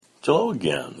Hello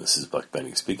again, this is Buck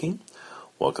Benny speaking.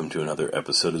 Welcome to another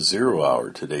episode of Zero Hour.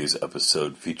 Today's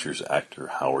episode features actor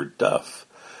Howard Duff.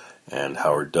 And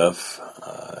Howard Duff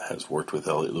has worked with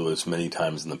Elliot Lewis many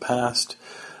times in the past.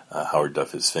 Howard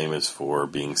Duff is famous for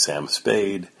being Sam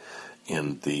Spade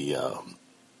in the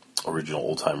original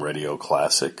old-time radio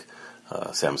classic,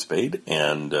 Sam Spade,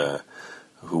 and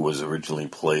who was originally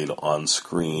played on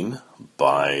screen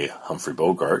by Humphrey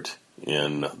Bogart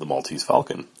in The Maltese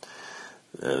Falcon.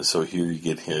 So here you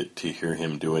get to hear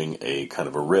him doing a kind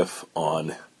of a riff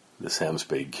on the Sam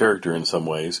Spade character in some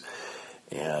ways,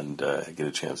 and get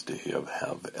a chance to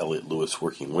have Elliot Lewis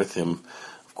working with him,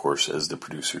 of course, as the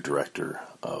producer-director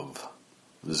of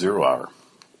the Zero Hour.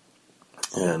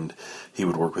 And he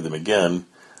would work with him again.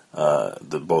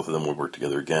 Both of them would work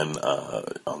together again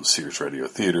on Sears Radio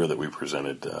Theater that we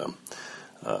presented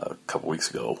a couple weeks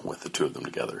ago with the two of them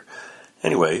together.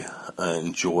 Anyway,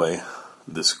 enjoy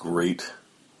this great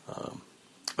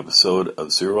episode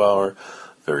of Zero Hour.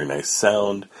 Very nice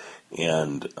sound.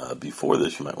 And before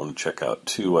this, you might want to check out,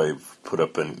 too, I've put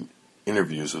up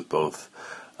interviews with both.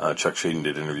 Chuck Shaden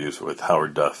did interviews with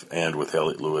Howard Duff and with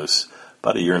Elliot Lewis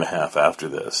about a year and a half after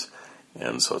this.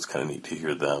 And so it's kind of neat to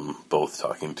hear them both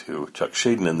talking to Chuck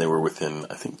Shaden. And they were within,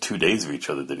 I think, 2 days of each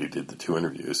other that he did the two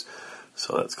interviews.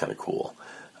 So that's kind of cool.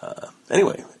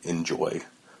 Anyway, enjoy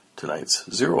tonight's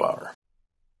Zero Hour.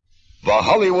 The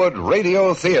Hollywood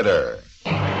Radio Theater.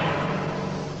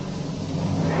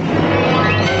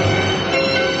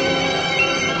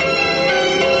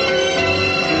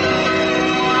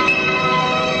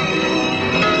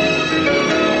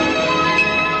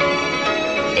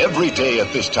 Every day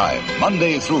at this time,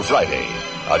 Monday through Friday,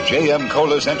 a J.M.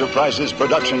 Colas Enterprises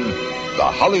production,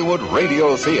 the Hollywood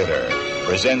Radio Theater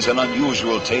presents an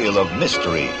unusual tale of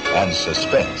mystery and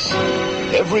suspense.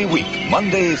 Every week,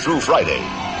 Monday through Friday,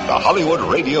 the Hollywood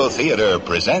Radio Theater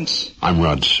presents... I'm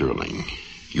Rod Serling.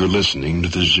 You're listening to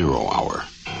the Zero Hour.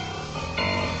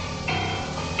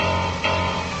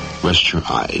 Rest your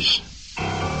eyes.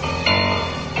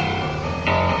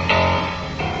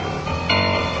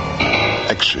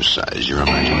 Exercise your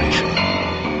imagination.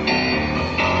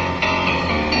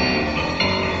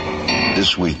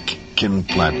 This week, Kim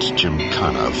Platt's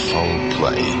Gymkhana Foul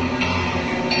Play.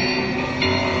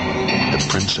 The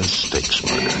Princess Stakes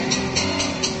Murder.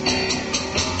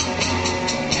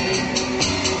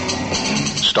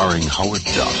 Starring Howard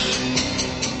Duff,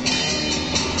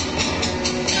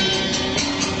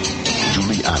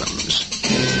 Julie Adams,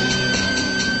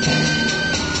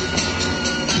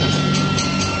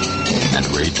 and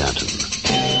Ray Danton.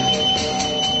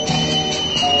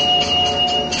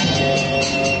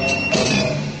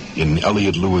 In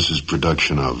Elliot Lewis's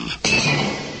production of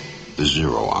The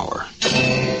Zero Hour.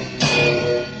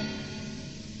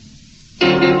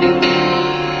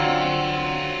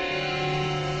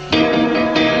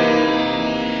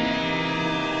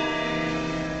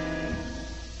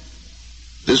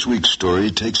 This week's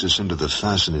story takes us into the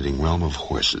fascinating realm of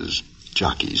horses,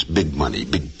 jockeys, big money,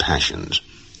 big passions,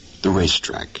 the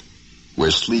racetrack,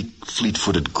 where sleek,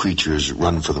 fleet-footed creatures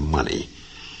run for the money,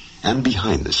 and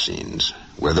behind the scenes,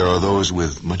 where there are those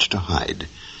with much to hide,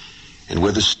 and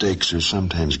where the stakes are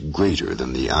sometimes greater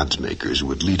than the odds makers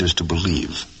would lead us to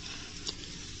believe.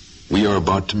 We are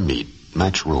about to meet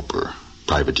Max Roper,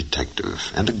 private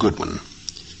detective, and a good one.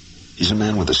 He's a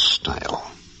man with a style.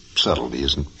 Subtlety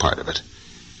isn't part of it.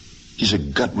 He's a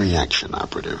gut reaction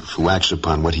operative who acts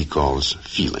upon what he calls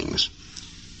feelings.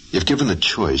 If given the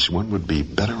choice, one would be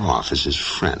better off as his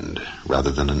friend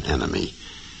rather than an enemy.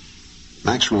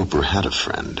 Max Roper had a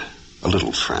friend, a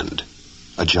little friend,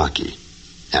 a jockey,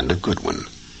 and a good one.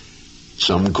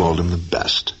 Some called him the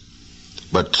best.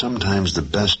 But sometimes the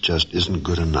best just isn't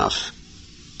good enough,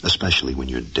 especially when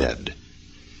you're dead.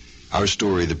 Our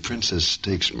story, The Princess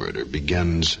Stakes Murder,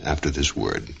 begins after this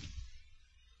word.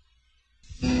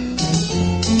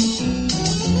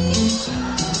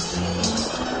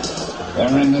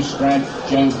 They're in the stretch.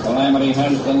 Calamity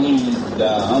has the lead.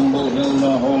 Humble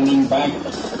Hilda holding back.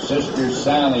 Sister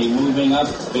Sally moving up.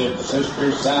 It's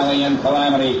Sister Sally and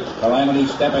Calamity. Calamity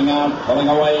stepping out, pulling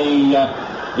away.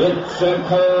 It's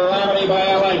Calamity by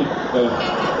a length.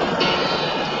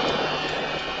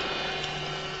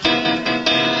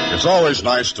 It's always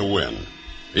nice to win,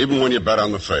 even when you bet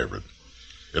on the favorite.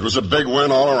 It was a big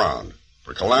win all around.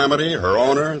 For Calamity, her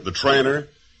owner, the trainer,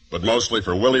 but mostly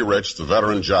for Willie Rich, the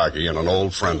veteran jockey, and an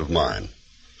old friend of mine.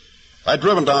 I'd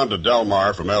driven down to Del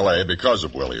Mar from L.A. because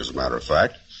of Willie, as a matter of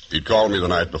fact. He'd called me the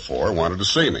night before, wanted to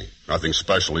see me. Nothing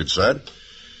special, he'd said.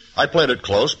 I played it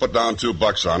close, put down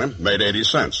 $2 on him, made 80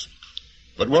 cents.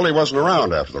 But Willie wasn't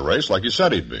around after the race like he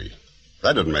said he'd be.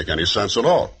 That didn't make any sense at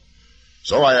all.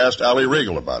 So I asked Allie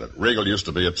Regal about it. Regal used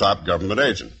to be a top government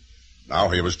agent. Now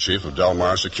he was chief of Del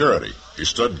Mar Security. He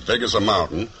stood big as a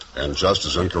mountain and just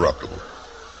as incorruptible.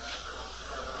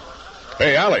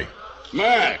 Hey, Allie.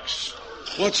 Max,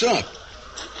 what's up?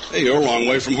 Hey, you're a long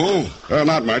way from home.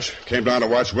 Not much. Came down to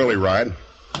watch Willie ride.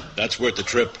 That's worth the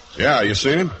trip. Yeah, you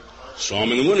seen him? Saw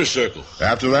him in the winner's circle.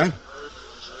 After that?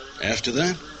 After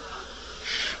that?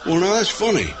 Well, now that's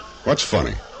funny. What's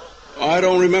funny? I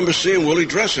don't remember seeing Willie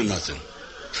dress or nothing.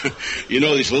 You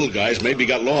know, these little guys maybe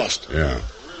got lost. Yeah.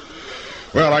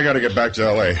 Well, I got to get back to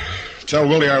L.A. Tell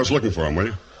Willie I was looking for him, will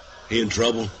you? He in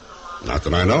trouble? Not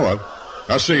that I know of.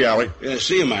 I'll see you, Allie. Yeah,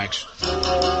 see you, Max.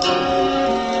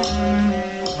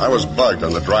 I was bugged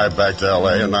on the drive back to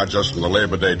L.A. and not just from the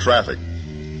Labor Day traffic.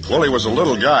 Willie was a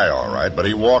little guy, all right, but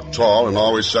he walked tall and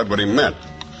always said what he meant.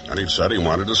 And he said he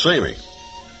wanted to see me.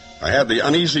 I had the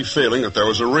uneasy feeling that there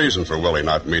was a reason for Willie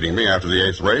not meeting me after the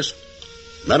 8th race.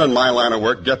 Men in my line of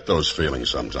work get those feelings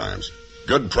sometimes.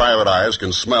 Good private eyes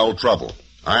can smell trouble.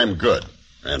 I'm good,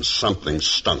 and something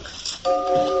stunk.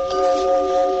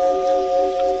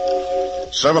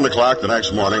 7 o'clock the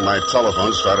next morning, my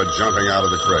telephone started jumping out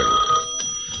of the cradle.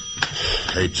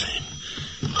 18,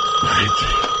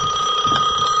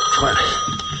 20,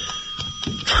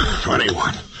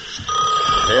 21.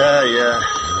 Yeah.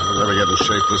 I'll never get in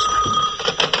shape this way.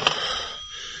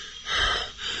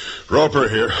 Roper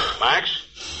here. Max,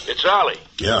 it's Ollie.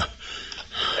 Yeah.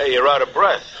 Hey, you're out of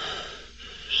breath.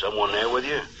 Someone there with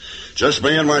you? Just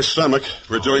me and my stomach.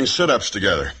 We're doing sit-ups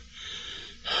together.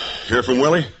 Hear from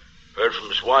Willie? Heard from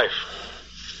his wife.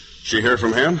 She hear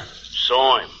from him?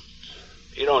 Saw him.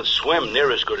 He don't swim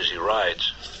near as good as he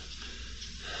rides.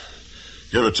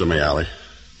 Give it to me, Allie.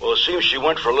 Well, it seems she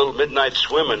went for a little midnight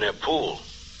swim in their pool.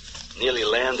 Nearly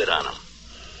landed on him.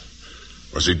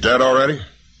 Was he dead already?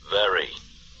 Very.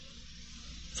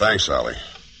 Thanks, Allie.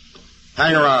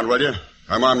 Hang around, will you?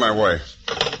 I'm on my way.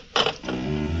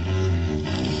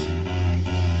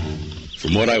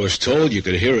 From what I was told, you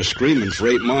could hear her screaming for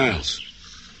 8 miles.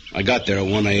 I got there at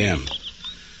 1 a.m.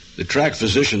 The track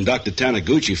physician, Dr.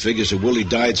 Taniguchi, figures that Willie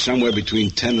died somewhere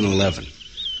between 10 and 11.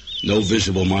 No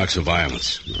visible marks of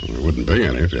violence. Well, there wouldn't be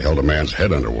any if you held a man's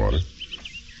head underwater.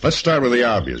 Let's start with the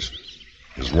obvious.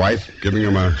 His wife giving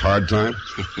him a hard time?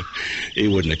 He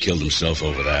wouldn't have killed himself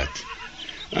over that.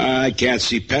 I can't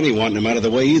see Penny wanting him out of the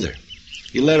way either.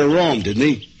 He let her roam, didn't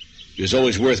he? He was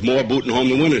always worth more booting home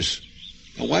than winners.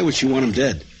 Now, why would she want him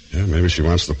dead? Yeah, maybe she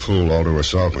wants the pool all to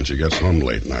herself when she gets home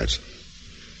late nights.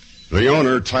 The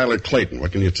owner, Tyler Clayton,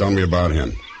 what can you tell me about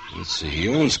him? Let's see. He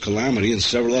owns Calamity and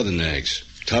several other nags.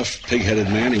 Tough, pig-headed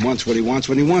man. He wants what he wants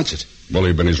when he wants it.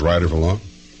 Willie been his rider for long?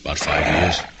 About 5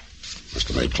 years. Must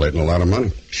have made Clayton a lot of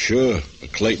money. Sure,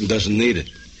 but Clayton doesn't need it.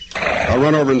 I'll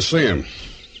run over and see him.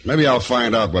 Maybe I'll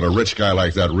find out what a rich guy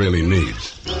like that really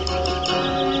needs.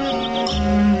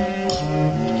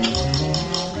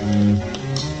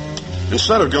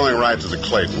 Instead of going right to the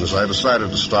Claytons, I decided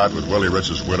to start with Willie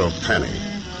Rich's widow, Penny.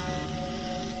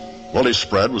 Willie's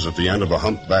spread was at the end of a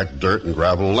humpback dirt and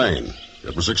gravel lane.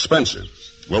 It was expensive.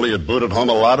 Willie had booted home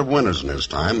a lot of winners in his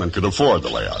time and could afford the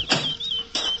layout.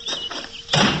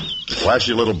 The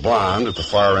flashy little blonde at the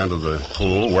far end of the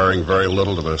pool, wearing very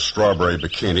little of a strawberry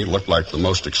bikini, looked like the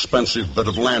most expensive bit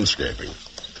of landscaping.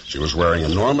 She was wearing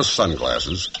enormous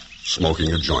sunglasses,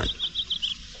 smoking a joint.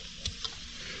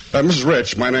 Mrs.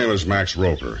 Rich, my name is Max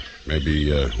Roper. Maybe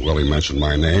Willie mentioned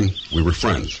my name. We were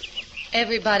friends.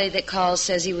 Everybody that calls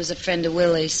says he was a friend of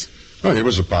Willie's. Oh, he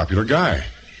was a popular guy.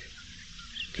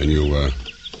 Can you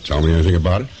tell me anything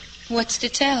about it? What's to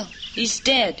tell? He's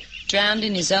dead, drowned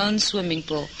in his own swimming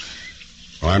pool.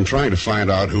 Well, I'm trying to find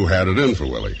out who had it in for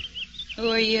Willie. Who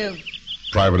are you?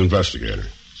 Private investigator.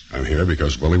 I'm here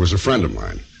because Willie was a friend of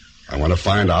mine. I want to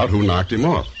find out who knocked him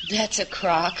off. That's a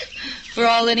crock. For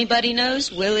all anybody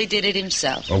knows, Willie did it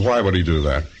himself. Well, why would he do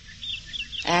that?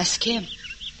 Ask him.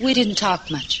 We didn't talk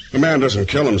much. A man doesn't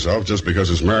kill himself just because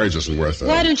his marriage isn't worth it.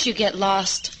 Why don't you get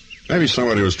lost? Maybe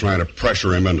somebody was trying to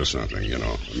pressure him into something, you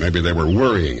know. Maybe they were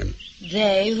worrying him.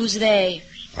 They? Who's they?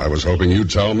 I was hoping you'd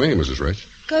tell me, Mrs. Rich.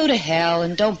 Go to hell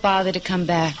and don't bother to come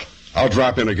back. I'll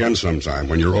drop in again sometime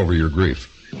when you're over your grief.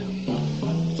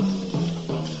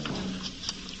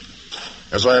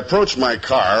 As I approached my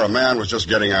car, a man was just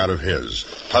getting out of his.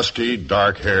 Husky,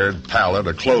 dark-haired, pallid,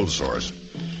 a clothes horse.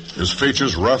 His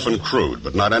features rough and crude,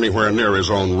 but not anywhere near his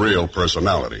own real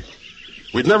personality.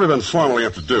 We'd never been formally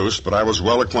introduced, but I was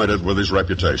well acquainted with his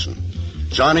reputation.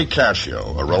 Johnny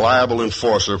Cascio, a reliable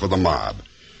enforcer for the mob.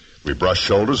 We brushed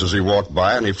shoulders as he walked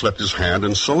by, and he flipped his hand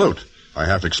in salute. I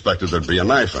half expected there'd be a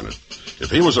knife in it.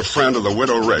 If he was a friend of the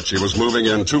widow Rich, he was moving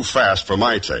in too fast for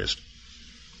my taste.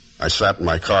 I sat in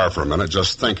my car for a minute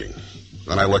just thinking.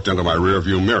 Then I looked into my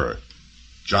rearview mirror.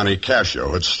 Johnny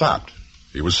Cascio had stopped.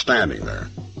 He was standing there,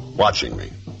 watching me.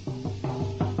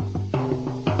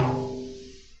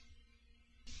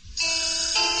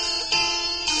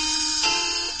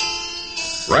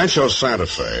 Rancho Santa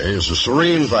Fe is a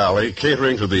serene valley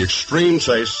catering to the extreme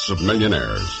tastes of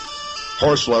millionaires.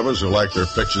 Horse lovers who like their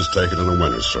pictures taken in a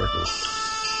winner's circle.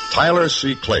 Tyler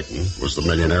C. Clayton was the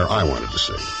millionaire I wanted to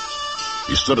see.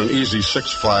 He stood an easy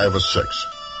 6'5", 6,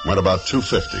 went about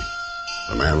 250.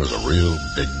 The man was a real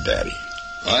big daddy.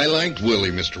 I liked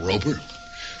Willie, Mr. Roper.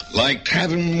 Liked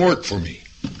having him work for me.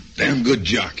 Damn good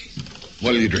jockey.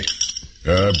 What'll you drink?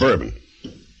 Bourbon.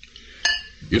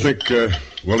 You think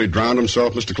Willie drowned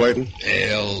himself, Mr. Clayton?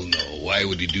 Hell no. Why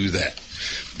would he do that?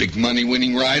 Big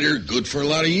money-winning rider, good for a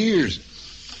lot of years.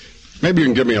 Maybe you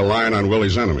can give me a line on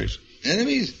Willie's enemies.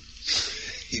 Enemies?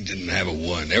 He didn't have a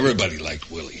one. Everybody liked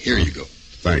Willie. Here you go.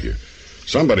 Thank you.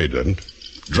 Somebody didn't.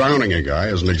 Drowning a guy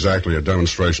isn't exactly a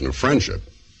demonstration of friendship.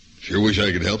 Sure wish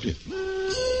I could help you.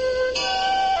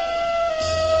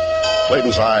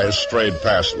 Clayton's eyes strayed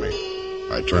past me.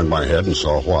 I turned my head and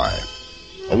saw why.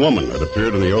 A woman had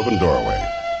appeared in the open doorway.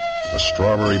 A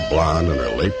strawberry blonde in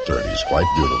her late 30s, quite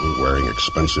beautiful, wearing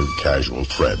expensive casual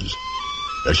threads.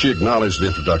 As she acknowledged the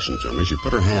introduction to me, she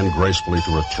put her hand gracefully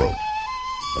to her throat.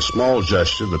 A small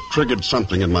gesture that triggered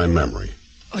something in my memory.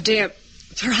 Oh, dear,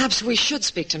 perhaps we should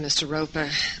speak to Mr. Roper.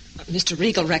 Mr.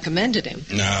 Regal recommended him.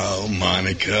 No,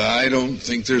 Monica, I don't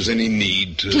think there's any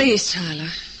need to... Please, Tyler.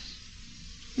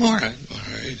 All right.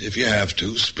 If you have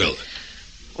to, spill it.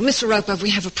 Well, Mr. Roper, we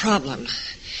have a problem.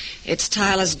 It's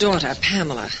Tyler's daughter,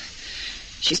 Pamela.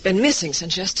 She's been missing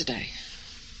since yesterday.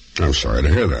 I'm sorry to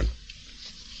hear that.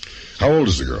 How old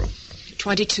is the girl?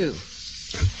 22.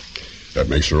 That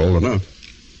makes her old enough.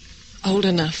 Old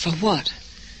enough for what?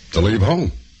 To leave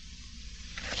home.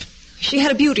 She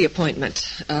had a beauty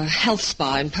appointment, a health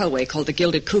spa in Poway called the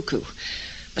Gilded Cuckoo.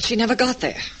 But she never got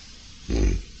there.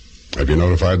 Have you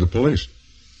notified the police?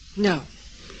 No.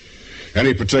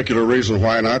 Any particular reason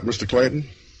why not, Mr. Clayton?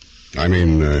 I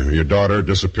mean, your daughter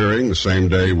disappearing the same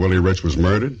day Willie Rich was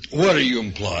murdered? What are you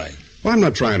implying? Well, I'm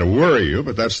not trying to worry you,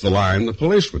 but that's the line the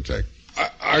police would take.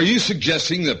 Are you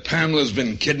suggesting that Pamela's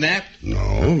been kidnapped?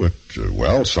 No, but,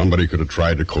 well, somebody could have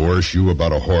tried to coerce you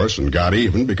about a horse and got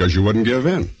even because you wouldn't give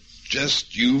in.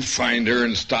 Just you find her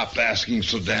and stop asking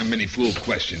so damn many fool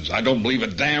questions. I don't believe a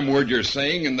damn word you're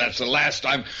saying, and that's the last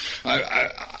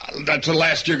that's the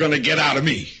last you're going to get out of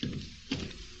me.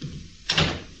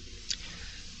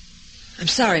 I'm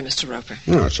sorry, Mr. Roper.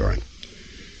 No, that's all right.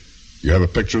 You have a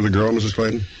picture of the girl, Mrs.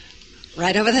 Clayton?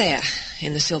 Right over there,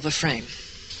 in the silver frame.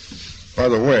 By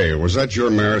the way, was that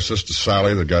your mare, Sister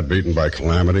Sally, that got beaten by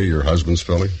Calamity, your husband's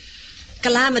filly?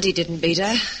 Calamity didn't beat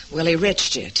her. Willie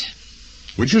Rich did.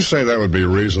 Would you say that would be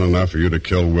reason enough for you to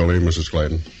kill Willie, Mrs.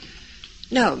 Clayton?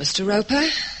 No, Mr. Roper,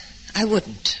 I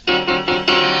wouldn't.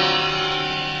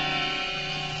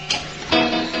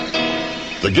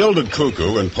 The Gilded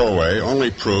Cuckoo in Poway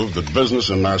only proved that business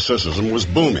in Narcissism was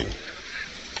booming.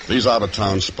 These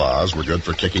out-of-town spas were good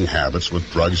for kicking habits with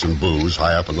drugs and booze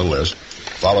high up on the list,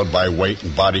 followed by weight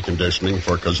and body conditioning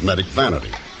for cosmetic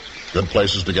vanity. Good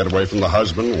places to get away from the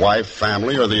husband, wife,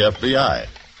 family, or the FBI.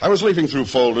 I was leafing through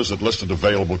folders that listed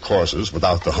available courses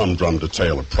without the humdrum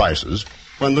detail of prices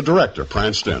when the director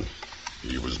pranced in.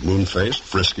 He was moon-faced,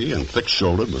 frisky, and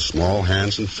thick-shouldered with small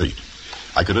hands and feet.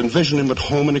 I could envision him at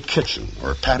home in a kitchen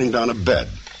or patting down a bed,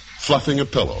 fluffing a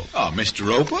pillow. Oh, Mr.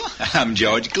 Roper, I'm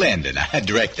George Glendon. I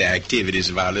direct the activities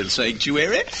of our little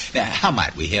sanctuary. Now, how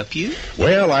might we help you?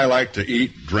 Well, I like to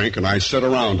eat, drink, and I sit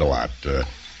around a lot.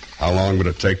 How long would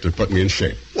it take to put me in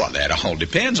shape? Well, that all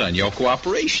depends on your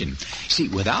cooperation. See,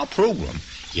 with our program,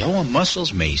 your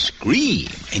muscles may scream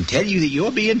and tell you that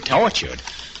you're being tortured.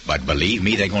 But believe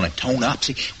me, they're going to tone up.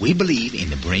 See, we believe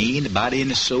in the brain, the body, and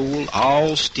the soul,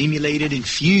 all stimulated and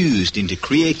fused into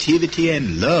creativity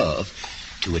and love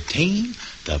to attain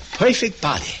the perfect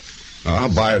body.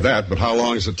 I'll buy that, but how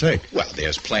long does it take? Well,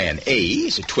 there's Plan A.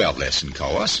 It's a 12-lesson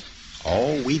course.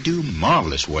 Oh, we do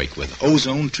marvelous work with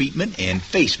ozone treatment and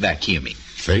face vacuuming.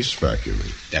 Face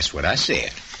vacuuming? That's what I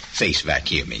said. Face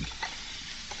vacuuming.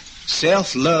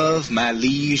 Self-love, my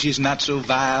liege, is not so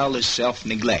vile as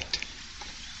self-neglect.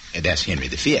 And that's Henry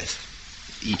V.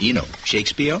 You know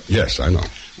Shakespeare? Yes, I know.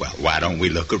 Well, why don't we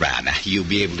look around? Now, you'll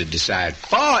be able to decide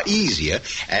far easier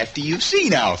after you've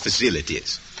seen our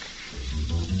facilities.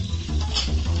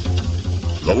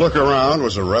 The look around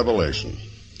was a revelation.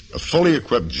 A fully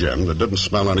equipped gym that didn't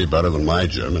smell any better than my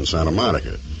gym in Santa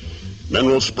Monica.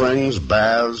 Mineral springs,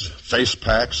 baths, face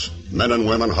packs, men and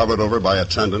women hovered over by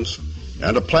attendants,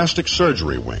 and a plastic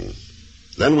surgery wing.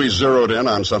 Then we zeroed in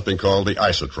on something called the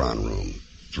isotron room.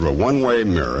 Through a one-way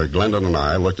mirror, Glendon and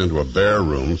I looked into a bare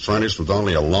room furnished with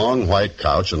only a long white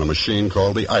couch and a machine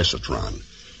called the isotron.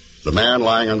 The man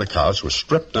lying on the couch was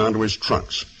stripped down to his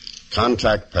trunks.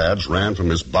 Contact pads ran from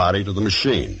his body to the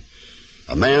machine.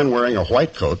 A man wearing a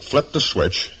white coat flipped the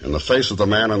switch, and the face of the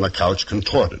man on the couch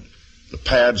contorted. The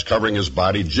pads covering his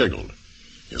body jiggled.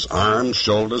 His arms,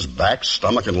 shoulders, back,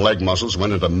 stomach, and leg muscles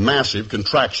went into massive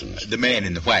contractions. The man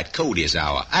in the white coat is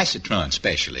our isotron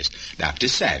specialist, Dr.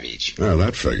 Savage. Well,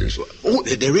 that figures. Oh,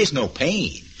 there is no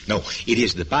pain. No, it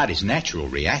is the body's natural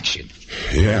reaction.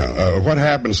 Yeah. What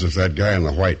happens if that guy in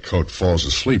the white coat falls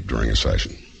asleep during a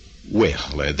session?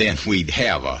 Well, then we'd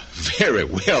have a very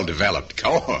well-developed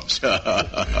corpse. But,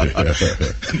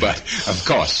 of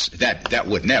course, that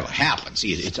would never happen.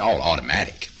 See, it's all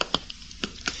automatic.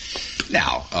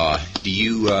 Now, do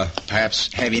you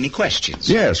perhaps have any questions?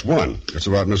 Yes, one. It's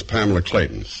about Miss Pamela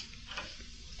Clayton.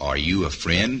 Are you a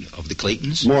friend of the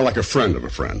Claytons? More like a friend of a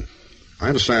friend. I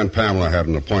understand Pamela had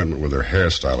an appointment with her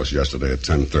hairstylist yesterday at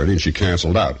 10:30, and she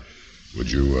canceled out.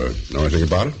 Would you know anything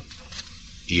about it?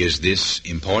 Is this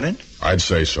important? I'd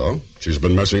say so. She's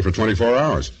been missing for 24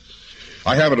 hours.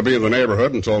 I happened to be in the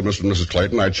neighborhood and told Mr. and Mrs.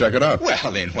 Clayton I'd check it out.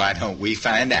 Well, then why don't we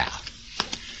find out?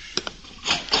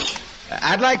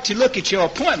 I'd like to look at your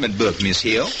appointment book, Miss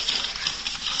Hill.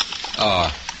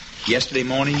 Yesterday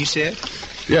morning, you said?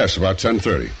 Yes, about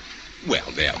 10:30. Well,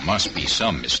 there must be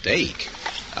some mistake.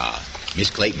 Miss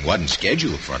Clayton wasn't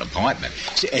scheduled for an appointment.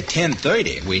 See, at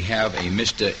 10:30, we have a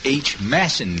Mr. H.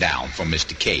 Masson down for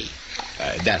Mr. K.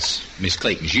 That's Miss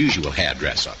Clayton's usual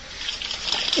hairdresser.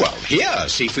 Well, here,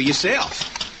 see for yourself.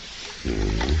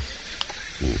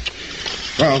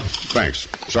 Well, thanks.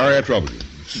 Sorry I troubled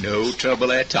you. No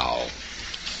trouble at all.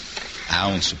 I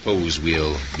don't suppose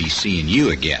we'll be seeing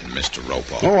you again, Mr.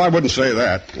 Roper. Oh, I wouldn't say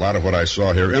that. A lot of what I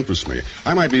saw here interests me.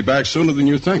 I might be back sooner than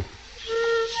you think.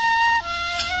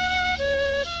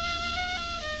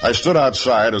 I stood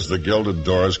outside as the gilded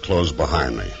doors closed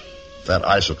behind me. That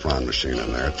isotron machine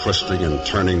in there, twisting and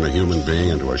turning the human being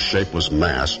into a shapeless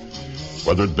mass.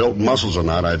 Whether it built muscles or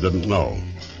not, I didn't know.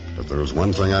 But there was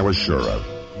one thing I was sure of.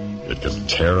 It could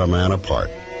tear a man apart.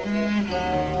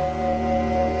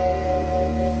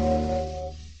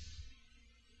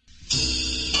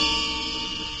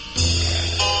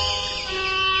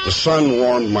 The sun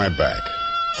warmed my back.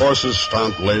 Horses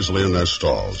stomped lazily in their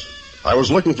stalls. I was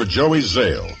looking for Joey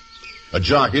Zale, a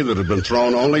jockey that had been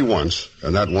thrown only once,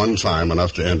 and that one time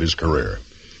enough to end his career.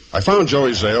 I found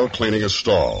Joey Zale cleaning a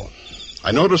stall.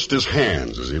 I noticed his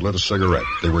hands as he lit a cigarette.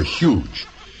 They were huge.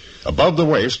 Above the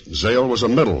waist, Zale was a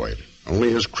middleweight.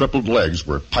 Only his crippled legs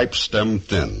were pipe-stem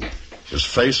thin. His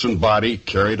face and body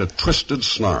carried a twisted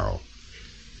snarl.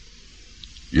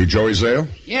 You Joey Zale?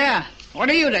 Yeah. What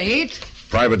are you, the Heat?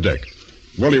 Private Dick.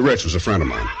 Willie Rich was a friend of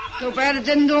mine. Too bad it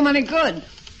didn't do him any good.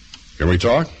 Can we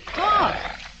talk? Talk?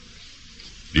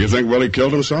 Do you think Willie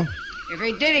killed himself? If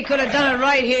he did, he could have done it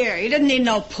right here. He didn't need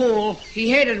no pool. He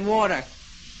hated water.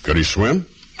 Could he swim?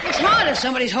 It's hard if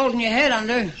somebody's holding your head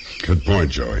under. Good point,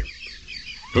 Joey.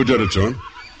 Who did it to him?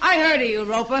 I heard of you,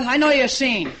 Roper. I know you're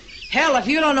seen. Hell, if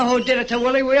you don't know who did it to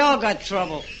Willie, we all got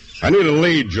trouble. I need a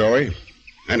lead, Joey.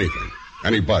 Anything.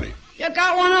 Anybody. You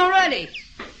got one already.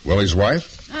 Willie's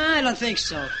wife? I don't think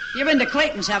so. You've been to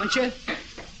Clayton's, haven't you?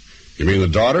 You mean the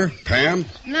daughter, Pam?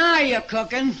 Now you're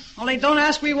cooking. Only don't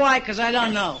ask me why, because I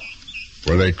don't know.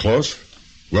 Were they close?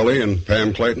 Willie and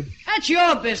Pam Clayton? That's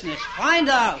your business. Find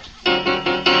out.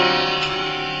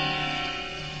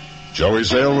 Joey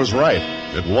Zale was right.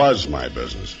 It was my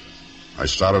business. I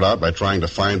started out by trying to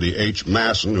find the H.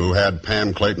 Masson who had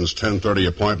Pam Clayton's 10:30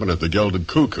 appointment at the Gilded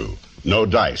Cuckoo. No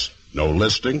dice, no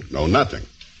listing, no nothing.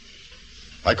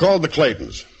 I called the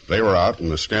Claytons. They were out,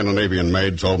 and the Scandinavian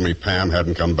maid told me Pam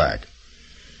hadn't come back.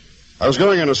 I was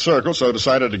going in a circle, so I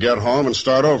decided to get home and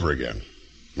start over again.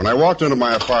 When I walked into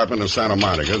my apartment in Santa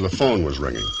Monica, the phone was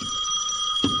ringing.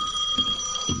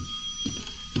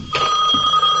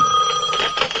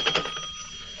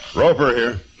 Roper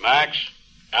here. Max,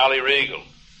 Allie Regal.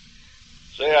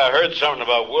 Say, I heard something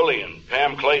about Willie and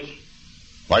Pam Clayton.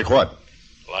 Like what?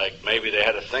 Like maybe they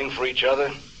had a thing for each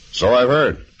other? So I've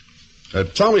heard.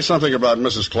 Tell me something about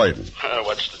Mrs. Clayton.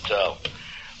 What's to tell?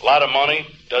 A lot of money,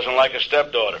 doesn't like a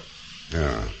stepdaughter.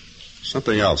 Yeah.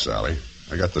 Something else, Allie.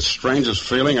 I got the strangest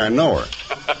feeling I know her.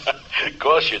 Of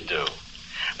course you do.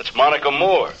 That's Monica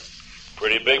Moore.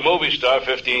 Pretty big movie star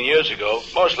 15 years ago.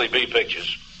 Mostly B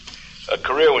pictures. Her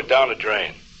career went down the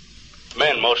drain.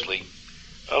 Men, mostly.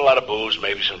 A lot of booze,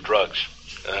 maybe some drugs.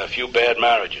 A few bad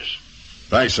marriages.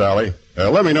 Thanks, Allie.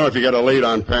 Let me know if you get a lead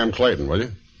on Pam Clayton, will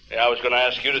you? Yeah, I was going to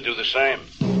ask you to do the same.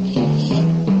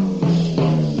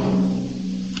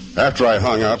 After I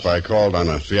hung up, I called on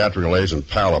a theatrical agent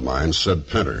pal of mine, Sid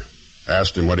Pinter.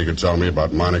 Asked him what he could tell me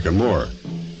about Monica Moore.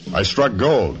 I struck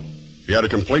gold. He had a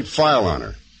complete file on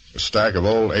her. A stack of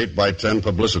old 8x10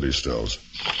 publicity stills.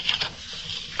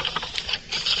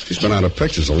 She's been out of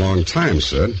pictures a long time,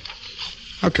 Sid.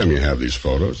 How come you have these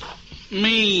photos?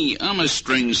 Me, I'm a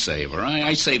string saver.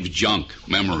 I save junk,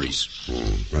 memories.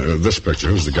 This picture,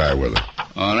 who's the guy with her?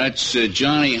 Oh, that's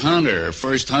Johnny Hunter, her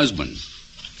first husband.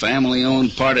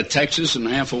 Family-owned part of Texas and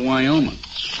half of Wyoming.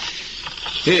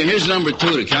 Here's number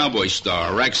 2, the cowboy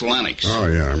star, Rex Lennox. Oh,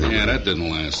 yeah, I remember. Yeah, that didn't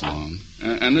last long.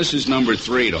 And this is number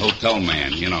 3, the hotel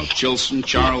man. You know, Chilson,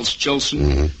 Charles Chilson.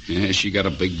 Mm-hmm. Yeah, she got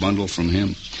a big bundle from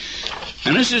him.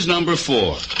 And this is number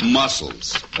 4,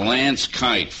 Muscles. Lance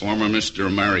Kite, former Mr.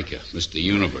 America, Mr.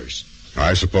 Universe.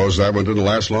 I suppose that one didn't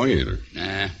last long either.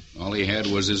 Nah, all he had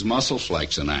was his muscle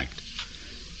flexing act.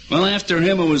 Well, after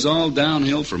him, it was all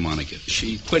downhill for Monica.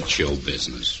 She quit show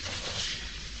business.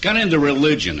 Got into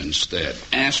religion instead.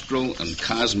 Astral and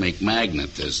cosmic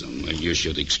magnetism. You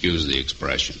should excuse the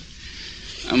expression.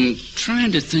 I'm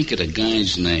trying to think of the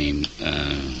guy's name.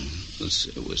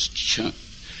 It was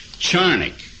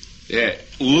Charnock. Yeah,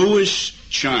 Louis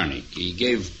Charnock. He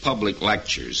gave public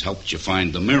lectures, helped you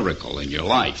find the miracle in your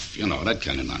life. You know, that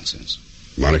kind of nonsense.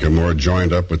 Monica Moore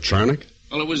joined up with Charnock?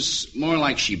 Well, it was more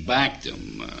like she backed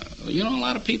him. You know, a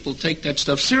lot of people take that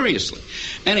stuff seriously.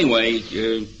 Anyway,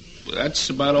 that's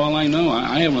about all I know.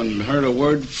 I haven't heard a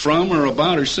word from or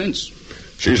about her since.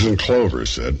 She's in Clover,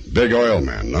 Sid. Big oil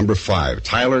man, number 5,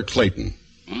 Tyler Clayton.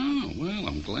 Oh, well,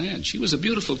 I'm glad. She was a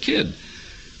beautiful kid.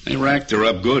 They racked her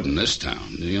up good in this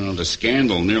town. You know, the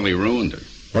scandal nearly ruined her.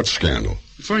 What scandal?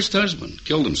 The first husband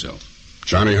killed himself.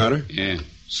 Johnny Hunter? Yeah,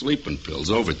 sleeping pills,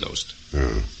 overdosed.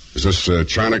 Oh. Is this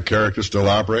Charnock character still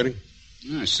operating?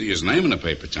 I see his name in the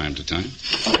paper time to time.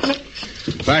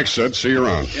 Thanks, Sid. See you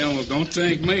around. Yeah, well, don't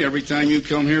thank me. Every time you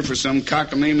come here for some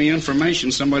cockamamie information,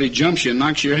 somebody jumps you and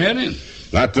knocks your head in.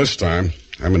 Not this time.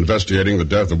 I'm investigating the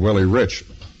death of Willie Rich.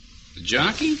 The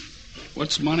jockey?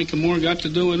 What's Monica Moore got to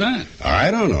do with that?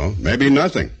 I don't know. Maybe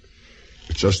nothing.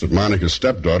 It's just that Monica's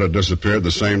stepdaughter disappeared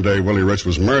the same day Willie Rich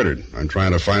was murdered. I'm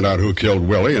trying to find out who killed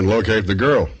Willie and locate the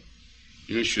girl.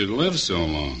 You should live so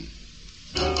long.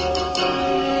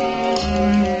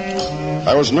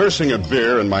 I was nursing a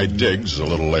beer in my digs a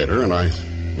little later, and I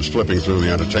was flipping through the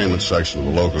entertainment section of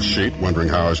the local sheet, wondering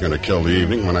how I was going to kill the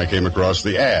evening when I came across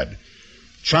the ad.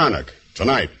 Charnock,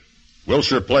 tonight,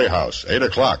 Wilshire Playhouse, 8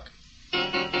 o'clock.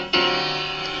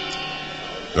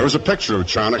 There was a picture of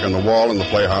Charnock on the wall in the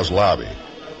Playhouse lobby.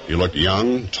 He looked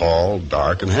young, tall,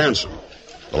 dark, and handsome.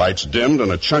 The lights dimmed,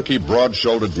 and a chunky,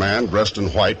 broad-shouldered man dressed in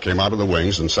white came out of the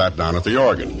wings and sat down at the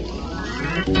organ.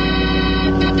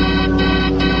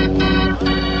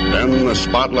 Then the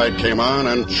spotlight came on,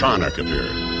 and Charnock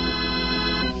appeared.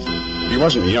 He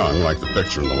wasn't young like the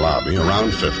picture in the lobby,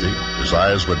 around 50. His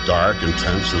eyes were dark,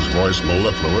 intense, his voice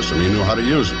mellifluous, and he knew how to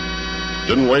use it.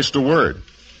 Didn't waste a word.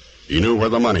 He knew where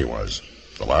the money was.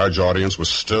 The large audience was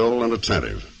still and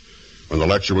attentive. When the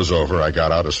lecture was over, I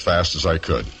got out as fast as I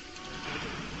could.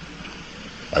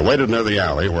 I waited near the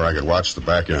alley where I could watch the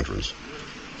back entrance.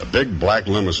 A big black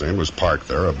limousine was parked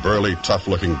there, a burly,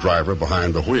 tough-looking driver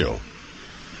behind the wheel.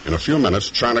 In a few minutes,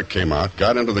 Charnock came out,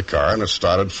 got into the car, and it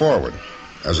started forward.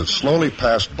 As it slowly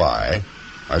passed by,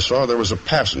 I saw there was a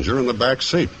passenger in the back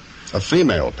seat. A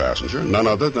female passenger, none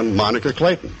other than Monica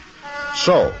Clayton.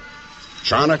 So,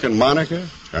 Charnock and Monica,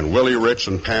 and Willie Rich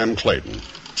and Pam Clayton.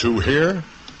 2 here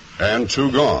and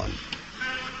 2 gone.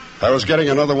 I was getting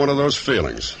another one of those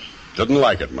feelings. Didn't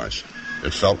like it much.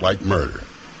 It felt like murder,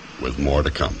 with more to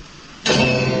come.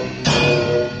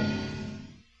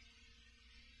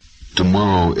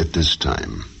 Tomorrow at this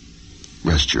time,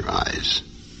 rest your eyes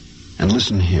and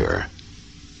listen here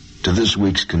to this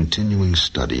week's continuing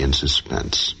study in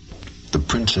suspense, The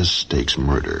Princess Stakes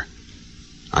Murder.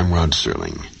 I'm Rod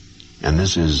Serling, and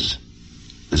this is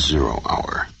The Zero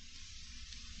Hour.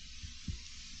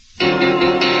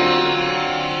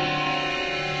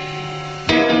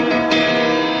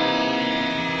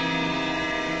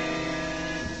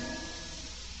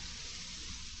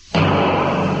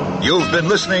 You've been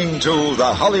listening to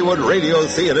the Hollywood Radio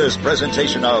Theater's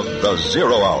presentation of The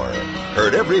Zero Hour,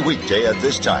 heard every weekday at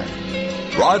this time.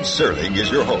 Rod Serling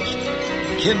is your host.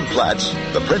 Kim Platt's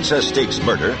The Princess Stakes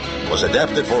Murder was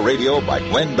adapted for radio by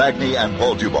Gwen Bagni and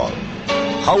Paul Dubov.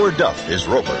 Howard Duff is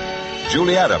Roper,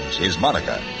 Julie Adams is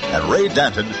Monica, and Ray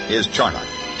Danton is Charnock.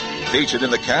 Featured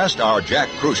in the cast are Jack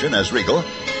Crucian as Regal,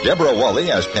 Deborah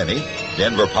Wally as Penny,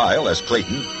 Denver Pyle as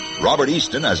Clayton, Robert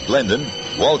Easton as Glendon,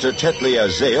 Walter Tetley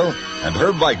as Zale, and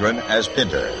Herb Vigran as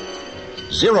Pinter.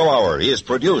 Zero Hour is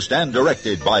produced and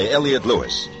directed by Elliot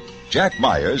Lewis. Jack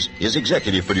Myers is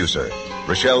executive producer.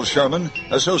 Rochelle Sherman,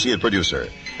 associate producer.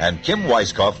 And Kim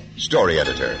Weiskopf, story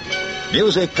editor.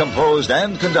 Music composed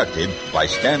and conducted by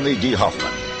Stanley D.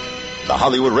 Hoffman. The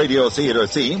Hollywood Radio Theater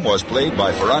theme was played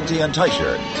by Ferranti and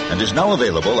Teicher and is now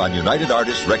available on United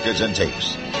Artists Records and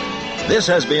Tapes. This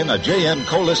has been a J.M.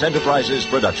 Colas Enterprises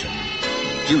production.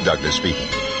 Hugh Douglas speaking.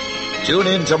 Tune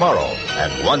in tomorrow,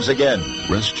 and once again,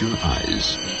 rest your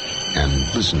eyes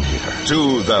and listen here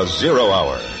to the Zero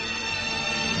Hour.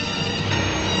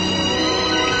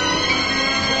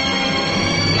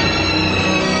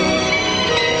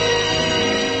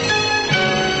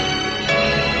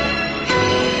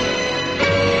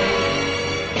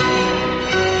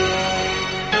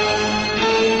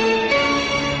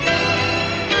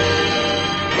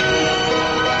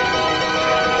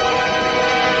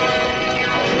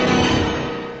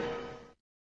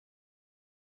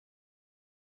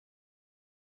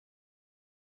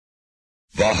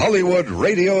 The Hollywood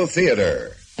Radio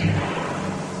Theater.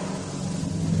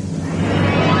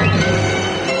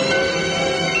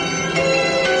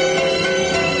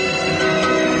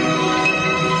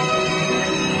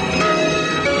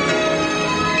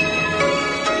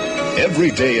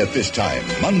 Every day at this time,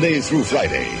 Monday through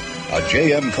Friday, a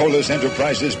J.M. Colas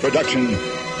Enterprises production,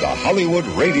 the Hollywood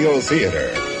Radio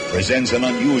Theater presents an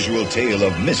unusual tale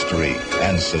of mystery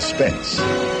and suspense.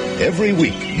 Every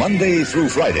week, Monday through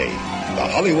Friday, the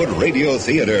Hollywood Radio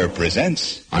Theater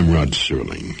presents... I'm Rod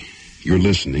Serling. You're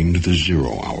listening to the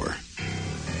Zero Hour.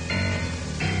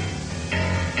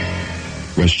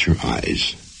 Rest your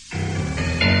eyes.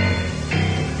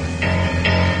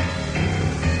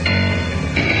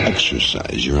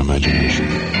 Exercise your imagination.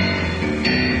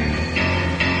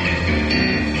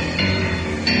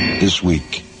 This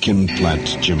week, Kim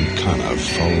Platt's Gymkhana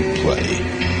foul play.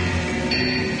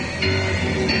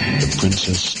 The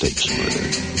Princess Stakes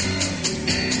Murder.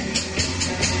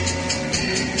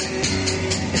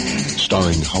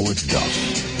 Starring Howard Duff,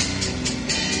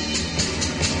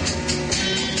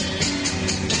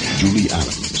 Julie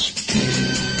Adams,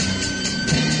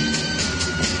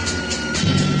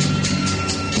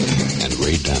 and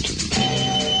Ray Danton.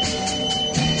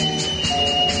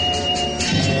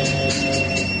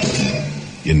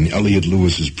 In Elliot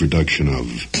Lewis's production of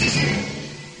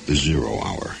The Zero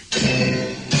Hour.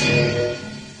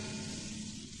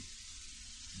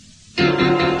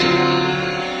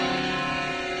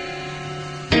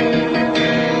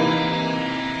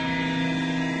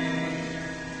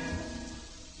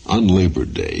 On Labor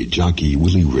Day, jockey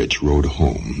Willie Rich rode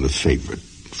home, the favorite,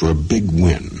 for a big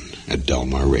win at Del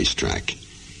Mar Racetrack.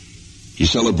 He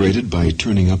celebrated by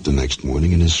turning up the next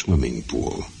morning in his swimming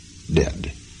pool,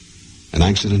 dead. An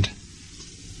accident?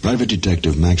 Private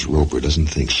Detective Max Roper doesn't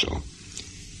think so.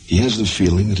 He has the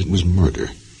feeling that it was murder,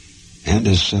 and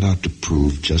has set out to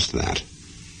prove just that.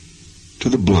 To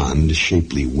the blonde,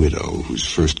 shapely widow, whose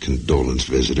first condolence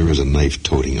visitor is a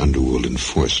knife-toting underworld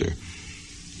enforcer,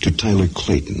 to Tyler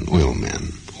Clayton,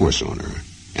 oilman, horse owner,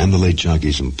 and the late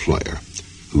jockey's employer,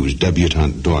 whose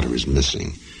debutante daughter is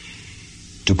missing.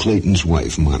 To Clayton's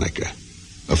wife, Monica,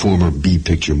 a former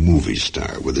B-picture movie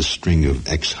star with a string of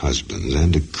ex-husbands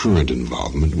and a current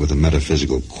involvement with a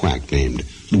metaphysical quack named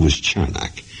Louis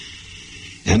Charnock.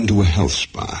 And to a health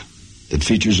spa that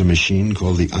features a machine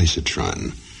called the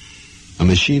Isotron, a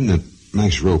machine that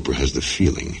Max Roper has the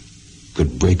feeling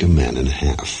could break a man in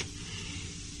half.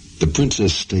 The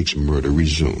Princess Stakes Murder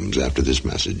resumes after this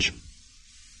message.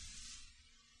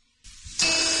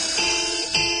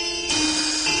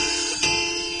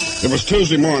 It was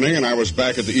Tuesday morning, and I was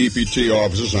back at the EPT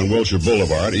offices on Wilshire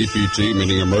Boulevard, EPT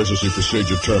meaning Emergency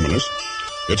Procedure Terminus.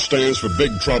 It stands for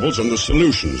Big Troubles and the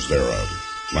Solutions thereof.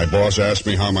 My boss asked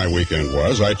me how my weekend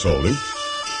was. I told him.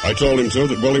 I told him, too,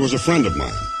 that Willie was a friend of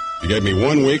mine. He gave me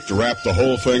 1 week to wrap the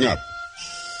whole thing up.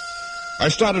 I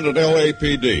started at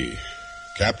LAPD.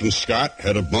 Captain Scott,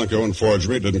 head of bunco and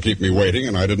forgery, didn't keep me waiting,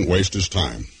 and I didn't waste his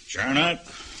time. Charnock?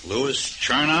 Louis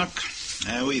Charnock?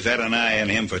 We've had an eye on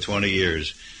him for 20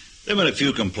 years. There have been a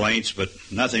few complaints, but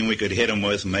nothing we could hit him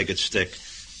with and make it stick.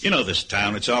 You know this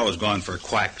town, it's always gone for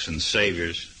quacks and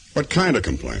saviors. What kind of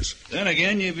complaints? Then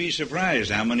again, you'd be surprised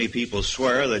how many people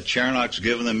swear that Charnock's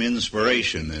given them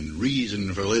inspiration and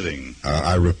reason for living.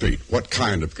 I repeat, what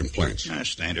kind of complaints?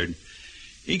 Standard.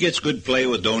 He gets good play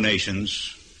with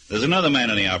donations. There's another man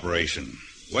in the operation,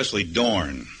 Wesley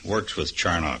Dorn, works with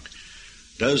Charnock.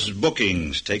 Does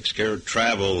bookings, takes care of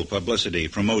travel, publicity,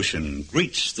 promotion,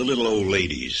 greets the little old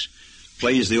ladies,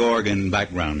 plays the organ,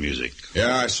 background music.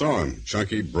 Yeah, I saw him.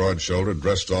 Chunky, broad-shouldered,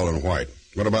 dressed all in white.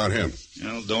 What about him?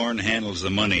 Well, Dorn handles the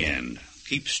money end.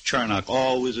 Keeps Charnock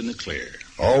always in the clear.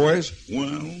 Always?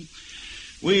 Well,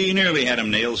 We nearly had him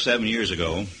nailed 7 years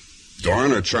ago.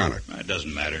 Dorn or Charnock? It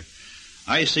doesn't matter.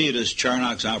 I see it as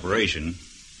Charnock's operation.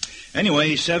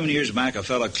 Anyway, 7 years back, a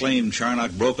fella claimed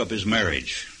Charnock broke up his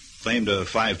marriage. Claimed a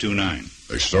 529.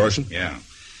 Extortion? Yeah.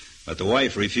 But the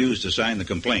wife refused to sign the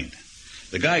complaint.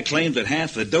 The guy claimed that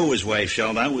half the dough his wife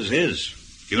shelled out was his.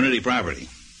 Community property.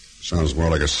 Sounds more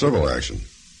like a civil action.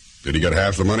 Did he get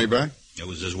half the money back? It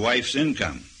was his wife's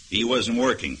income. He wasn't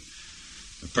working.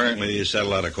 Apparently, he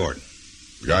settled out of court.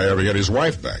 The guy ever get his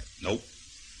wife back? Nope.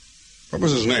 What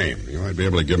was his name? You might be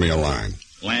able to give me a line.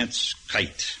 Lance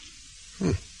Kite.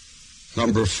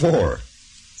 Number 4.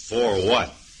 4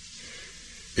 what?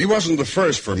 He wasn't the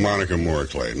first for Monica Moore,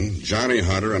 Clayton. Johnny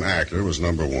Hunter, an actor, was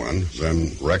number 1.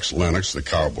 Then Rex Lennox, the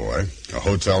cowboy. A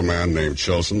hotel man named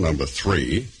Chilson, number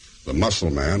 3. The muscle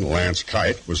man, Lance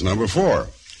Kite, was number 4.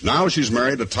 Now she's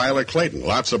married to Tyler Clayton.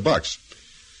 Lots of bucks.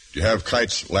 Do you have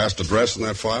Kite's last address in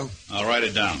that file? I'll write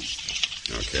it down.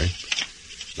 Okay.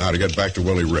 Now to get back to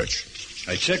Willie Rich.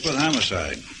 I checked with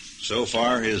homicide. So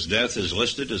far, his death is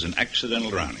listed as an accidental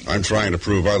drowning. I'm trying to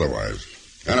prove otherwise.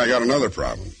 And I got another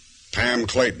problem. Pam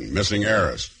Clayton, missing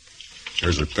heiress.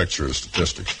 Here's her picture and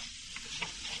statistics.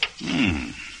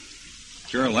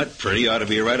 Girl that pretty ought to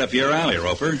be right up your alley,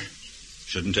 Roper.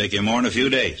 Shouldn't take you more than a few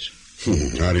days.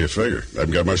 How do you figure? I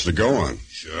haven't got much to go on.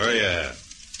 Sure you have.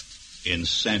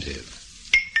 Incentive.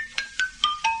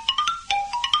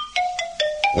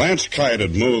 Lance Kite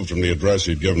had moved from the address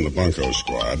he'd given the bunco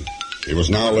squad. He was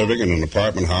now living in an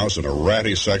apartment house in a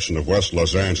ratty section of West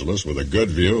Los Angeles with a good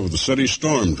view of the city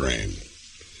storm drain.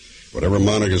 Whatever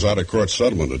Monica's out-of-court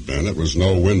settlement had been, it was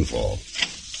no windfall.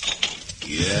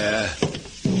 Yeah.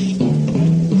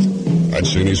 I'd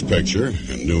seen his picture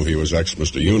and knew he was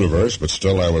ex-Mr. Universe, but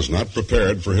still I was not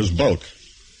prepared for his bulk.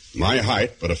 My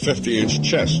height, but a 50-inch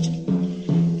chest.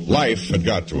 Life had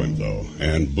got to him, though,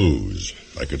 and booze.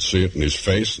 I could see it in his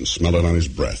face and smell it on his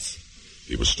breath.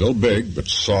 He was still big, but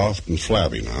soft and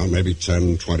flabby now, maybe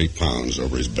 10, 20 pounds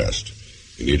over his best.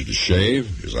 He needed to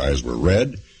shave, his eyes were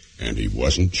red, and he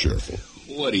wasn't cheerful.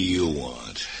 What do you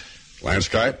want? Lance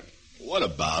Kite? What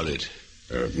about it?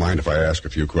 Mind if I ask a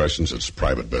few questions? It's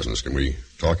private business. Can we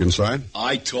talk inside?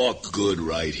 I talk good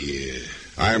right here.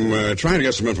 I'm trying to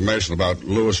get some information about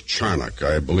Louis Charnock.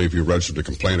 I believe you registered a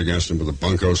complaint against him with the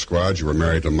bunco squad. You were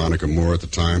married to Monica Moore at the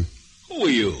time. Who are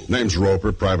you? Name's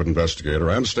Roper, private investigator.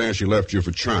 I understand she left you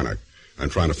for Charnock. I'm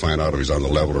trying to find out if he's on the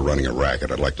level of running a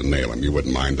racket. I'd like to nail him. You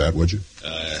wouldn't mind that, would you?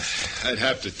 I'd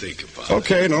have to think about it.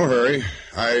 Okay, no hurry.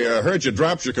 I heard you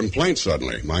dropped your complaint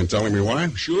suddenly. Mind telling me why?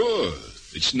 Sure.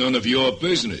 It's none of your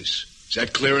business. Is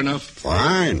that clear enough?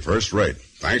 Fine. First rate.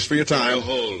 Thanks for your time. Now,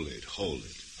 hold it.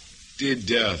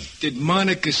 Did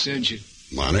Monica send you?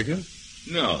 Monica?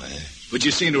 No, but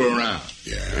you seen her around.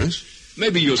 Yes.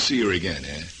 Maybe you'll see her again,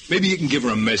 Maybe you can give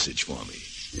her a message for me.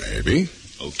 Maybe.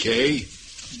 Okay.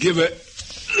 Give her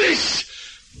this.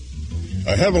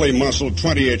 A heavily muscled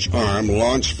 20-inch arm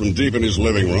launched from deep in his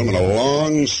living room in a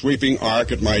long, sweeping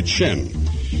arc at my chin.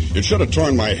 It should have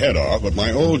torn my head off, but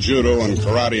my old judo and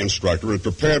karate instructor had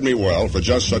prepared me well for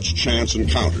just such chance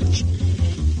encounters.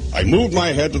 I moved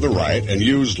my head to the right and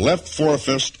used left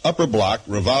forefist upper block,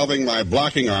 revolving my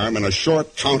blocking arm in a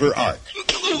short counter arc.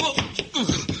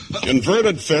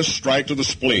 Inverted fist strike to the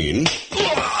spleen,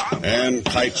 and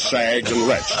Kite sagged and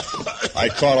retched. I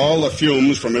caught all the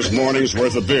fumes from his morning's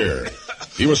worth of beer.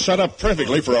 He was set up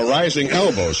perfectly for a rising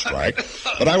elbow strike,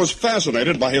 but I was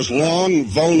fascinated by his long,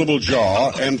 vulnerable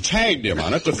jaw and tagged him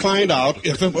on it to find out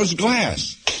if it was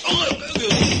glass.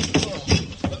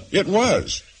 It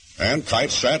was, and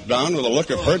Kite sat down with a look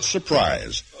of hurt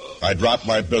surprise. I dropped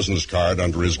my business card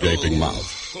under his gaping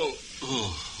mouth.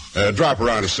 Drop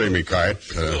around to see me, Kite,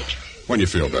 when you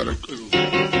feel better.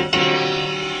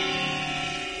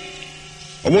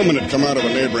 A woman had come out of a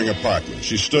neighboring apartment.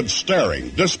 She stood staring,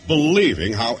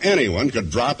 disbelieving how anyone could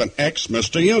drop an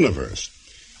ex-Mr. Universe.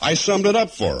 I summed it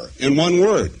up for her in one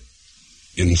word.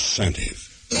 Incentive.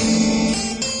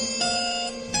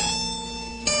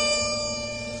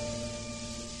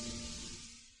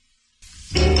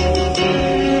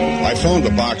 I phoned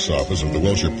the box office of the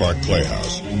Wilshire Park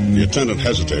Playhouse. The attendant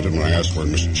hesitated when I asked where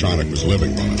Mr. Charnock was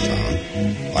living while in town.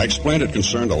 I explained it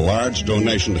concerned a large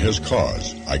donation to his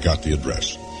cause. I got the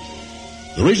address.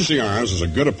 The Regency Arms is a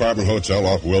good apartment hotel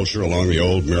off Wilshire along the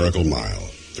old Miracle Mile.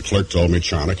 The clerk told me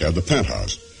Charnock had the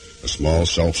penthouse. A small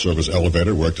self-service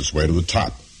elevator worked its way to the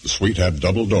top. The suite had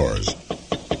double doors.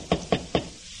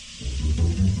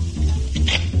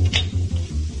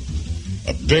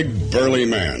 A big, burly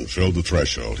man filled the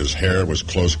threshold. His hair was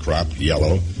close-cropped,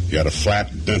 yellow. He had a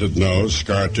flat, dented nose,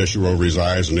 scar tissue over his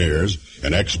eyes and ears,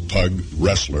 an ex-pug,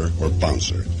 wrestler, or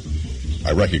bouncer.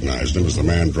 I recognized him as the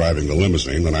man driving the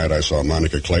limousine the night I saw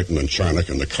Monica Clayton and Charnock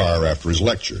in the car after his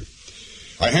lecture.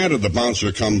 I handed the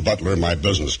bouncer-cum-butler my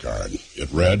business card.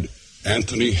 It read,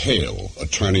 Anthony Hale,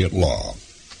 attorney at law.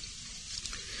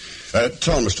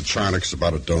 Tell Mr. Charnock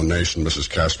about a donation Mrs.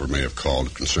 Casper may have called.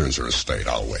 It concerns her estate.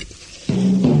 I'll wait.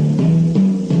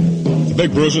 The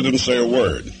big bruiser didn't say a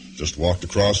word. Just walked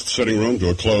across the sitting room to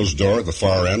a closed door at the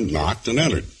far end, knocked, and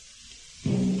entered.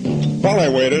 While I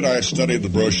waited, I studied the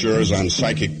brochures on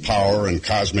psychic power and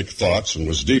cosmic thoughts and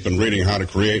was deep in reading how to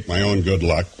create my own good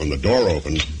luck when the door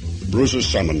opened. The bruiser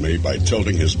summoned me by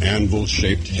tilting his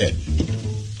anvil-shaped head.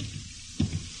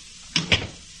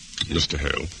 Mr.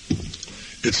 Hale,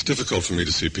 it's difficult for me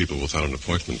to see people without an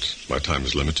appointment. My time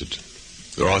is limited.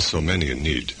 There are so many in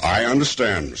need. I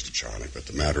understand, Mr. Charnock, but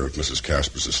the matter of Mrs.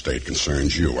 Casper's estate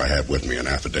concerns you. I have with me an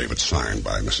affidavit signed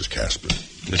by Mrs. Casper.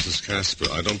 Mrs. Casper,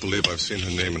 I don't believe I've seen her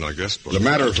name in our guest book. The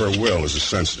matter of her will is a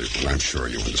sensitive one. I'm sure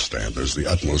you understand. There's the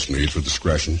utmost need for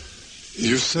discretion.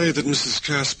 You say that Mrs.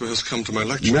 Casper has come to my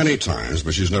lecture? Many times,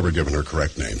 but she's never given her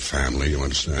correct name. Family, you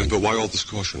understand? But why all this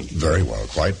caution? Very well.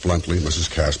 Quite bluntly,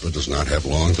 Mrs. Casper does not have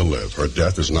long to live. Her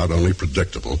death is not only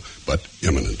predictable, but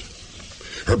imminent.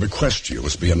 Her bequest to you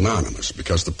must be anonymous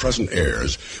because the present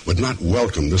heirs would not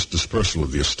welcome this dispersal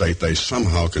of the estate they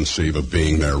somehow conceive of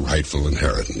being their rightful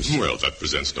inheritance. Well, that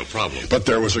presents no problem. But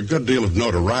there was a good deal of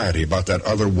notoriety about that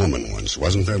other woman once,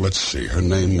 wasn't there? Let's see. Her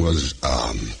name was,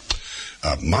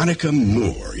 Monica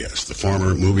Moore, yes, the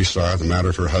former movie star. The matter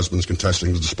of her husband's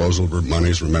contesting the disposal of her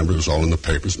monies. Remember, it was all in the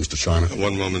papers, Mr. Charnock?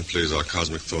 One moment, please. Our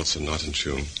cosmic thoughts are not in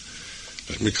tune.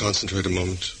 Let me concentrate a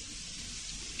moment.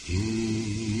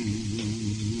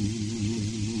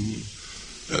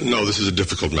 No, this is a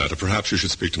difficult matter. Perhaps you should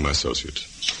speak to my associate.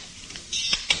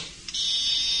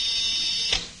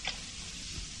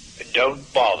 Don't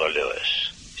bother,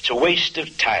 Lewis. It's a waste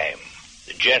of time.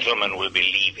 The gentleman will be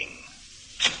leaving.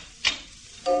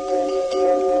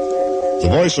 The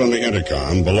voice on the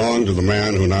intercom belonged to the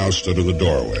man who now stood in the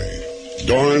doorway.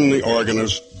 Dorn, the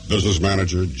organist, business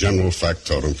manager, general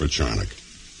factotum for Charnock.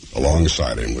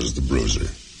 Alongside him was the bruiser.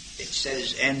 It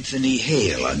says Anthony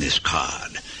Hale on this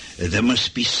card. There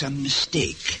must be some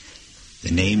mistake.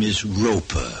 The name is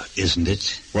Roper, isn't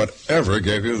it? Whatever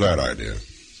gave you that idea?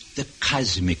 The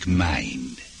cosmic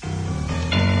mind.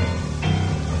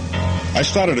 I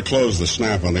started to close the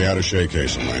snap on the attaché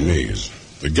case on my knees.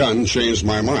 The gun changed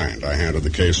my mind. I handed the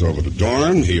case over to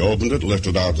Dorn. He opened it,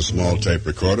 lifted out the small tape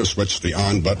recorder, switched the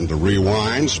on button to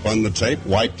rewind, spun the tape,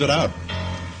 wiped it out.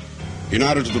 He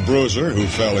nodded to the bruiser, who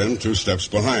fell in 2 steps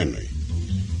behind me.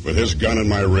 With his gun in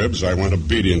my ribs, I went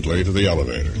obediently to the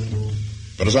elevator.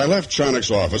 But as I left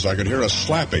Charnock's office, I could hear a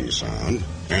slapping sound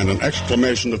and an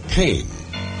exclamation of pain.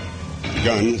 The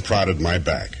gun prodded my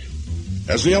back.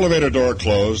 As the elevator door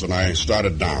closed and I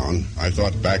started down, I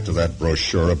thought back to that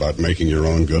brochure about making your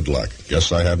own good luck.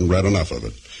 Guess I hadn't read enough of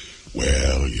it.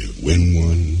 Well, you win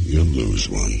one, you lose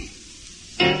one.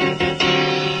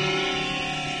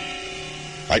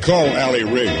 I called Allie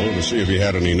Regal to see if he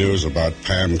had any news about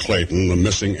Pam Clayton, the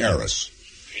missing heiress.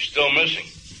 She's still missing,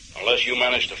 unless you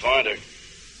managed to find her.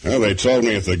 Well, they told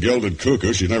me at the Gilded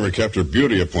Cuckoo she never kept her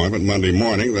beauty appointment Monday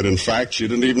morning, that in fact she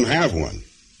didn't even have one.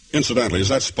 Incidentally, is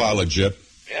that spa legit?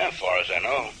 Yeah, as far as I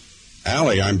know.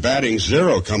 Allie, I'm batting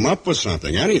 0. Come up with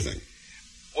something, anything.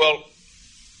 Well,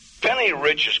 Penny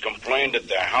Rich has complained that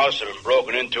their house had been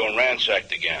broken into and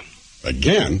ransacked again.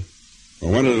 Again?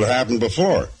 Well, when did it happen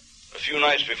before? A few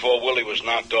nights before Willie was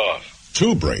knocked off.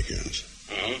 2 break-ins?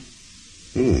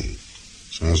 Mm-hmm.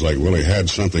 Sounds like Willie had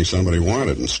something somebody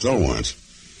wanted and still wants.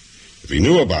 If he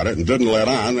knew about it and didn't let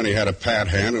on, then he had a pat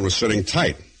hand and was sitting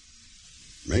tight.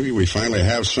 Maybe we finally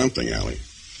have something, Allie.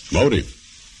 Motive.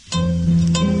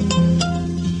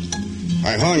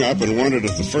 I hung up and wondered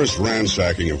if the first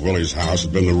ransacking of Willie's house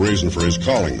had been the reason for his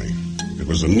calling me. It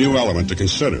was a new element to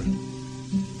consider.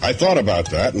 I thought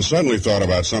about that and suddenly thought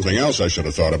about something else I should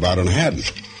have thought about and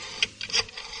hadn't.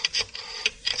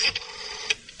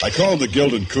 I called the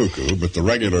Gilded Cuckoo, but the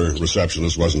regular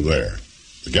receptionist wasn't there.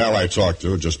 The gal I talked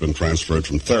to had just been transferred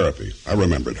from therapy. I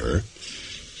remembered her.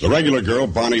 The regular girl,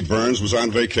 Bonnie Burns, was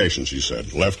on vacation, she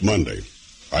said. Left Monday.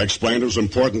 I explained it was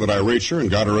important that I reach her and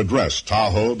got her address,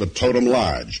 Tahoe, the Totem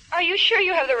Lodge. Are you sure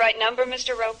you have the right number,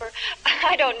 Mr. Roper?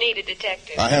 I don't need a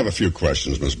detective. I have a few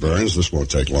questions, Miss Burns. This won't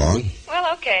take long.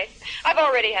 Well, okay. I've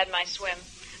already had my swim.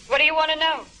 What do you want to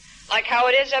know? Like how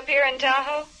it is up here in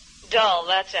Tahoe? Dull,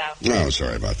 that's out. Oh,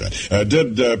 sorry about that.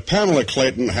 Did Pamela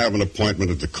Clayton have an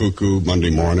appointment at the Cuckoo Monday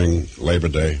morning, Labor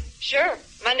Day? Sure.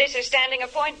 Monday's her standing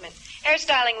appointment.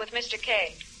 Hairstyling with Mr.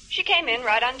 K. She came in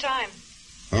right on time.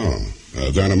 Oh.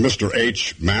 Then a Mr.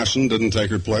 H. Masson didn't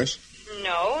take her place?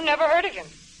 No, never heard of him.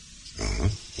 Uh-huh.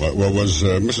 Well, was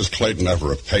Mrs. Clayton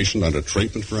ever a patient under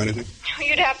treatment for anything?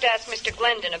 You'd have to ask Mr.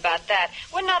 Glendon about that.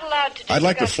 We're not allowed to discuss... I'd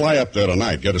like to fly up there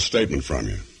tonight, get a statement from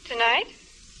you. Tonight?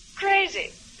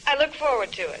 Crazy. I look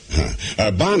forward to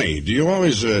it. Bonnie, do you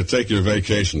always take your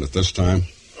vacation at this time?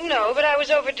 No, but I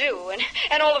was overdue,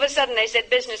 and all of a sudden they said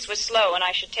business was slow and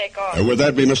I should take off. Would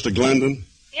that be Mr. Glendon?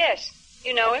 Yes.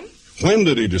 You know him? When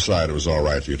did he decide it was all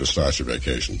right for you to start your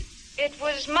vacation? It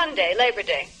was Monday, Labor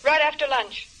Day, right after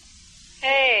lunch.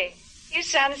 Hey, you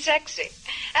sound sexy.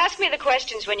 Ask me the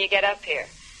questions when you get up here.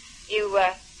 You,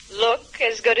 look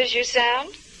as good as you sound?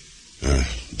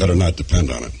 Better not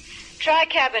depend on it. Try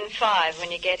cabin 5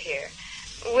 when you get here.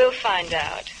 We'll find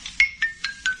out.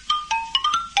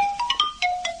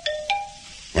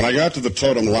 When I got to the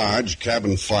Totem Lodge,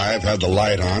 cabin 5 had the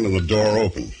light on and the door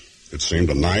open. It seemed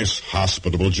a nice,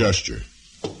 hospitable gesture.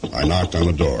 I knocked on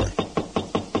the door.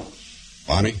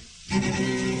 Bonnie?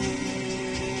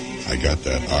 I got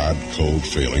that odd, cold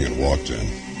feeling and walked in.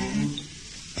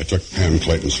 I took Pam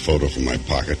Clayton's photo from my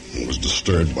pocket and was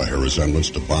disturbed by her resemblance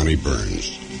to Bonnie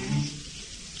Burns.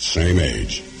 Same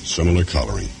age, similar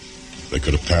coloring. They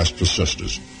could have passed for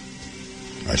sisters.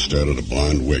 I stared at a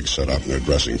blonde wig set up in her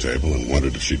dressing table and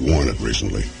wondered if she'd worn it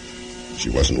recently. She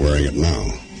wasn't wearing it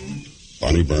now.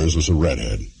 Bonnie Burns was a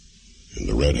redhead, and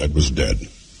the redhead was dead,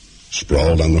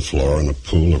 sprawled on the floor in a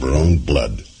pool of her own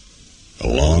blood, a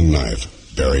long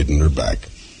knife buried in her back.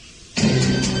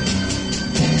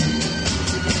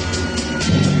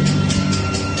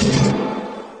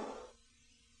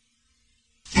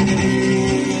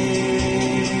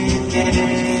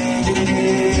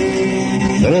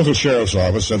 The local sheriff's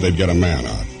office said they'd get a man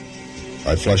out.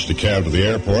 I flushed a cab to the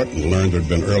airport and learned there'd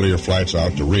been earlier flights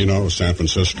out to Reno, San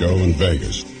Francisco, and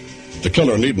Vegas. The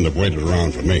killer needn't have waited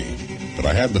around for me, but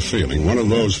I had the feeling, one of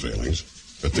those feelings,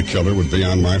 that the killer would be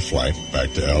on my flight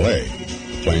back to L.A.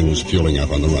 The plane was fueling up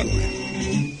on the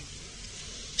runway.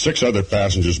 6 other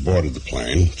passengers boarded the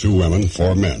plane, 2 women,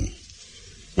 4 men.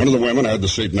 One of the women had the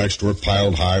seat next to her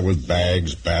piled high with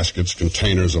bags, baskets,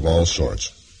 containers of all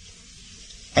sorts.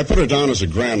 I put her down as a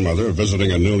grandmother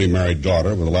visiting a newly married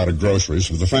daughter with a lot of groceries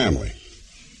for the family.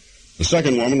 The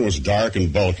second woman was dark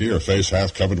and bulky, her face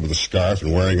half covered with a scarf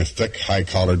and wearing a thick,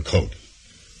 high-collared coat.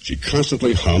 She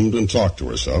constantly hummed and talked to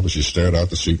herself as she stared out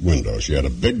the seat window. She had a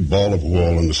big ball of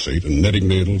wool in the seat and knitting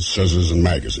needles, scissors, and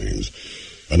magazines.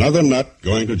 Another nut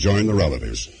going to join the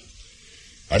relatives.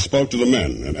 I spoke to the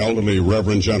men, an elderly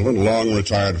reverend gentleman, long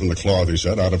retired from the cloth, he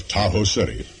said, out of Tahoe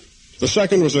City. The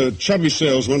second was a chubby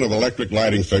salesman of electric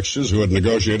lighting fixtures who had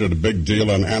negotiated a big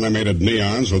deal on animated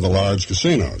neons with the large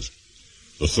casinos.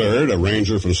 The third, a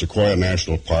ranger from Sequoia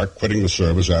National Park, quitting the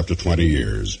service after 20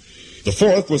 years. The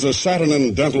fourth was a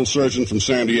Saturnin dental surgeon from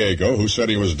San Diego who said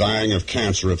he was dying of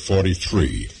cancer at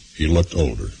 43. He looked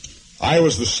older. I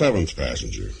was the 7th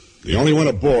passenger, the only one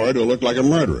aboard who looked like a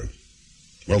murderer.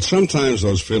 Well, sometimes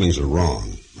those feelings are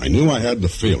wrong. I knew I had the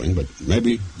feeling, but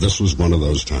maybe this was one of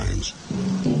those times.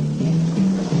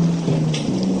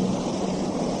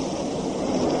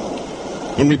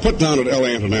 When we put down at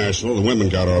L.A. International, the women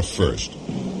got off first.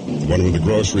 The one with the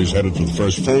groceries headed for the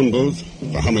first phone booth.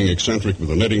 The humming eccentric with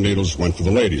the knitting needles went for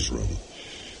the ladies' room.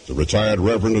 The retired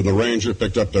reverend and the ranger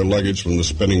picked up their luggage from the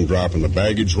spinning drop in the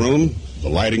baggage room. The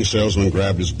lighting salesman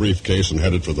grabbed his briefcase and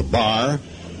headed for the bar.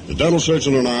 The dental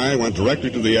surgeon and I went directly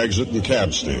to the exit and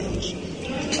cab stands.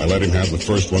 I let him have the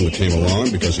first one that came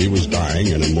along because he was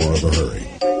dying and in more of a hurry.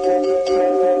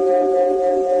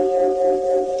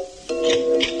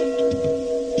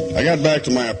 I got back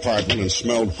to my apartment and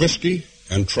smelled whiskey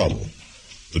and trouble.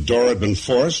 The door had been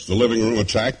forced, the living room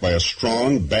attacked by a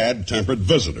strong, bad-tempered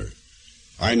visitor.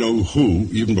 I knew who,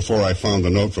 even before I found the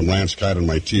note from Lance Kite on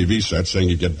my TV set saying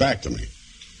he'd get back to me.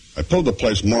 I pulled the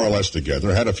place more or less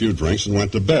together, had a few drinks, and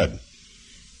went to bed.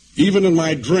 Even in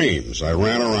my dreams, I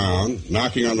ran around,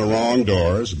 knocking on the wrong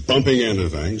doors, bumping into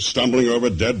things, stumbling over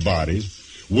dead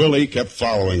bodies. Willie kept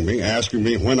following me, asking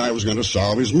me when I was going to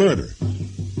solve his murder.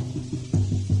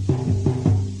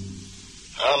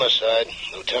 Homicide,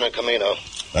 Lieutenant Camino.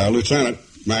 Lieutenant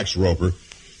Max Roper.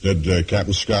 Did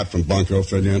Captain Scott from Bunko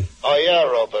fill you in? Oh, yeah,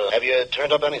 Roper. Have you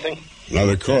turned up anything?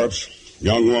 Another corpse.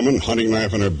 Young woman, hunting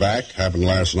knife in her back. Happened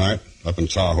last night, up in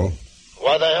Tahoe.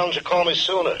 Why the hell didn't you call me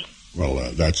sooner?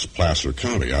 Well, that's Placer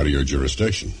County, out of your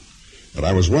jurisdiction. But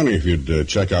I was wondering if you'd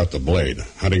check out the blade.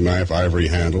 Hunting knife, ivory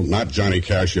handle, not Johnny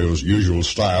Cascio's usual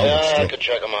style. Yeah, I could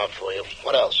check him out for you.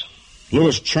 What else?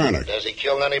 Louis Charnock. Has he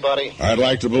killed anybody? I'd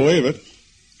like to believe it.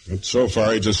 But so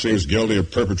far, he just seems guilty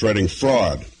of perpetrating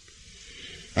fraud.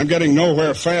 I'm getting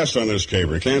nowhere fast on this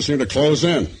caper. Can't seem to close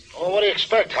in. Well, what do you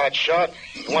expect, hotshot?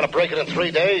 You want to break it in 3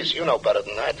 days? You know better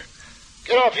than that.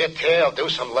 Get off your tail. Do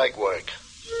some legwork.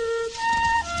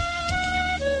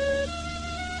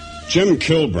 Jim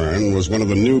Kilburn was one of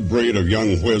the new breed of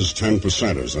young whiz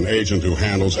 10%ers, an agent who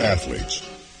handles athletes.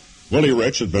 Willie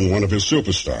Rich had been one of his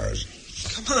superstars.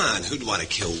 Come on, who'd want to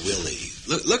kill Willie?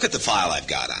 Look at the file I've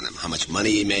got on him. How much money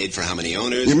he made for how many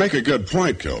owners. You make a good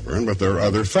point, Kilburn, but there are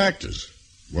other factors.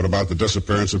 What about the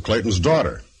disappearance of Clayton's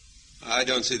daughter? I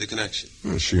don't see the connection.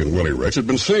 Well, she and Willie Rich had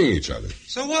been seeing each other.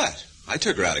 So what? I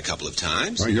took her out a couple of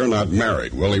times. Well, you're not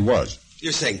married. Willie was.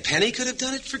 You're saying Penny could have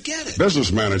done it? Forget it.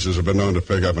 Business managers have been known to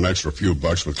pick up an extra few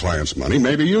bucks with clients' money.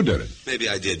 Maybe you did it. Maybe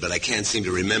I did, but I can't seem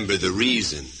to remember the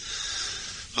reason.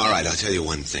 All right, I'll tell you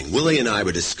one thing. Willie and I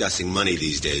were discussing money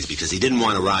these days because he didn't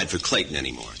want to ride for Clayton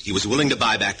anymore. He was willing to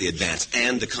buy back the advance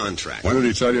and the contract. When did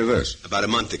he tell you this? About a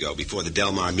month ago, before the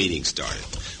Delmar meeting started.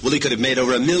 Willie could have made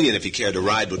over $1 million if he cared to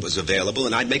ride what was available,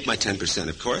 and I'd make my 10%,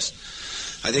 of course.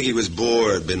 I think he was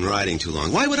bored, been riding too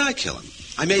long. Why would I kill him?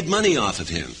 I made money off of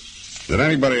him. Did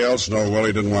anybody else know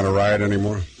Willie didn't want to ride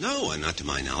anymore? No, not to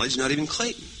my knowledge, not even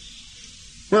Clayton.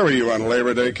 Where were you on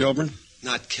Labor Day, Kilburn?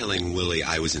 Not killing Willie.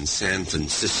 I was in San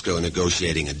Francisco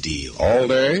negotiating a deal. All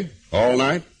day? All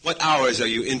night? What hours are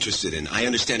you interested in? I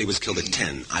understand he was killed at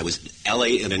 10. I was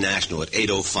L.A. International at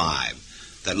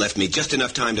 8:05. That left me just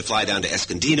enough time to fly down to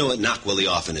Escondido and knock Willie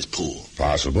off in his pool.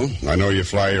 Possible. I know you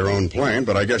fly your own plane,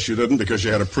 but I guess you didn't because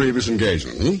you had a previous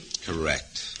engagement,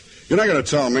 Correct. You're not going to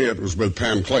tell me it was with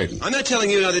Pam Clayton. I'm not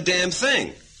telling you another damn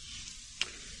thing.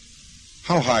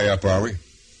 How high up are we?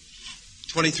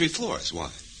 23 floors.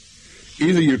 Why?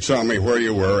 Either you tell me where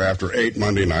you were after 8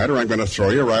 Monday night, or I'm going to throw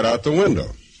you right out the window.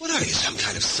 What are you, some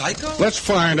kind of psycho? Let's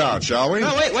find out, shall we?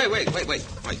 No, wait.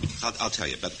 I'll tell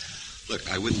you, but look,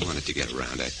 I wouldn't want it to get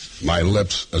around. My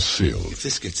lips are sealed. If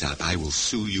this gets out, I will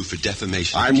sue you for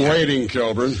defamation. I'm waiting,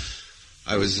 Kilburn.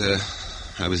 I was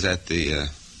at the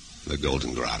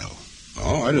Golden Grotto.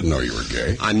 Oh, I didn't know you were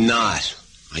gay. I'm not.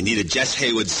 I needed Jess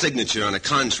Haywood's signature on a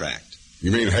contract.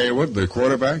 You mean Haywood, the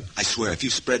quarterback? I swear, if you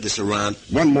spread this around...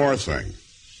 One more thing.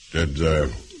 Did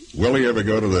Willie ever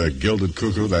go to the Gilded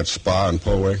Cuckoo, that spa in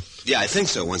Poway? Yeah, I think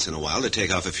so, once in a while, to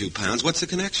take off a few pounds. What's the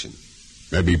connection?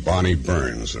 Maybe Bonnie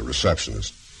Burns, a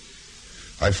receptionist.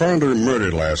 I found her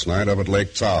murdered last night up at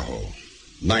Lake Tahoe.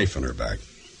 Knife in her back.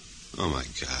 Oh, my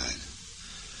God.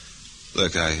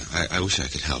 Look, I wish I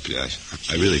could help you. I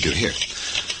really do. Here,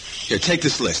 take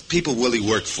this list. People Willie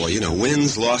worked for,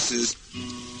 wins, losses...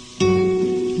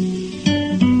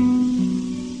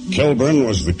 Kilburn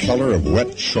was the color of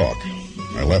wet chalk.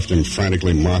 I left him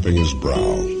frantically mopping his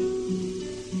brow.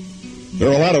 There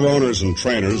are a lot of owners and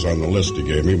trainers on the list he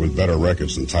gave me with better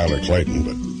records than Tyler Clayton,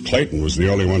 but Clayton was the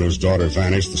only one whose daughter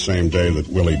vanished the same day that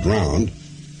Willie drowned,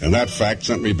 and that fact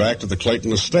sent me back to the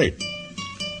Clayton estate.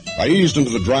 I eased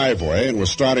into the driveway and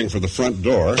was starting for the front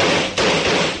door.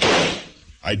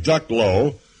 I ducked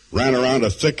low, ran around a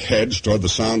thick hedge toward the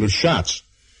sound of shots.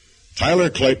 Tyler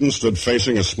Clayton stood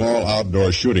facing a small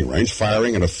outdoor shooting range,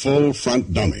 firing at a full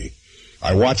front dummy.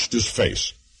 I watched his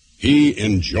face. He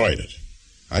enjoyed it.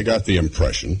 I got the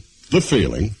impression, the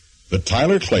feeling, that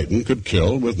Tyler Clayton could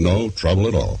kill with no trouble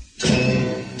at all.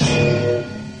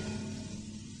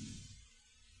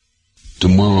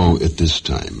 Tomorrow at this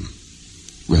time,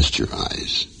 rest your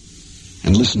eyes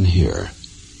and listen here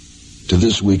to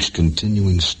this week's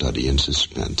continuing study in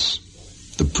suspense,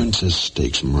 The Princess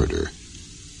Stakes Murder.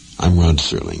 I'm Rod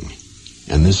Serling,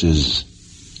 and this is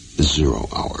The Zero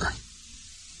Hour.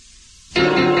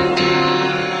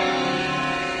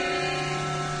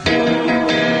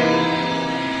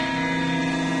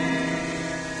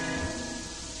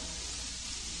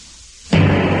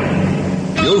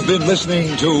 You've been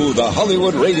listening to the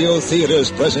Hollywood Radio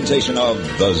Theater's presentation of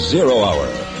The Zero Hour,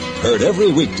 heard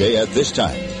every weekday at this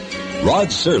time. Rod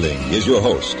Serling is your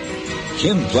host.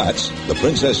 Kim Platt's The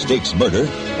Princess Stakes Murder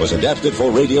was adapted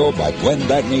for radio by Glenn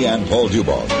Bagney and Paul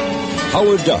Dubov.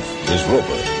 Howard Duff is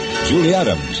Roper, Julie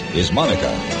Adams is Monica,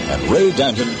 and Ray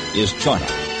Danton is Charna.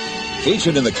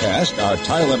 Featured in the cast are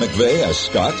Tyler McVeigh as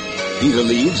Scott, Peter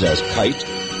Leeds as Kite,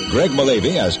 Greg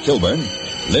Malavey as Kilburn,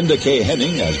 Linda K.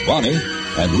 Henning as Bonnie,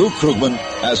 and Luke Krugman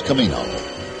as Camino.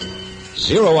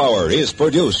 Zero Hour is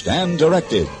produced and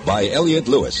directed by Elliot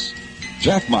Lewis.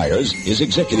 Jack Myers is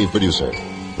executive producer.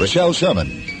 Rochelle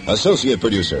Sherman, associate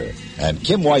producer, and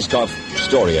Kim Weiskopf,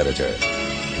 story editor.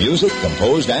 Music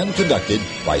composed and conducted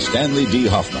by Stanley D.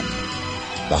 Hoffman.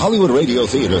 The Hollywood Radio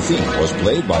Theater theme was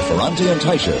played by Ferranti and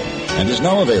Teicher and is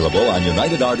now available on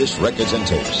United Artists Records and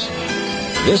Tapes.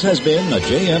 This has been a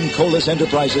J.M. Colas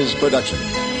Enterprises production.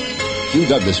 Hugh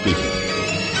Douglas speaking.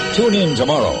 Tune in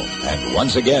tomorrow, and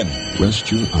once again, rest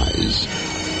your eyes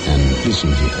and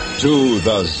listen here to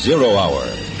The Zero Hour.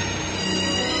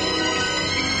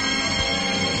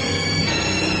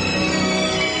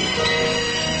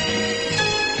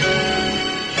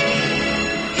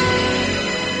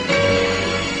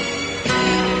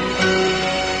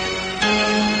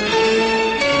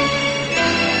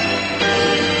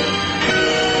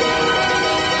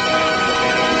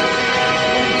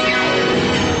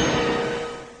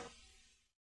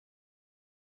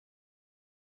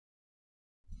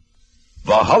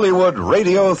 the Hollywood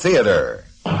Radio Theater.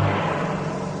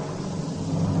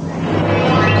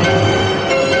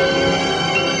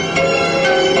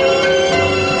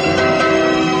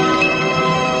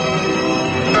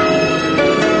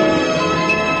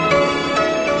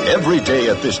 Every day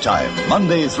at this time,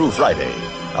 Monday through Friday,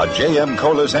 a J.M.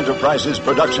 Colas Enterprises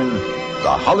production,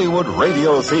 the Hollywood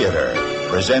Radio Theater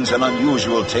presents an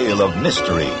unusual tale of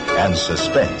mystery and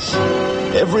suspense.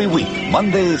 Every week,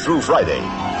 Monday through Friday,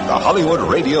 the Hollywood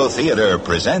Radio Theater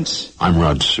presents... I'm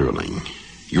Rod Serling.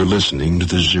 You're listening to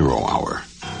the Zero Hour.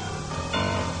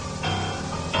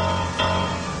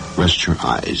 Rest your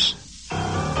eyes.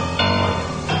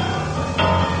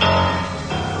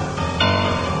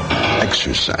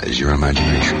 Exercise your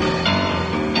imagination.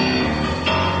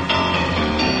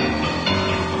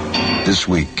 This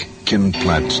week, Ken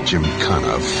Platt's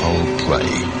Gymkhana Foul Play.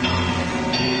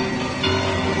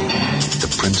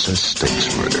 The Princess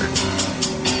Stakes Murder.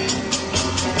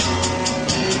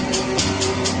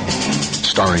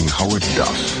 Starring Howard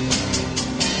Duff.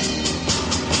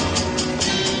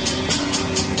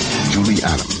 Julie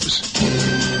Adams.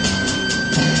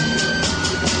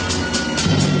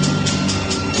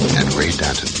 And Ray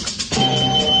Danton.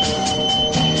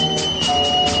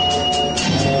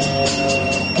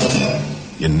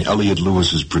 In Elliot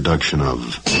Lewis's production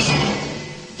of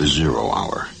The Zero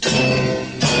Hour.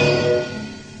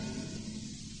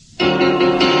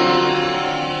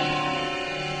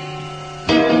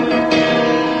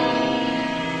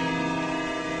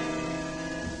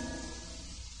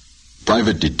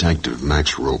 Private Detective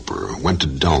Max Roper went to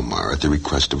Delmar at the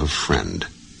request of a friend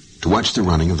to watch the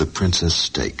running of the Princess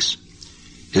Stakes.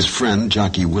 His friend,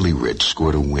 jockey Willie Rich,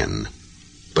 scored a win,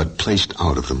 but placed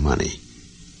out of the money.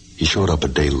 He showed up a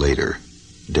day later,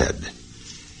 dead.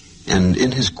 And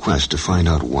in his quest to find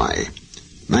out why,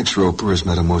 Max Roper has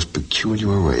met a most peculiar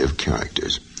array of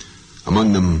characters.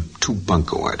 Among them, 2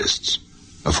 bunco artists,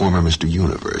 a former Mr.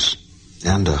 Universe,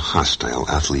 and a hostile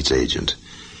athlete's agent.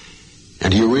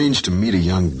 And he arranged to meet a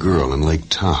young girl in Lake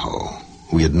Tahoe,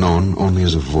 who he had known only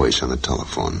as a voice on the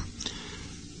telephone.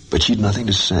 But she'd nothing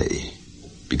to say,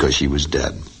 because she was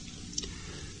dead.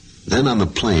 Then on the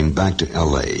plane back to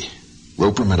L.A.,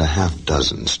 Roper met a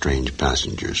half-dozen strange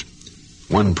passengers.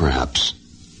 One, perhaps,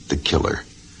 the killer.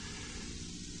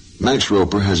 Max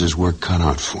Roper has his work cut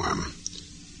out for him.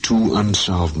 2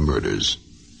 unsolved murders,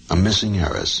 a missing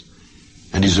heiress,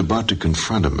 and he's about to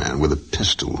confront a man with a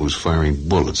pistol who's firing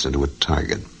bullets into a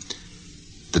target.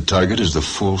 The target is the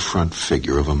full front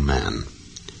figure of a man.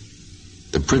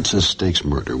 The Princess Stakes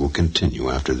Murder will continue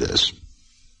after this.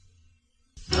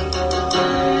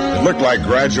 It looked like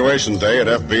graduation day at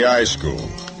FBI school.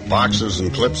 Boxes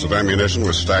and clips of ammunition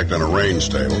were stacked on a range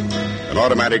table. An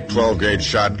automatic 12-gauge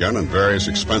shotgun and various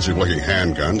expensive-looking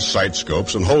handguns, sight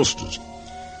scopes, and holsters.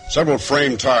 Several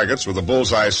framed targets with the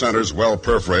bullseye centers well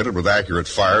perforated with accurate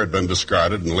fire had been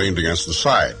discarded and leaned against the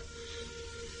side.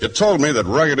 It told me that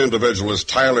rugged individualist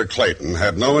Tyler Clayton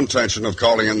had no intention of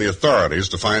calling in the authorities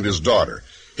to find his daughter.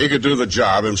 He could do the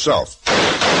job himself.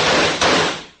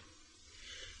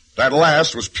 That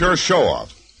last was pure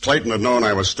show-off. Clayton had known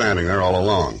I was standing there all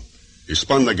along. He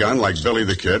spun the gun like Billy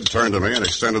the Kid, turned to me, and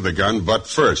extended the gun butt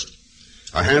first.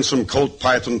 A handsome Colt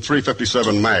Python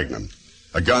 .357 Magnum,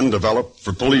 a gun developed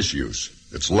for police use.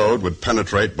 Its load would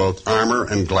penetrate both armor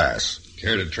and glass.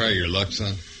 Care to try your luck,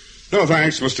 son? No,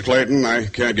 thanks, Mr. Clayton. I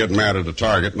can't get mad at a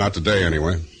target, not today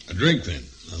anyway. A drink, then.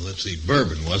 Let's see,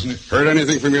 bourbon, wasn't it? Heard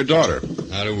anything from your daughter?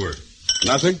 Not a word.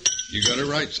 Nothing? You got it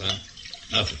right, son.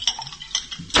 Nothing.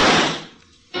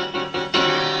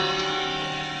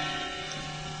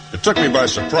 It took me by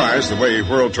surprise the way he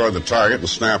whirled toward the target and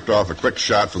snapped off a quick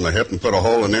shot from the hip and put a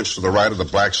hole an inch to the right of the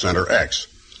black center X.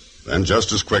 Then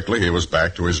just as quickly he was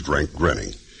back to his drink,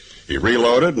 grinning. He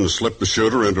reloaded and slipped the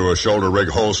shooter into a shoulder rig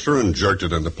holster and jerked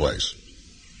it into place.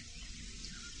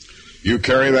 You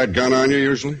carry that gun on you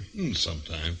usually?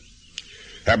 Sometime.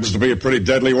 Happens to be a pretty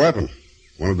deadly weapon.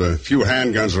 One of the few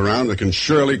handguns around that can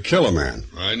surely kill a man.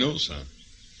 I know, son.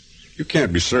 You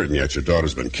can't be certain yet your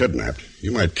daughter's been kidnapped.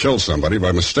 You might kill somebody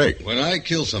by mistake. When I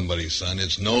kill somebody, son,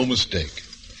 it's no mistake.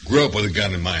 Grew up with a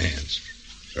gun in my hands.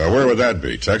 Where would that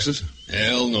be? Texas?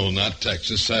 Hell no, not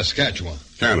Texas. Saskatchewan.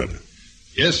 Canada?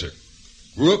 Yes, sir.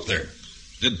 Grew up there.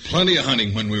 Did plenty of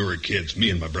hunting when we were kids, me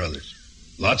and my brothers.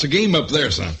 Lots of game up there,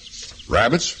 son.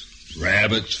 Rabbits?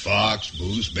 Rabbits, fox,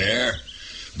 moose, bear.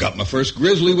 Got my first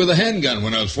grizzly with a handgun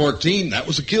when I was 14. That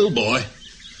was a kill, boy.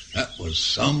 That was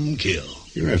some kill.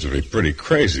 You have to be pretty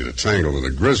crazy to tangle with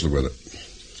a grizzly with it.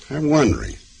 I'm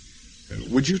wondering,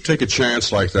 would you take a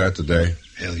chance like that today?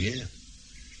 Hell yeah.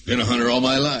 Been a hunter all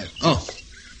my life. Oh,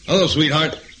 hello,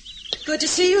 sweetheart. Good to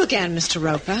see you again, Mr.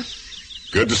 Roper.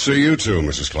 Good to see you too,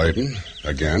 Mrs. Clayton.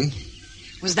 Again.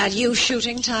 Was that you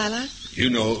shooting, Tyler? You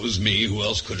know it was me. Who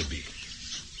else could it be?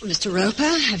 Mr. Roper,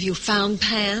 have you found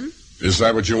Pam? Is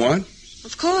that what you want?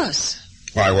 Of course.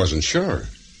 Well, I wasn't sure.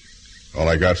 All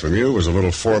I got from you was a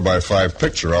little 4x5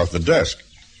 picture off the desk.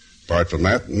 Apart from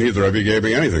that, neither of you gave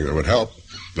me anything that would help.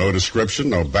 No description,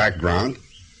 no background.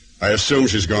 I assume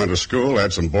she's gone to school,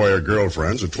 had some boy or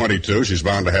girlfriends. At 22, she's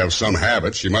bound to have some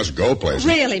habits. She must go places.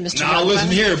 Really, Mr. Now, Roper? listen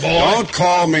here, boy. Don't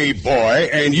call me boy,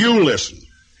 and you listen.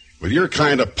 With your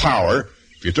kind of power,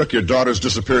 if you took your daughter's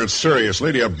disappearance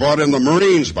seriously, you'd have brought in the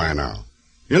Marines by now.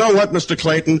 You know what, Mr.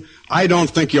 Clayton? I don't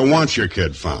think you want your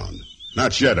kid found.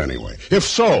 Not yet, anyway. If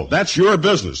so, that's your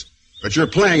business. But you're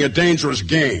playing a dangerous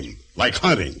game, like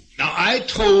hunting. Now, I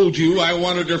told you I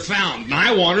wanted her found, and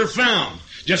I want her found.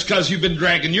 Just because you've been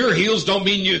dragging your heels don't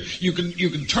mean you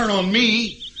can turn on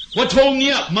me. What's holding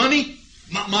you up, money?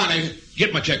 Money,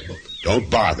 get my checkbook. Don't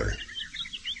bother.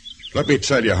 Let me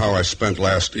tell you how I spent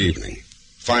last evening.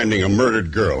 Finding a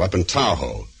murdered girl up in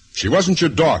Tahoe. She wasn't your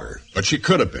daughter, but she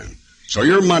could have been. So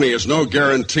your money is no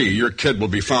guarantee your kid will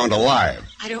be found alive.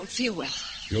 I don't feel well.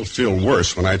 You'll feel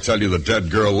worse when I tell you the dead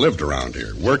girl lived around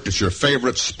here. Worked at your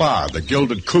favorite spa, the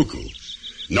Gilded Cuckoo.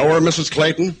 Know her, Mrs.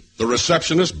 Clayton? The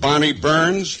receptionist, Bonnie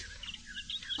Burns?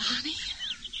 Bonnie?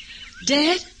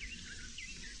 Dead?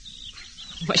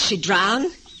 Was she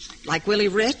drowned? Like Willie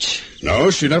Rich?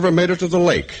 No, she never made it to the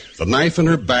lake. The knife in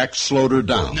her back slowed her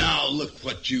down. Now, look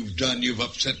what you've done. You've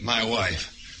upset my wife.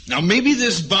 Now, maybe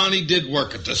this Bonnie did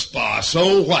work at the spa.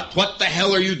 So what? What the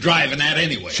hell are you driving at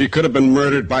anyway? She could have been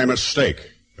murdered by mistake.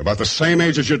 About the same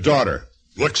age as your daughter.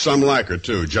 Looks some like her,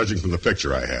 too, judging from the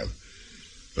picture I have.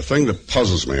 The thing that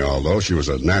puzzles me, although she was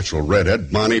a natural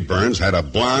redhead, Bonnie Burns had a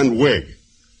blonde wig.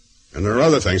 And there are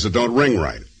other things that don't ring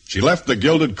right. She left the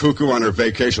Gilded Cuckoo on her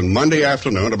vacation Monday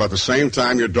afternoon about the same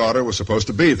time your daughter was supposed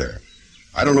to be there.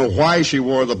 I don't know why she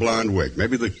wore the blonde wig.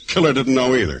 Maybe the killer didn't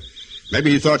know either. Maybe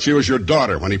he thought she was your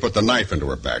daughter when he put the knife into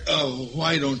her back. Oh,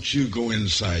 why don't you go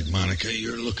inside, Monica?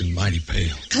 You're looking mighty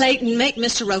pale. Clayton, make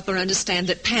Mr. Roper understand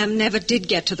that Pam never did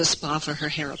get to the spa for her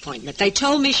hair appointment. They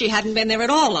told me she hadn't been there at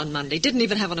all on Monday, didn't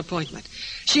even have an appointment.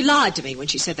 She lied to me when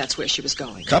she said that's where she was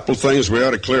going. Couple things we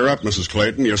ought to clear up, Mrs.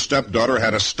 Clayton. Your stepdaughter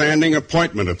had a standing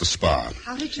appointment at the spa.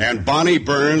 How did you... And Bonnie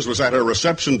Burns was at her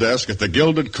reception desk at the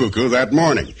Gilded Cuckoo that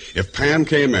morning. If Pam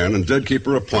came in and did keep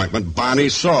her appointment, Bonnie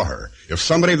saw her. If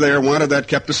somebody there wanted that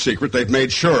kept a secret, they've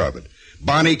made sure of it.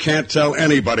 Bonnie can't tell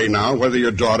anybody now whether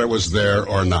your daughter was there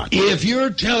or not. If you're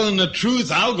telling the truth,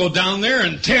 I'll go down there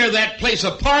and tear that place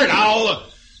apart.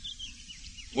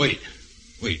 Wait,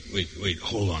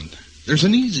 hold on. There's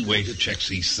an easy way to check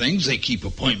these things. They keep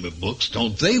appointment books,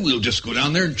 don't they? We'll just go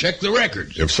down there and check the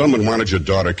records. If someone wanted your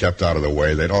daughter kept out of the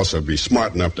way, they'd also be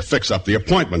smart enough to fix up the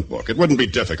appointment book. It wouldn't be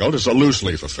difficult. It's a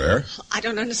loose-leaf affair. I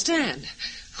don't understand.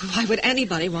 Why would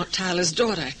anybody want Tyler's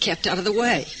daughter kept out of the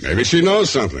way? Maybe she knows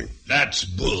something. That's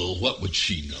bull. What would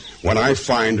she know? When I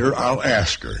find her, I'll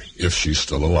ask her if she's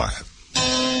still alive.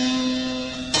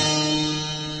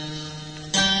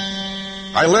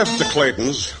 I left the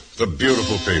Claytons, the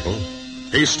beautiful people.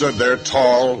 He stood there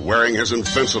tall, wearing his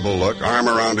invincible look, arm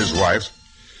around his wife.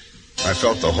 I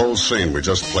felt the whole scene we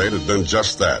just played had been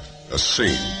just that, a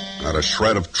scene, not a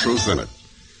shred of truth in it.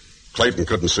 Clayton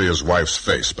couldn't see his wife's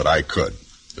face, but I could.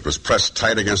 It was pressed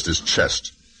tight against his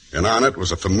chest, and on it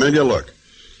was a familiar look.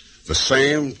 The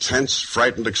same tense,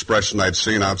 frightened expression I'd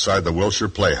seen outside the Wilshire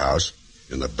Playhouse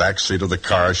in the back seat of the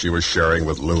car she was sharing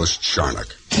with Louis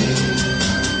Charnock.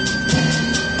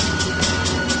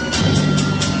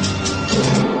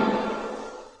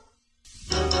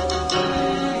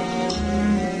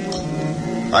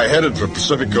 I headed for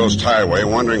Pacific Coast Highway,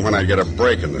 wondering when I'd get a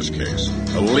break in this case,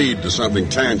 a lead to something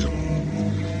tangible.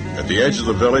 At the edge of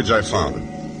the village, I found it.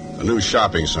 A new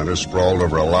shopping center sprawled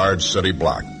over a large city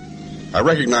block. I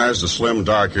recognized a slim,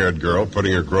 dark-haired girl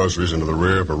putting her groceries into the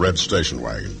rear of a red station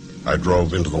wagon. I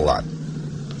drove into the lot.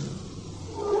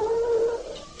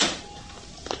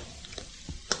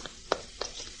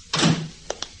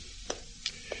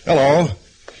 Hello.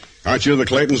 Aren't you the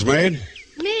Clayton's maid?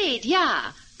 Maid,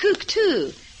 yeah. Cook,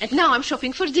 too. And now I'm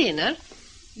shopping for dinner.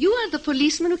 You are the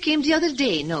policeman who came the other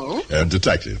day, no?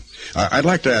 Detective. I'd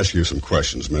like to ask you some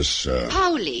questions, Miss...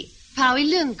 Pauli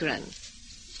Lundgren.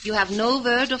 You have no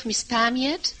word of Miss Pam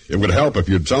yet? It would help if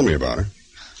you'd tell me about her.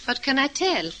 What can I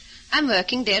tell? I'm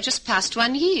working there just past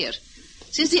 1 year.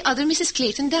 Since the other Mrs.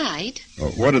 Clayton died.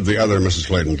 What did the other Mrs.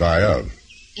 Clayton die of?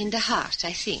 In the heart,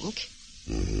 I think.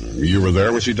 You were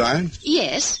there when she died?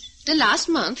 Yes, the last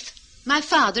month. My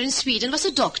father in Sweden was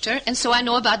a doctor, and so I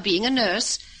know about being a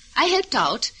nurse. I helped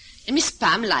out, and Miss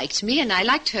Pam liked me, and I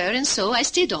liked her, and so I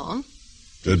stayed on.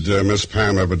 Did Miss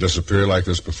Pam ever disappear like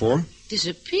this before?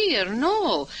 Disappear?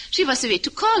 No. She was away to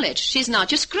college. She's now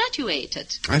just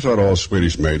graduated. I thought all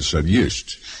Swedish maids said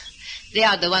just. They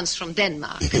are the ones from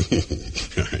Denmark.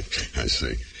 I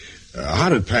see. How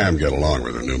did Pam get along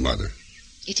with her new mother?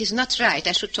 It is not right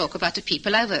I should talk about the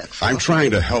people I work for. I'm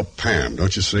trying to help Pam,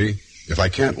 don't you see? If I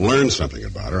can't learn something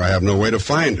about her, I have no way to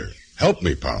find her. Help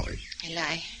me, Polly.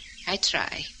 Well, I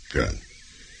try. Good.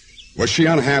 Was she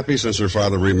unhappy since her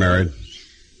father remarried?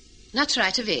 Not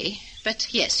right away,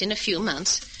 but yes, in a few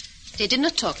months. They did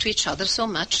not talk to each other so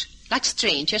much. Like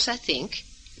strangers, I think.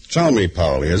 Tell me,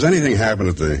 Polly, has anything happened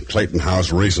at the Clayton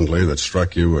house recently that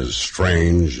struck you as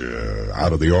strange,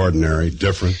 out of the ordinary,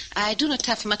 different? I do not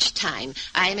have much time.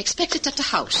 I am expected at the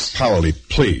house. Polly,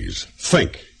 please,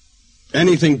 think.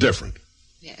 Anything different?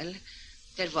 Well,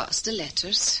 there was the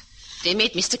letters. They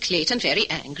made Mr. Clayton very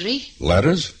angry.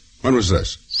 Letters? When was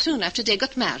this? Soon after they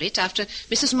got married, after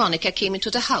Mrs. Monica came into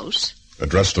the house.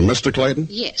 Addressed to Mr. Clayton?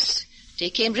 Yes. They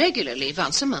came regularly,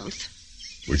 once a month.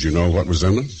 Would you know what was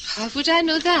in them? How would I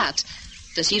know that?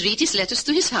 Does he read his letters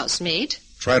to his housemaid?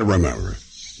 Try to remember.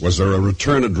 Was there a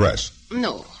return address?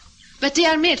 No. But they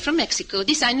are made from Mexico.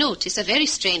 This I noticed, a very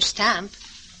strange stamp.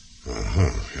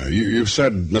 Uh-huh. You've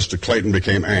said Mr. Clayton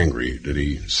became angry. Did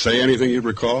he say anything you'd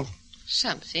recall?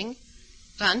 Something.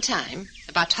 One time.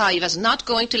 About how he was not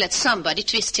going to let somebody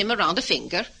twist him around the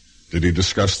finger. Did he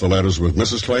discuss the letters with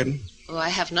Mrs. Clayton? Oh, I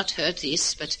have not heard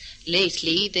this, but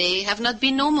lately they have not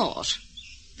been no more.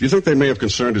 Do you think they may have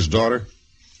concerned his daughter?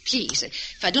 Please,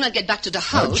 if I do not get back to the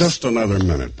house... Just another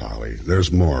minute, Polly.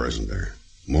 There's more, isn't there?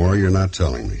 More you're not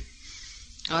telling me.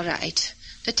 All right.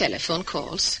 The telephone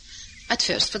calls. At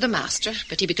first for the master,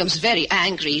 but he becomes very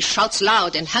angry, shouts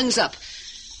loud and hangs up.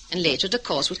 And later the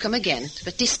calls would come again,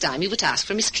 but this time he would ask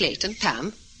for Miss Clayton,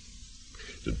 Pam.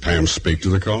 Did Pam speak to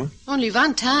the caller? Only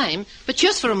one time, but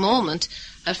just for a moment.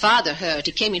 Her father heard.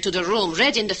 He came into the room,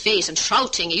 red in the face and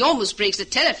shouting. He almost breaks the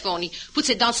telephone. He puts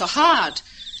it down so hard.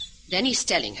 Then he's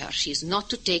telling her she's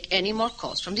not to take any more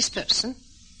calls from this person.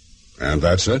 And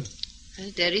that's it?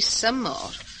 There is some more.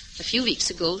 A few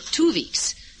weeks ago, 2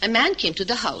 weeks, a man came to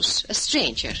the house, a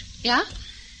stranger. Yeah?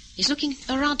 He's looking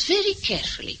around very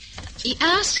carefully. He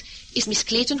asks, is Miss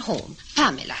Clayton home?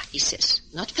 Pamela, he says,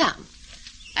 not Pam.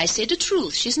 I say the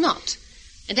truth, she's not.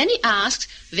 And then he asks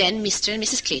when Mr. and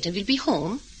Mrs. Clayton will be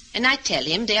home, and I tell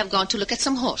him they have gone to look at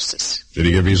some horses. Did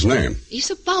he give his name?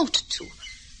 He's about to.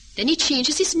 Then he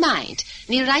changes his mind,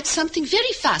 and he writes something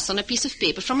very fast on a piece of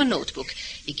paper from a notebook.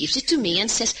 He gives it to me and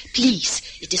says, please,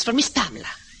 it is for Miss Pamela.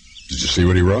 Did you see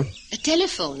what he wrote? A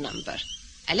telephone number.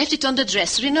 I left it on the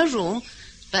dresser in her room,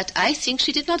 but I think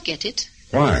she did not get it.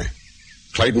 Why?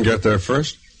 Clayton get there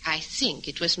first? I think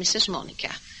it was Mrs. Monica.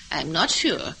 I'm not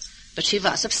sure, but she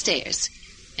was upstairs.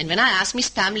 And when I asked Miss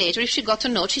Pam later if she got a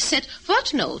note, she said,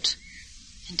 what note?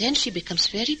 And then she becomes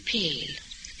very pale,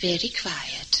 very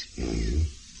quiet. Mm-hmm.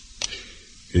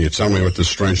 Can you tell me what this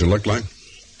stranger looked like?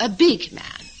 A big man,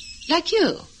 like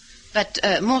you, but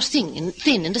more thin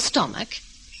in the stomach.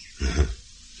 Uh-huh.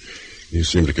 You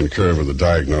seem to concur with the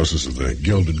diagnosis of the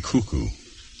gilded cuckoo.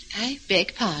 I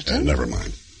beg pardon? Never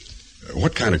mind.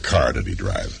 What kind of car did he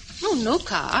drive? Oh, no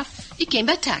car. He came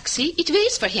by taxi. It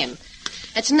waits for him.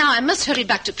 And now I must hurry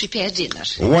back to prepare dinner.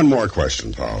 One more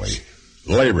question, Polly.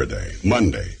 Labor Day,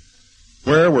 Monday.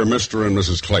 Where were Mr. and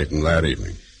Mrs. Clayton that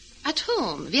evening? At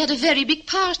home. We had a very big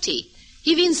party.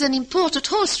 He wins an imported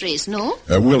horse race, no?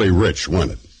 Willie Rich won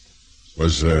it.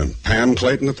 Was Pam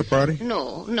Clayton at the party?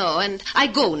 No, and I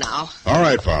go now. All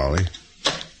right, Polly.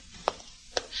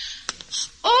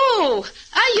 Oh,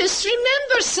 I just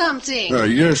remember something.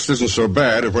 Yes, isn't so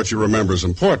bad if what you remember is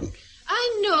important.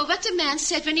 I know what the man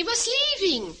said when he was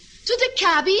leaving. To the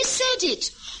cabbie, he said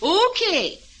it.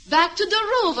 Okay, back to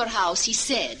the Rover house, he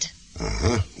said.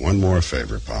 Uh-huh. One more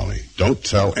favor, Polly. Don't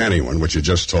tell anyone what you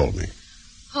just told me.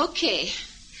 Okay.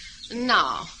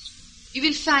 Now, you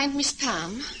will find Miss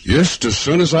Pam? Just as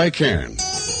soon as I can.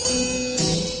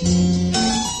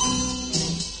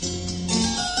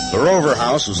 The Rover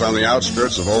house was on the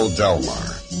outskirts of Old Delmar.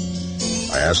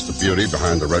 I asked the beauty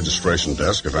behind the registration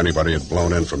desk if anybody had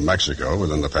blown in from Mexico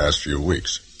within the past few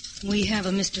weeks. We have a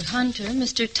Mr. Hunter,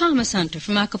 Mr. Thomas Hunter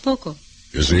from Acapulco.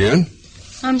 Is he in?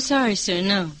 I'm sorry, sir,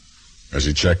 no. Has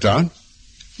he checked out?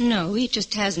 No, he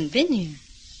just hasn't been here.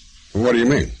 What do you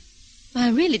mean?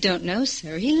 I really don't know,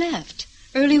 sir. He left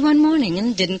early one morning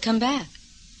and didn't come back.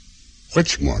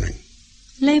 Which morning?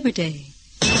 Labor Day.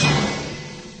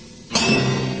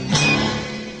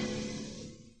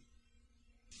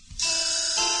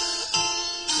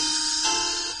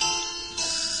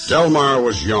 Delmar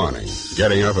was yawning,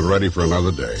 getting up and ready for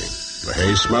another day. The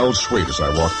hay smelled sweet as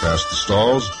I walked past the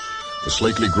stalls. The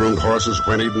sleekly groomed horses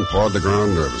whinnied and pawed the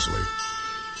ground nervously.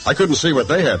 I couldn't see what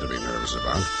they had to be nervous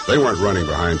about. They weren't running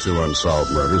behind 2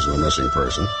 unsolved murders and a missing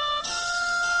person.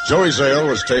 Joey Zale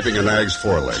was taping a nag's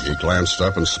foreleg. He glanced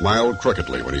up and smiled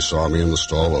crookedly when he saw me in the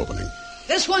stall opening.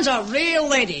 This one's a real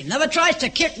lady. Never tries to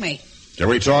kick me. Can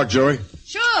we talk, Joey?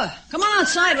 Sure. Come on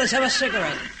outside. Let's have a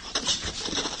cigarette.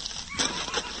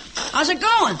 How's it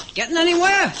going? Getting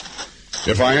anywhere?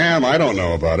 If I am, I don't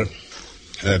know about it.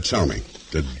 Tell me,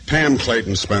 did Pam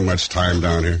Clayton spend much time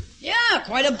down here? Yeah,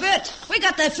 quite a bit. We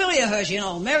got that filly of hers,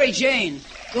 Mary Jane.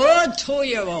 Good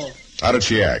 2-year-old. How did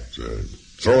she act?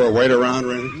 Throw her weight around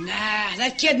or anything? Nah,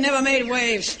 that kid never made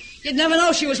waves. You'd never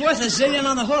know she was worth a zillion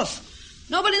on the hoof.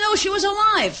 Nobody knows she was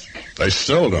alive. They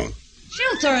still don't.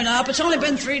 She'll turn up. It's only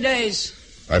been 3 days.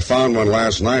 I found one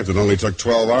last night that only took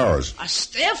 12 hours. A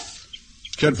stiff?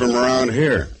 Kid from around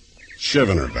here. Shiv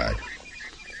in her back.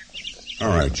 All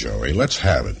right, Joey, let's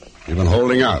have it. You've been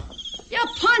holding out. You're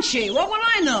punchy. What would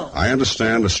I know? I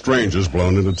understand a stranger's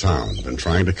blown into town, been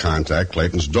trying to contact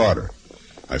Clayton's daughter.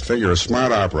 I figure a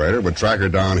smart operator would track her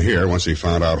down here once he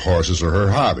found out horses are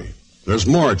her hobby. There's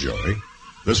more, Joey.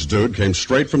 This dude came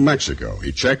straight from Mexico.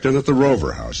 He checked in at the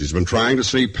Rover House. He's been trying to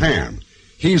see Pam.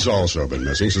 He's also been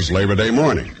missing since Labor Day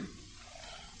morning.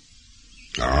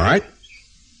 All right.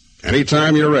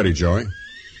 Anytime you're ready, Joey.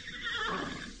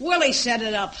 Willie set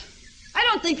it up. I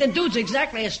don't think the dude's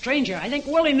exactly a stranger. I think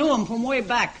Willie knew him from way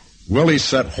back. Willie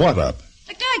set what up?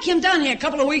 The guy came down here a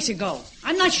couple of weeks ago.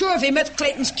 I'm not sure if he met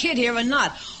Clayton's kid here or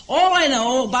not. All I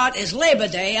know about is Labor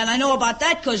Day, and I know about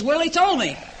that because Willie told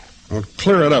me. Well,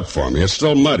 clear it up for me. It's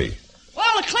still muddy.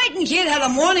 Well, the Clayton kid had a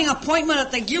morning appointment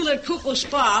at the Gilded Cuckoo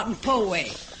Spa out in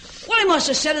Poway. Willie must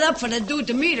have set it up for the dude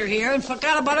to meet her here and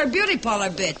forgot about her beauty parlor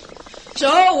bit.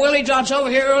 So Willie drops over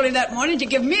here early that morning to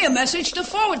give me a message to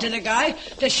forward to the guy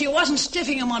that she wasn't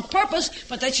stiffing him on purpose,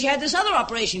 but that she had this other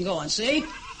operation going, see?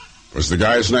 Was the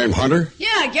guy's name Hunter? Yeah,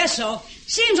 I guess so.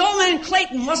 Seems old man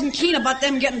Clayton wasn't keen about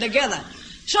them getting together.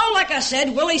 So, like I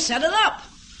said, Willie set it up.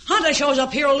 Hunter shows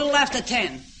up here a little after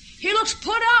 10. He looks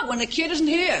put out when the kid isn't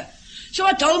here. So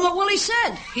I told him what Willie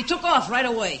said. He took off right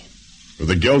away. With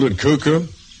the Gilded Cuckoo?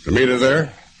 To meet her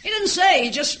there? He didn't say. He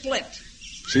just split.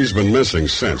 She's been missing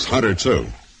since. Hunter, too.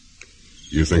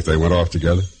 You think they went off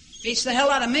together? Beats the hell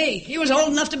out of me. He was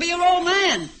old enough to be your old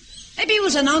man. Maybe he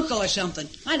was an uncle or something.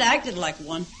 I'd acted like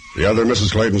one. The other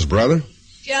Mrs. Clayton's brother?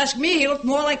 If you ask me, he looked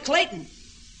more like Clayton.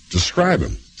 Describe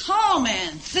him. Tall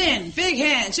man, thin, big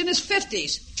hands, in his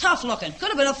 50s. Tough looking. Could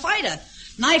have been a fighter.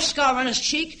 Knife scar on his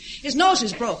cheek. His nose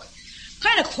is broke.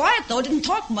 Kind of quiet, though. Didn't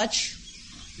talk much.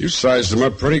 You sized him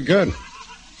up pretty good.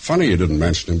 Funny you didn't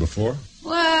mention him before.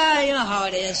 Well, you know how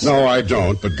it is. No, I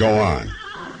don't, but go on.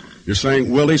 You're saying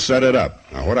Willie set it up.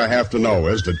 Now, what I have to know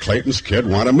is, did Clayton's kid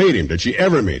want to meet him? Did she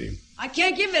ever meet him? I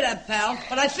can't give you that, pal,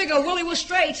 but I figure Willie was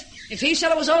straight. If he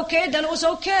said it was okay, then it was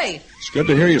okay. It's good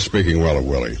to hear you speaking well of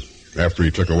Willie, after he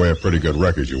took away a pretty good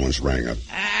record you once rang up.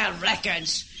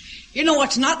 Records. You know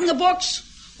what's not in the books?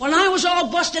 When I was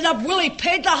all busted up, Willie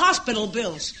paid the hospital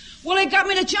bills. Willie got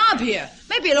me the job here.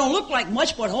 Maybe it don't look like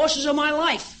much, but horses are my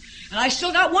life. And I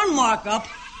still got one mark up.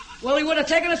 Willie would have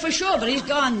taken it for sure, but he's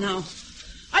gone now.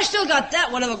 I still got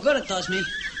that, whatever good it does me.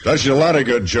 Does you a lot of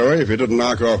good, Joey, if you didn't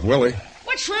knock off Willie.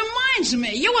 Which reminds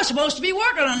me, you were supposed to be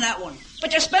working on that one.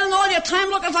 But you're spending all your time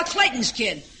looking for Clayton's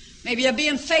kid. Maybe you're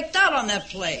being faked out on that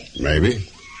play. Maybe.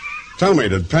 Tell me,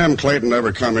 did Pam Clayton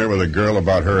ever come here with a girl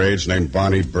about her age named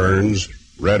Bonnie Burns,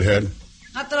 redhead?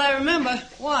 Not that I remember.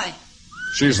 Why?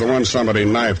 She's the one somebody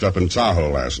knifed up in Tahoe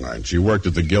last night. She worked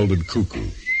at the Gilded Cuckoo.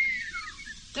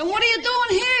 Then what are you doing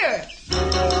here?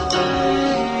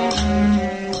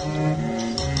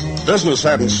 Business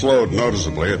hadn't slowed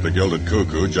noticeably at the Gilded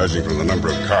Cuckoo, judging from the number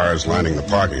of cars lining the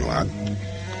parking lot.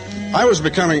 I was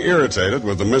becoming irritated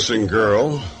with the missing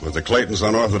girl, with the Claytons'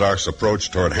 unorthodox approach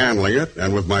toward handling it,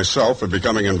 and with myself for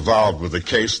becoming involved with a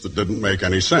case that didn't make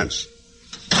any sense.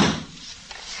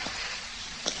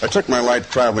 I took my light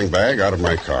traveling bag out of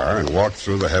my car and walked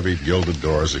through the heavy gilded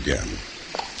doors again.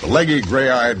 The leggy,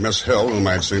 gray-eyed Miss Hill, whom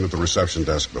I'd seen at the reception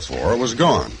desk before, was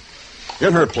gone.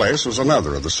 In her place was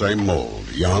another of the same mold,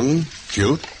 young,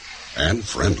 cute, and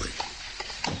friendly.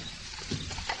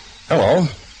 Hello.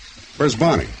 Where's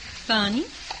Bonnie? Bonnie?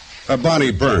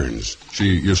 Bonnie Burns. She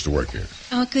used to work here.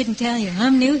 Oh, I couldn't tell you.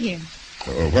 I'm new here.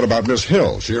 What about Miss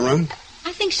Hill? She around?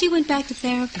 I think she went back to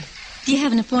therapy. Do you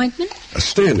have an appointment? A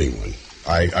standing one.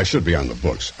 I should be on the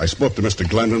books. I spoke to Mr.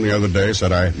 Glendon the other day,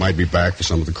 said I might be back for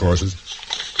some of the courses.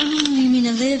 Oh, you mean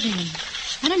a living.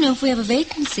 I don't know if we have a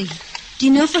vacancy. Do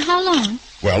you know for how long?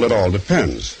 Well, it all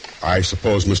depends. I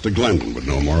suppose Mr. Glendon would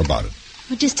know more about it.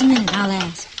 Well, just a minute. I'll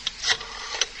ask.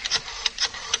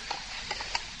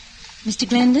 Mr.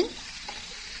 Glendon?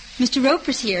 Mr.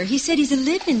 Roper's here. He said he's a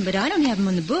living, but I don't have him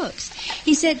on the books.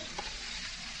 He said...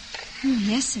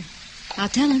 yes, sir. I'll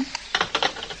tell him.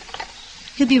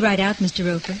 He'll be right out, Mr.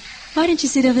 Roper. Why don't you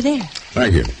sit over there?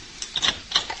 Thank you.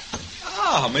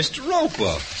 Oh, Mr.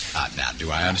 Roper. Now,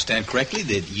 do I understand correctly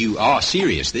that you are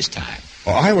serious this time?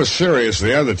 Well, I was serious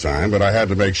the other time, but I had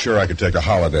to make sure I could take a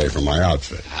holiday from my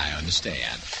outfit. I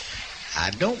understand. I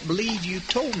don't believe you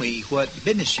told me what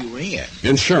business you were in.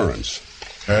 Insurance.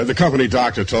 The company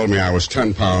doctor told me I was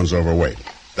 10 pounds overweight.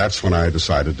 That's when I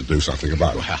decided to do something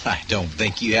about it. Well, I don't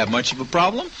think you have much of a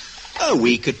problem. A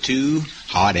week or two,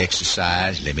 hard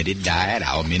exercise, limited diet,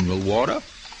 our mineral water,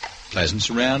 pleasant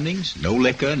surroundings, no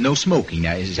liquor, no smoking.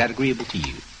 Now, is that agreeable to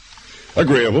you?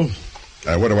 Agreeable.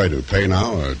 What do I do? Pay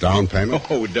now or down payment?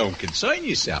 Oh, don't concern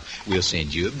yourself. We'll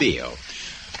send you a bill.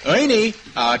 Ernie,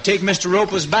 take Mr.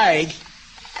 Roper's bag.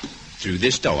 Through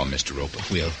this door, Mr. Roper.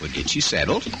 We'll get you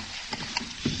settled.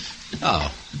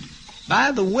 Oh,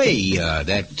 by the way,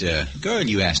 that girl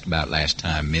you asked about last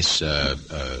time, Miss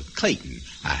Clayton,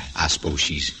 I suppose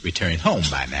she's returned home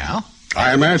by now.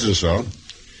 I imagine so.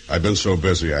 I've been so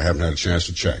busy I haven't had a chance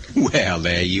to check. Well,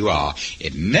 there you are.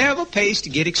 It never pays to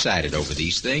get excited over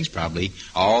these things. Probably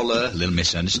all a little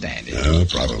misunderstanding.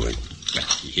 Probably. Well,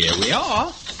 here we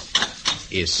are.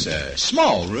 It's a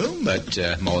small room, but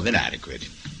more than adequate.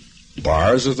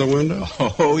 Bars at the window?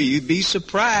 Oh, you'd be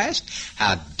surprised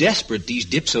how desperate these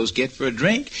dipsos get for a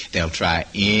drink. They'll try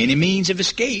any means of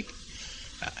escape.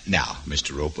 Now,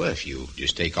 Mr. Roper, if you'll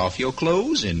just take off your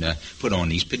clothes and put on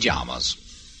these pajamas.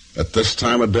 At this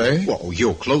time of day? Well,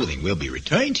 your clothing will be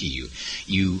returned to you.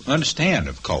 You understand,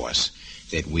 of course,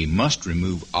 that we must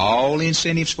remove all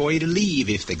incentives for you to leave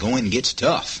if the going gets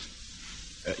tough.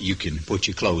 You can put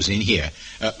your clothes in here.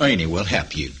 Ernie will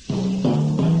help you.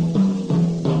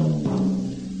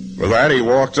 With that, he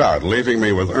walked out, leaving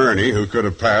me with Ernie, who could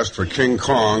have passed for King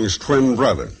Kong's twin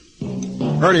brother.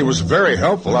 Ernie was very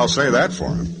helpful, I'll say that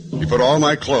for him. He put all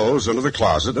my clothes into the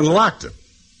closet and locked it.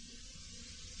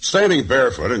 Standing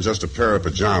barefoot in just a pair of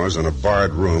pajamas in a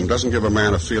barred room doesn't give a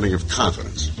man a feeling of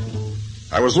confidence.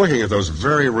 I was looking at those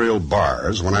very real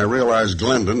bars when I realized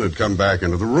Glendon had come back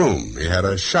into the room. He had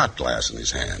a shot glass in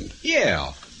his hand.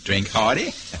 Yeah, drink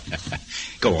hearty.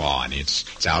 Go on,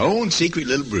 it's our own secret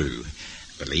little brew.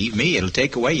 Believe me, it'll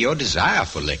take away your desire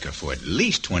for liquor for at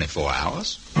least 24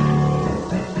 hours.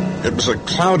 It was a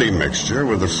cloudy mixture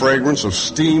with the fragrance of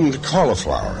steamed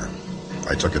cauliflower.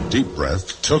 I took a deep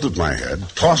breath, tilted my head,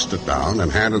 tossed it down,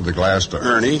 and handed the glass to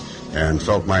Ernie and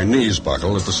felt my knees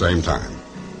buckle at the same time.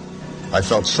 I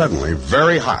felt suddenly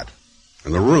very hot,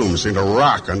 and the room seemed to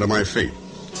rock under my feet.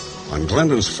 On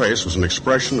Glendon's face was an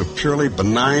expression of purely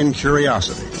benign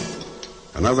curiosity.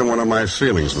 Another one of my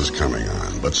feelings was coming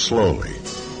on, but slowly,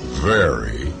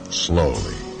 very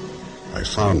slowly. I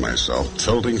found myself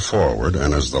tilting forward,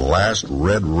 and as the last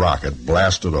red rocket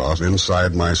blasted off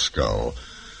inside my skull,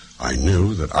 I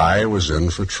knew that I was in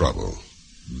for trouble.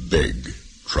 Big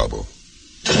trouble.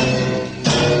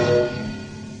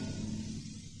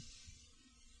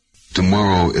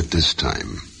 Tomorrow at this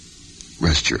time,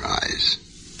 rest your eyes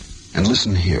and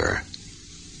listen here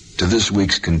to this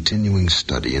week's continuing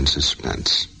study in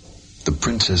suspense, The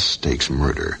Princess Stakes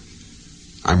Murder.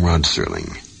 I'm Rod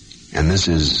Serling, and this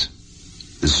is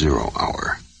The Zero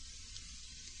Hour.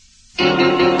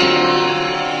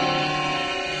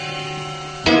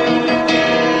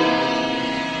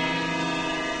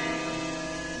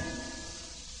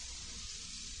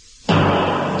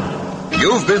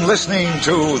 You've been listening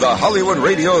to the Hollywood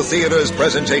Radio Theater's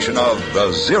presentation of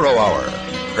The Zero Hour,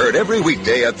 heard every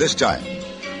weekday at this time.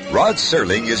 Rod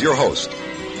Serling is your host.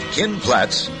 Ken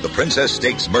Platt's The Princess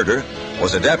Stakes Murder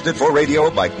was adapted for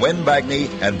radio by Gwen Bagni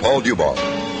and Paul Dubov.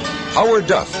 Howard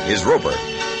Duff is Roper,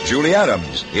 Julie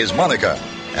Adams is Monica,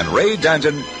 and Ray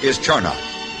Danton is Charnock.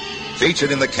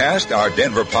 Featured in the cast are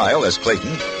Denver Pyle as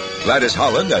Clayton, Gladys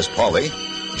Holland as Polly,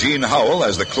 Gene Howell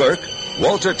as the clerk,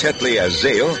 Walter Tetley as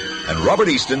Zale, and Robert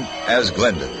Easton as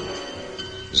Glendon.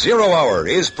 Zero Hour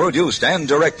is produced and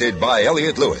directed by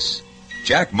Elliot Lewis.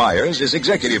 Jack Myers is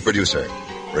executive producer.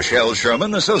 Rochelle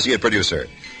Sherman, associate producer.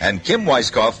 And Kim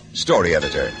Weiskopf, story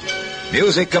editor.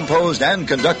 Music composed and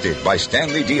conducted by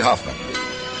Stanley D. Hoffman.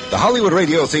 The Hollywood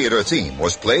Radio Theater theme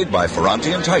was played by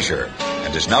Ferranti and Teicher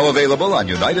and is now available on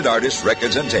United Artists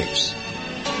Records and Tapes.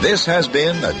 This has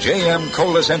been a J.M.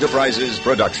 Colas Enterprises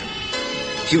production.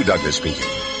 Hugh Douglas speaking.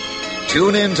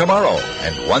 Tune in tomorrow,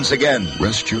 and once again,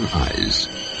 rest your eyes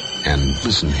and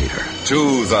listen here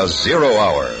to The Zero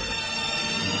Hour.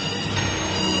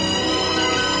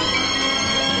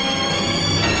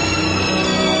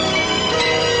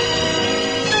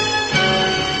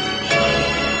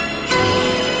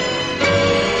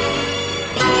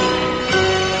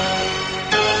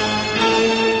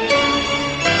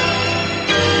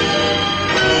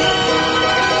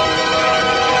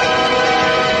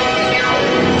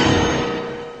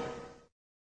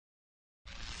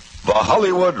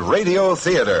 Hollywood Radio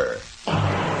Theater.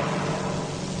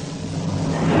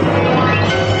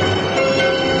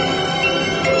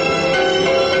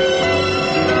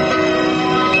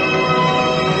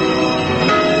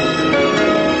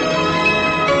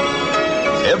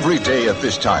 Every day at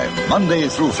this time, Monday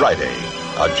through Friday,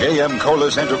 a J.M.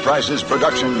 Colas Enterprises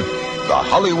production, the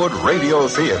Hollywood Radio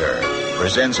Theater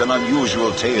presents an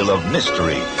unusual tale of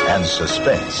mystery and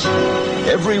suspense.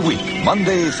 Every week,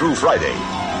 Monday through Friday,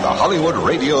 the Hollywood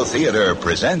Radio Theater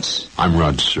presents... I'm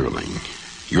Rod Serling.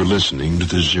 You're listening to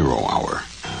the Zero Hour.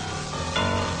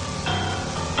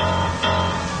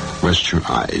 Rest your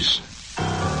eyes.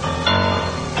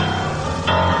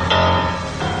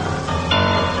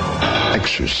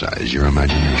 Exercise your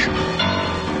imagination.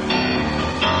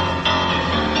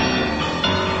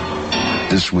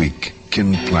 This week,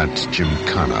 Ken Platt's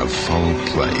Gymkhana foul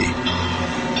play.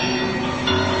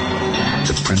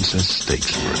 The Princess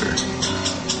Stakes Murder.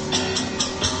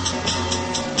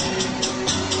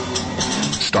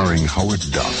 Starring Howard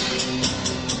Duff,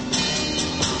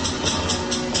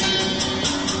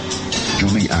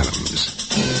 Julie Adams,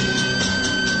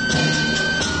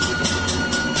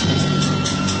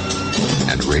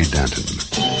 and Ray Danton.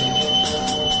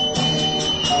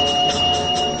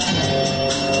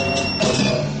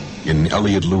 In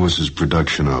Elliot Lewis's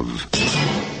production of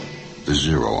The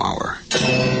Zero Hour.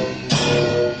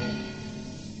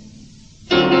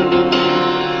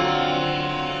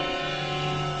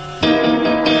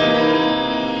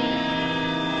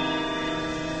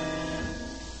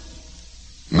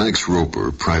 Max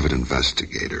Roper, private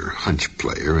investigator, hunch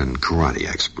player, and karate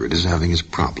expert, is having his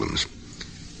problems.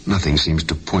 Nothing seems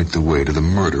to point the way to the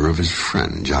murder of his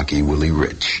friend, jockey Willie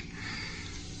Rich.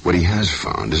 What he has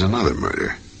found is another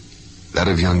murder. That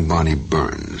of young Bonnie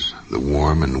Burns, the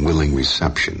warm and willing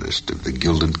receptionist of the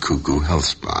Gilded Cuckoo Health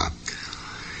Spa.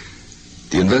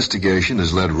 The investigation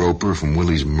has led Roper from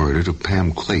Willie's murder to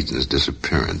Pam Clayton's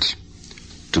disappearance,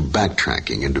 to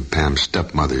backtracking into Pam's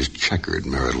stepmother's checkered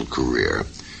marital career,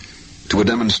 to a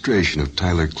demonstration of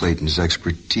Tyler Clayton's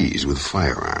expertise with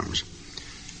firearms,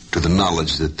 to the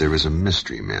knowledge that there is a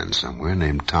mystery man somewhere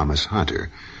named Thomas Hunter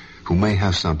who may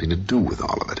have something to do with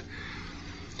all of it.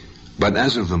 But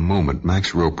as of the moment,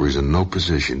 Max Roper is in no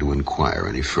position to inquire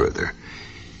any further.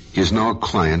 He is now a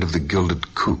client of the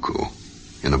Gilded Cuckoo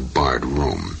in a barred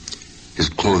room, his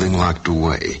clothing locked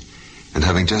away, and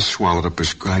having just swallowed a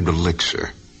prescribed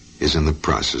elixir, is in the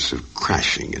process of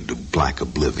crashing into black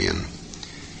oblivion.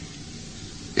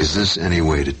 Is this any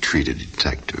way to treat a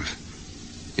detective?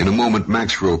 In a moment,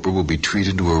 Max Roper will be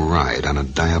treated to a ride on a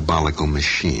diabolical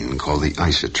machine called the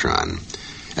Isotron,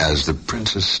 as the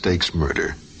Princess Stakes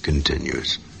Murder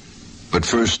continues. But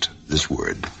first, this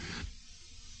word.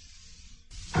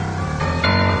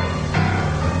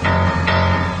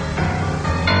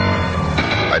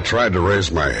 I tried to raise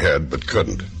my head, but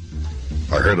couldn't.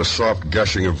 I heard a soft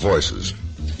gushing of voices.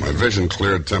 My vision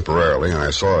cleared temporarily, and I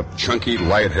saw a chunky,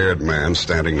 light-haired man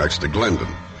standing next to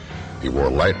Glendon. He wore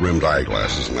light-rimmed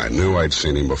eyeglasses, and I knew I'd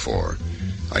seen him before.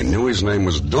 I knew his name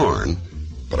was Dorn,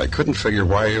 but I couldn't figure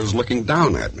why he was looking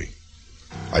down at me.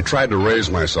 I tried to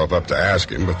raise myself up to ask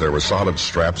him, but there were solid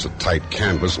straps of tight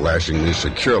canvas lashing me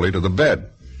securely to the bed.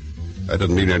 That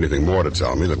didn't need anything more to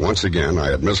tell me that once again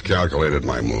I had miscalculated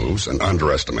my moves and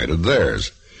underestimated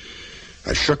theirs.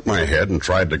 I shook my head and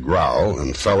tried to growl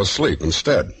and fell asleep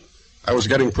instead. I was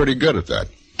getting pretty good at that.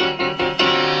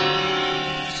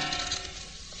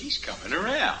 He's coming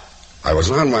around. I was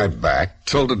on my back,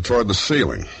 tilted toward the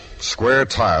ceiling. Square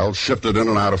tiles shifted in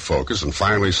and out of focus and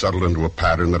finally settled into a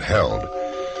pattern that held.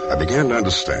 I began to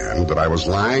understand that I was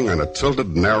lying on a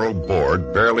tilted, narrow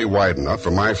board barely wide enough for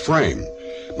my frame.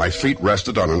 My feet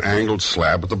rested on an angled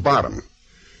slab at the bottom.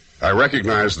 I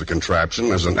recognized the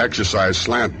contraption as an exercise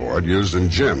slant board used in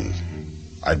gyms.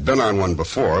 I'd been on one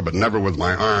before, but never with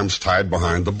my arms tied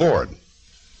behind the board.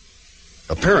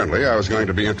 Apparently, I was going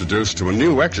to be introduced to a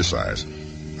new exercise.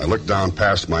 I looked down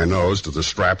past my nose to the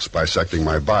straps bisecting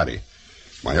my body.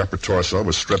 My upper torso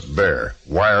was stripped bare.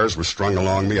 Wires were strung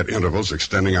along me at intervals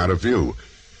extending out of view.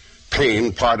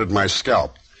 Pain parted my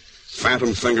scalp.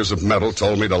 Phantom fingers of metal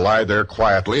told me to lie there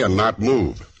quietly and not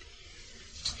move.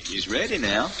 He's ready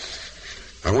now.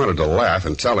 I wanted to laugh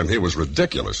and tell him he was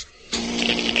ridiculous.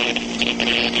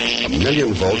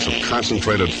 1,000,000 volts of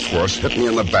concentrated force hit me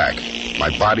in the back.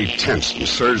 My body tensed and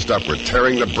surged upward,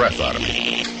 tearing the breath out of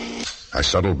me. I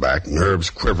settled back, nerves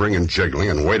quivering and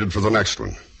jiggling, and waited for the next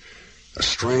one. A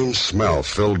strange smell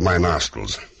filled my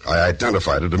nostrils. I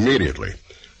identified it immediately.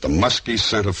 The musky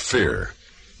scent of fear.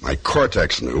 My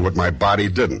cortex knew what my body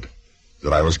didn't,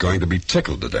 that I was going to be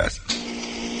tickled to death.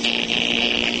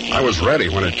 I was ready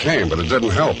when it came, but it didn't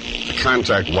help. The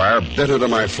contact wire bit into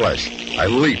my flesh. I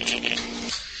leaped.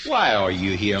 Why are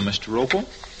you here, Mr. Roper?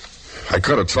 I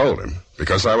could have told him,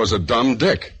 because I was a dumb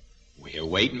dick. We're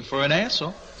waiting for an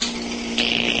answer.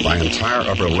 My entire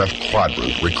upper left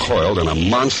quadrant recoiled in a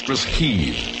monstrous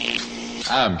heave.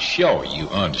 I'm sure you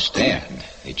understand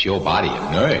that your body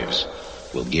of nerves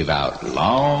will give out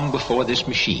long before this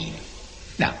machine.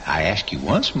 Now, I ask you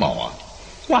once more,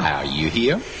 why are you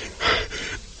here?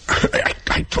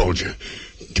 I told you,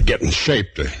 to get in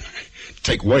shape, to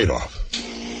take weight off.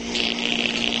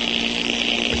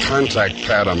 The contact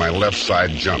pad on my left side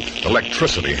jumped.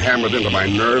 Electricity hammered into my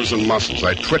nerves and muscles.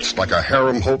 I twitched like a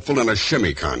harem hopeful in a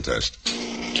shimmy contest.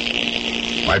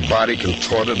 My body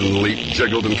contorted and leaped,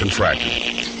 jiggled and contracted.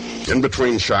 In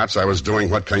between shots, I was doing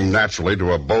what came naturally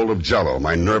to a bowl of Jell-O,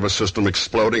 my nervous system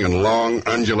exploding in long,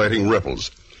 undulating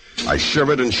ripples. I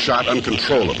shivered and shot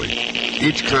uncontrollably.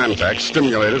 Each contact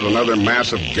stimulated another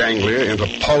mass of ganglia into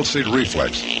pulsed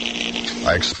reflex.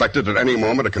 I expected at any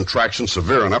moment a contraction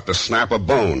severe enough to snap a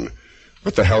bone.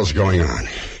 What the hell's going on?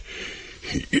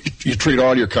 You treat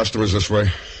all your customers this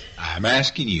way? I'm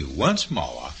asking you once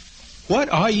more, what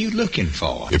are you looking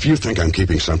for? If you think I'm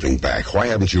keeping something back, why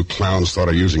haven't you clowns thought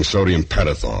of using sodium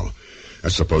pentothal?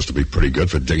 That's supposed to be pretty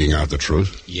good for digging out the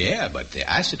truth. Yeah, but the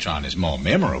isotron is more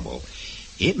memorable.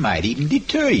 It might even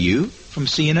deter you from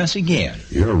seeing us again.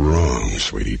 You're wrong,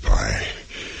 sweetie pie.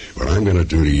 What I'm going to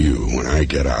do to you when I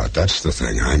get out, that's the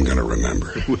thing I'm going to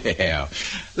remember. Well,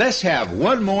 let's have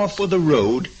one more for the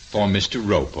road for Mr.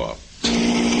 Roper.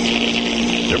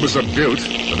 It was a beaut,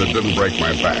 but it didn't break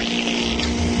my back.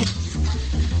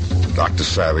 Dr.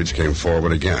 Savage came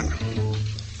forward again.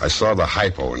 I saw the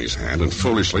hypo in his hand and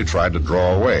foolishly tried to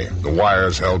draw away. The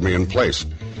wires held me in place.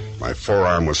 My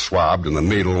forearm was swabbed and the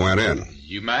needle went in.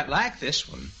 You might like this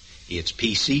one. It's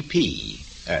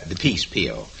PCP, the peace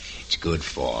pill. It's good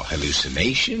for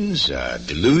hallucinations,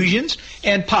 delusions,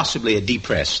 and possibly a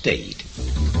depressed state.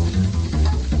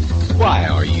 Why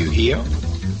are you here?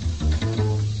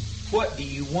 What do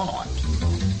you want?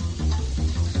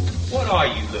 What are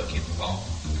you looking for?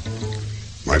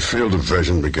 My field of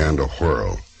vision began to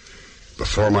whirl.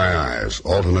 Before my eyes,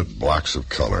 alternate blocks of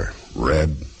color.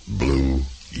 Red, blue,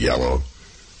 yellow,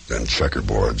 then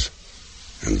checkerboards,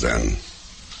 and then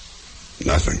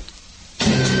nothing.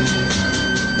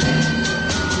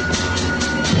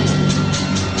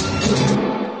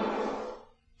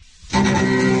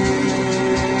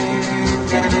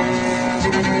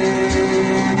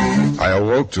 I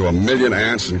awoke to a million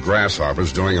ants and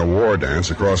grasshoppers doing a war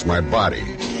dance across my body.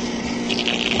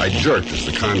 I jerked as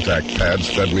the contact pads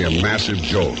fed me a massive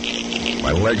jolt.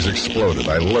 My legs exploded.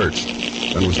 I lurched,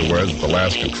 then was aware that the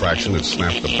last contraction had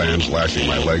snapped the bands lashing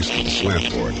my legs to the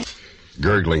slant board.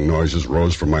 Gurgling noises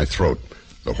rose from my throat.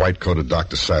 The white-coated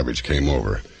Dr. Savage came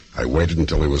over. I waited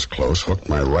until he was close, hooked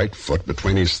my right foot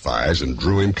between his thighs, and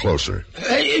drew him closer.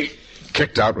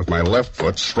 Kicked out with my left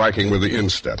foot, striking with the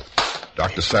instep.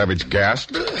 Dr. Savage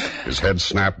gasped. His head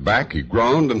snapped back. He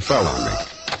groaned and fell on me.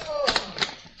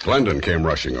 Glendon came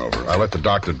rushing over. I let the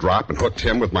doctor drop and hooked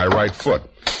him with my right foot.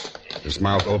 His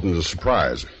mouth opened in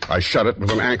surprise. I shut it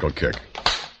with an ankle kick.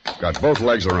 Got both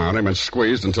legs around him and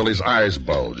squeezed until his eyes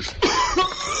bulged.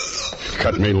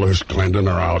 Cut me loose, Glendon,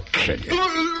 or I'll kick you.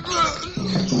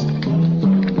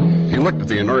 He looked at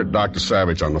the inert Dr.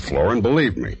 Savage on the floor and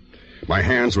believed me. My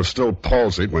hands were still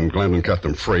palsied when Glendon cut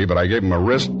them free, but I gave him a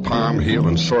wrist, palm, heel,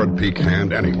 and sword peak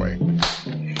hand anyway.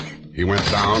 He went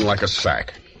down like a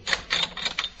sack.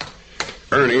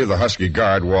 Ernie, the husky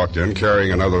guard, walked in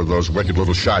carrying another of those wicked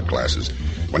little shot glasses.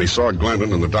 When he saw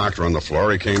Glendon and the doctor on the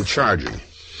floor, he came charging.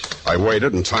 I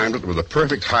waited and timed it with a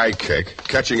perfect high kick,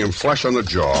 catching him flush on the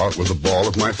jaw with the ball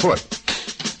of my foot.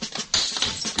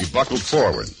 He buckled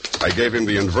forward. I gave him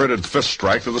the inverted fist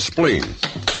strike to the spleen.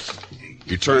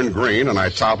 He turned green, and I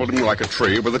toppled him like a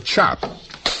tree with a chop.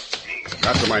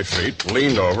 Got to my feet,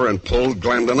 leaned over, and pulled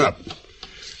Glendon up.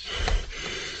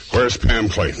 Where's Pam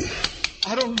Clayton?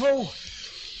 I don't know.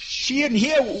 She isn't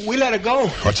here. We let her go.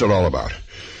 What's it all about?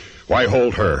 Why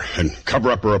hold her and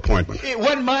cover up her appointment? It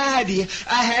wasn't my idea.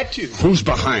 I had to. Who's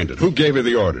behind it? Who gave you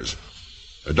the orders?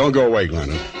 Don't go away,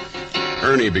 Glendon.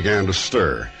 Ernie began to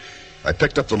stir. I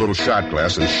picked up the little shot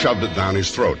glass and shoved it down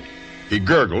his throat. He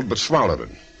gurgled but swallowed it.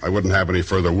 I wouldn't have any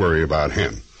further worry about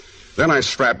him. Then I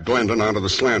strapped Glendon onto the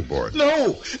slant board.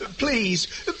 No, please,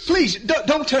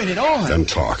 don't turn it on. Then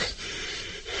talk.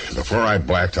 Before I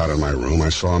blacked out in my room, I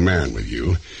saw a man with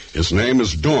you. His name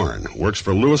is Dorn, works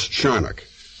for Louis Charnock.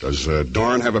 Does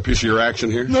Dorn have a piece of your action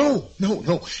here? No.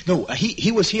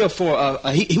 He was here for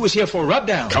he was here for a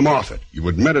rubdown. Come off it. You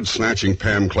admitted snatching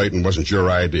Pam Clayton wasn't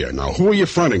your idea. Now, who are you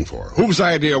fronting for? Whose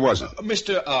idea was it?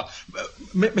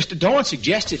 Mr. Dorn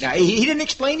suggested. Now, he didn't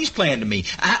explain his plan to me.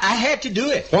 I had to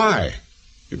do it. Why?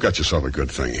 You've got yourself a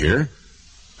good thing here.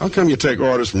 How come you take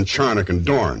orders from Charnock and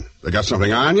Dorn? They got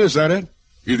something on you, is that it?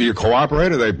 Either you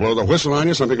cooperate or they blow the whistle on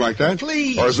you, something like that?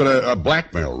 Please. Or is it a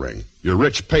blackmail ring? Your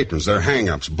rich patrons, their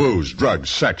hang-ups, booze, drugs,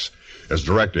 sex. As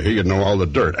director here, you'd know all the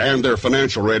dirt, and their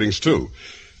financial ratings, too.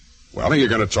 Well, are you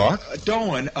going to talk?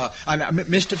 Dorn,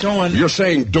 Mr. Dorn. You're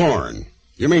saying Dorn.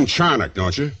 You mean Charnock,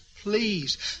 don't you?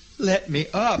 Please, let me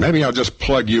up. Maybe I'll just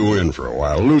plug you in for a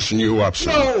while, loosen you up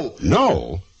some. No!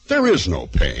 No? There is no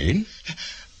pain.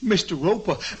 Mr.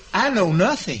 Roper, I know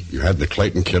nothing. You had the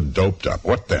Clayton kid doped up.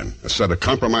 What then? A set of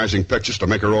compromising pictures to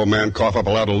make her old man cough up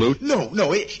a lot of loot? No,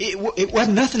 it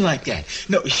wasn't nothing like that.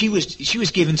 No, she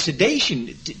was given sedation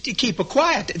to keep her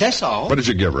quiet. That's all. What did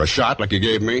you give her? A shot like you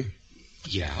gave me?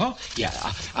 Yeah.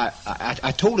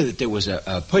 I told her that there was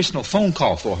a personal phone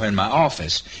call for her in my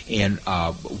office, and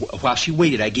while she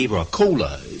waited, I gave her a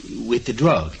cola with the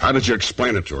drug. How did you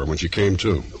explain it to her when she came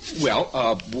to?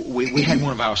 Well, we had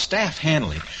one of our staff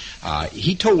handling.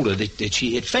 He told her that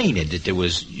she had fainted, that there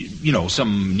was,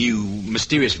 some new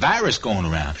mysterious virus going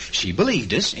around. She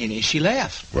believed us, and she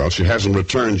left. Well, she hasn't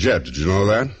returned yet. Did you know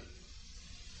that?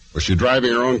 Was she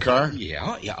driving her own car?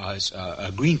 Yeah, it's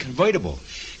a green convertible.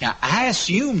 Now, I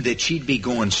assumed that she'd be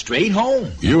going straight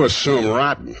home. You assume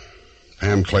rotten.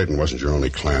 Pam Clayton wasn't your only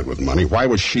client with money. Why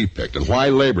was she picked, and why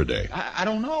Labor Day? I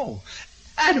don't know.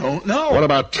 I don't know. What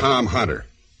about Tom Hunter?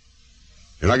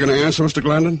 You're not going to answer, Mr.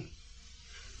 Glendon?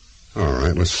 All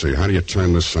right, let's see. How do you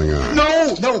turn this thing on?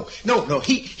 No.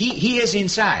 He is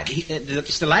inside.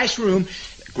 It's the last room,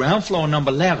 ground floor,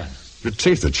 number 11. Your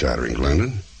teeth are chattering,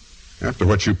 Glendon. After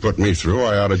what you put me through,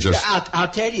 I ought to just... I'll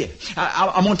tell you.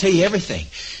 I'm going to tell you everything.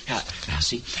 Now,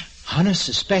 see, Hunter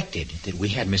suspected that we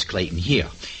had Miss Clayton here.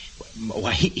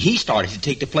 Well, he started to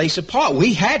take the place apart.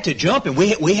 We had to jump him.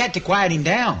 We had to quiet him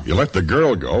down. You let the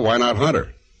girl go. Why not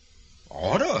Hunter?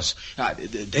 Orders.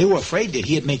 They were afraid that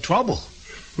he'd make trouble.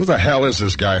 Who the hell is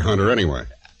this guy Hunter, anyway?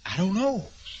 I don't know.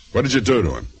 What did you do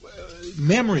to him?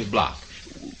 Memory block.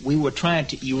 We were trying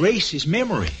to erase his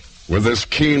memory. With this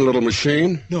keen little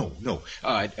machine? No.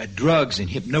 Drugs and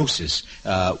hypnosis.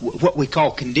 What we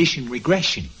call conditioned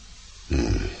regression.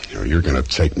 You're going to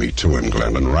take me to him,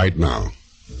 Glendon, right now.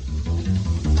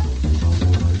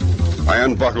 I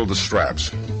unbuckled the straps.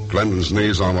 Glendon's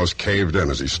knees almost caved in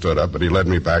as he stood up, but he led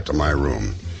me back to my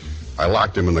room. I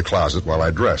locked him in the closet while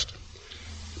I dressed.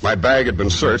 My bag had been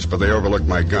searched, but they overlooked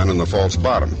my gun in the false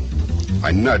bottom.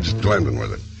 I nudged Glendon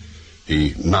with it.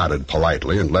 He nodded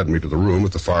politely and led me to the room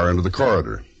at the far end of the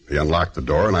corridor. He unlocked the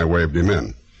door, and I waved him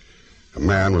in. A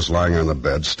man was lying on the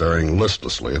bed, staring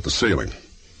listlessly at the ceiling.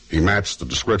 He matched the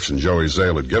description Joey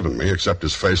Zale had given me, except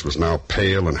his face was now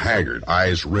pale and haggard,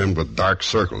 eyes rimmed with dark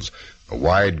circles. A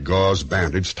wide gauze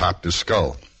bandage topped his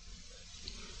skull.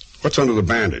 What's under the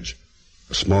bandage?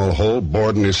 A small hole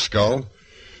bored in his skull?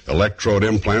 Electrode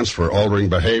implants for altering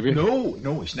behavior?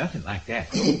 No, it's nothing like that.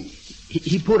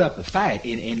 He put up a fight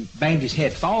and banged his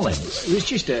head falling. It was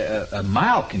just a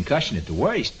mild concussion at the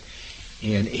worst.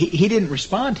 And he didn't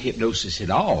respond to hypnosis at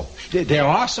all. There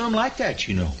are some like that,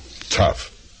 you know. Tough.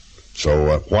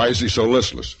 So why is he so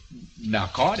listless?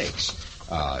 Narcotics.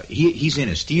 He's in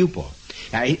a stupor.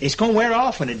 Now, it's going to wear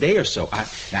off in a day or so.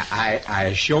 I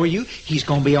assure you, he's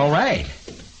going to be all right.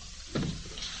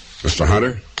 Mr.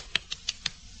 Hunter?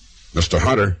 Mr.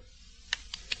 Hunter?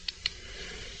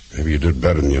 Maybe you did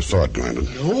better than you thought, Glendon.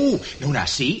 No, now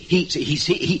see,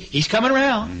 he's coming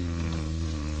around.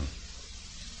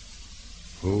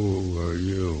 Who are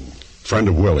you? Friend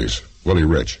of Willie's, Willie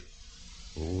Rich.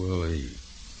 Willie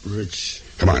Rich?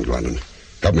 Come on, Glendon.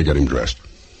 Help me get him dressed.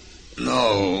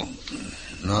 No,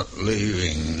 not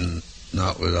leaving,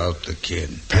 not without the kid.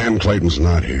 Pam Clayton's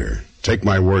not here. Take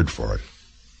my word for it.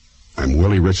 I'm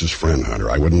Willie Rich's friend, Hunter.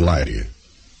 I wouldn't lie to you.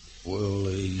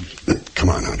 Willie... Come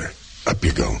on, Hunter. Up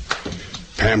you go.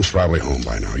 Pam's probably home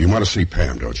by now. You want to see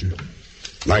Pam, don't you?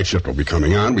 Night shift will be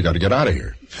coming on. We got to get out of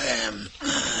here. Pam.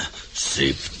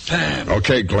 See Pam.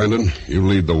 Okay, Glendon. You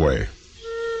lead the way.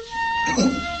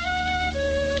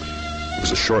 It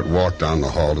was a short walk down the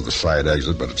hall to the side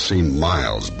exit, but it seemed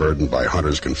miles, burdened by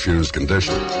Hunter's confused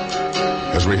condition.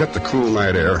 As we hit the cool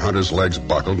night air, Hunter's legs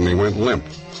buckled and he went limp.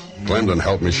 Glendon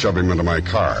helped me shove him into my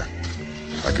car.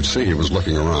 I could see he was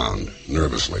looking around,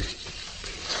 nervously.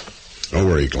 Don't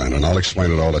worry, Glendon. I'll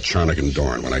explain it all to Charnock and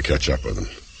Dorn when I catch up with them.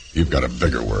 You've got a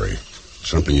bigger worry.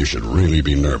 Something you should really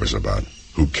be nervous about.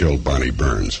 Who killed Bonnie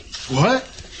Burns? What?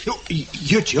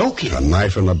 You're joking. A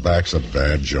knife in the back's a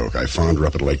bad joke. I found her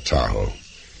up at Lake Tahoe.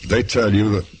 Did they tell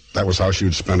you that was how she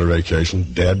would spend her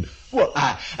vacation? Dead? Well,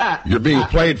 You're being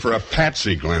played for a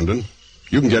patsy, Glendon.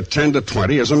 You can get 10 to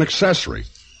 20 as an accessory.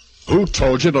 Who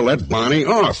told you to let Bonnie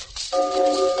off?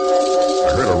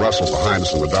 I heard a rustle behind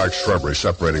us in the dark shrubbery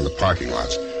separating the parking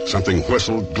lots. Something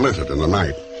whistled, glinted in the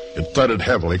night. It thudded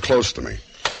heavily close to me.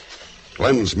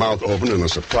 Glendon's mouth opened in a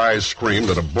surprised scream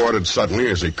that aborted suddenly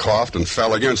as he coughed and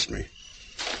fell against me.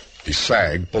 He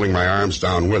sagged, pulling my arms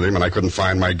down with him, and I couldn't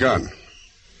find my gun.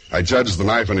 I judged the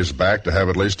knife in his back to have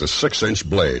at least a 6-inch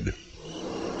blade.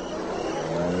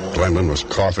 Glendon was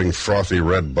coughing frothy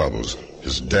red bubbles.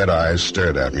 His dead eyes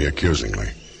stared at me accusingly,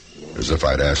 as if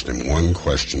I'd asked him one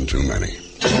question too many.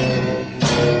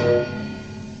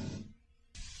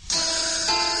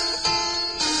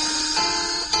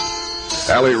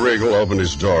 Allie Regal opened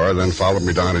his door, then followed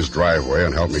me down his driveway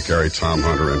and helped me carry Tom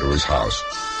Hunter into his house.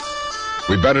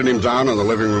 We bedded him down on the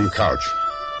living room couch.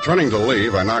 Turning to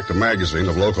leave, I knocked a magazine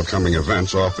of local coming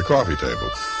events off the coffee table.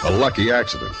 A lucky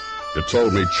accident. It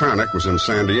told me Charnock was in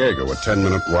San Diego, a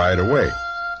 10-minute ride away.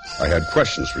 I had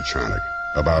questions for Charnock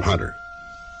about Hunter.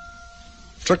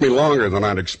 It took me longer than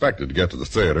I'd expected to get to the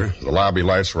theater. The lobby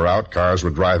lights were out, cars were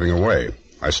driving away.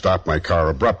 I stopped my car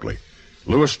abruptly.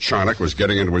 Louis Charnock was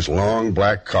getting into his long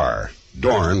black car.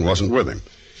 Dorn wasn't with him.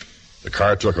 The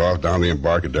car took off down the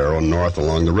Embarcadero north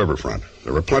along the riverfront.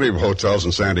 There were plenty of hotels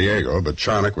in San Diego, but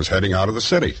Charnock was heading out of the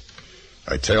city.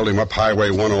 I tailed him up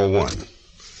Highway 101.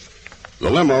 The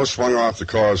limo swung off the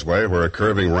causeway where a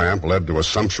curving ramp led to a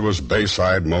sumptuous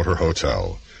bayside motor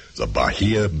hotel, the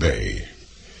Bahia Bay.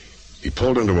 He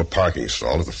pulled into a parking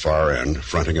stall at the far end,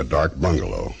 fronting a dark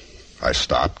bungalow. I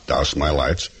stopped, doused my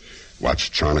lights,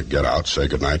 watched Charnock get out, say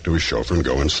goodnight to his chauffeur, and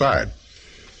go inside.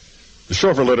 The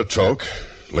chauffeur lit a toke,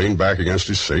 leaned back against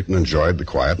his seat, and enjoyed the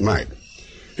quiet night.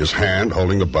 His hand,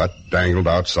 holding the butt, dangled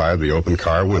outside the open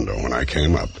car window when I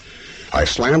came up. I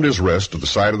slammed his wrist to the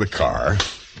side of the car,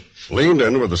 leaned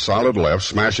in with a solid left,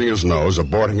 smashing his nose,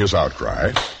 aborting his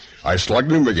outcry. I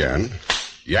slugged him again,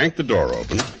 yanked the door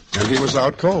open, and he was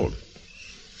out cold.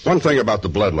 One thing about the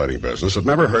bloodletting business, it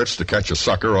never hurts to catch a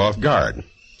sucker off guard.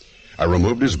 I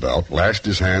removed his belt, lashed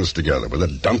his hands together with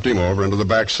it, dumped him over into the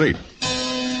back seat.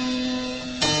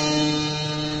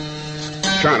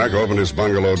 Charnock opened his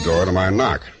bungalow door to my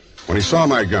knock. When he saw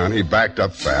my gun, he backed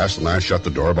up fast, and I shut the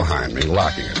door behind me,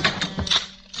 locking it.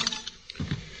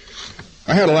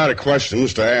 I had a lot of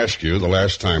questions to ask you the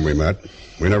last time we met.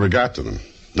 We never got to them.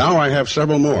 Now I have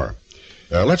several more.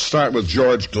 Let's start with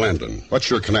George Glendon. What's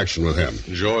your connection with him?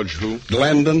 George who?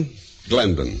 Glendon.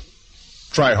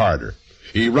 Try harder.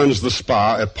 He runs the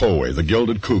spa at Poway, the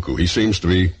Gilded Cuckoo. He seems to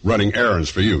be running errands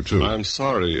for you, too. I'm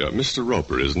sorry, Mr.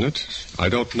 Roper, isn't it? I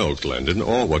don't know Glendon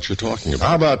or what you're talking about.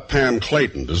 How about Pam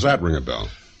Clayton? Does that ring a bell?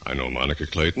 I know Monica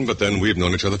Clayton, but then we've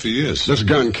known each other for years. This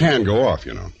gun can go off,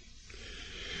 you know.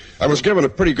 I was given a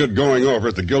pretty good going over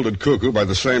at the Gilded Cuckoo by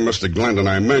the same Mr. Glendon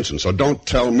I mentioned, so don't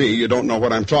tell me you don't know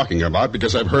what I'm talking about,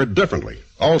 because I've heard differently.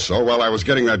 Also, while I was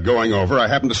getting that going over, I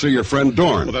happened to see your friend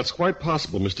Dorn. Well, that's quite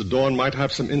possible. Mr. Dorn might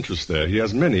have some interest there. He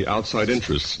has many outside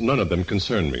interests. None of them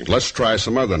concern me. Let's try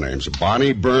some other names.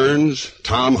 Bonnie Burns,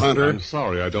 Tom Hunter. I'm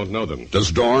sorry, I don't know them.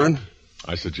 Does Dorn?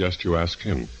 I suggest you ask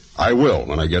him. I will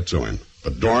when I get to him.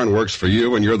 But Dorn works for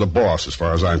you, and you're the boss as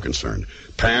far as I'm concerned.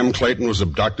 Pam Clayton was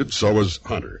abducted, so was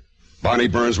Hunter. Bonnie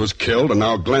Burns was killed, and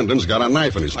now Glendon's got a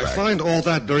knife in his back. I find all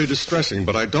that very distressing,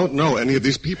 but I don't know any of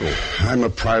these people. I'm a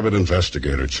private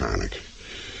investigator, Charnock.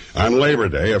 On Labor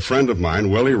Day, a friend of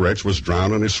mine, Willie Rich, was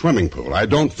drowned in his swimming pool. I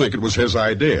don't think it was his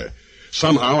idea.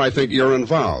 Somehow, I think you're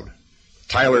involved.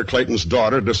 Tyler Clayton's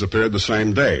daughter disappeared the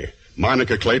same day.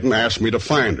 Monica Clayton asked me to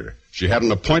find her. She had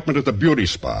an appointment at the beauty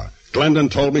spa. Glendon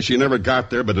told me she never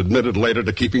got there, but admitted later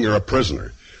to keeping her a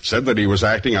prisoner. Said that he was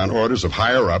acting on orders of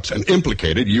higher-ups and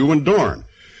implicated you and Dorn.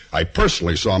 I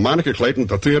personally saw Monica Clayton at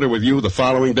the theater with you the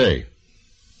following day.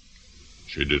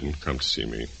 She didn't come to see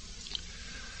me.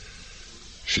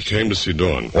 She came to see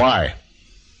Dorn. Why?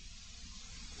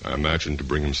 I imagine to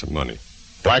bring him some money.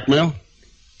 Blackmail?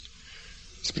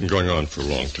 It's been going on for a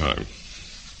long time.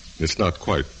 It's not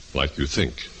quite like you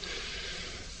think.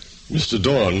 Mr.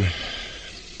 Dorn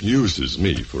uses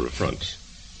me for a front.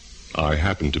 I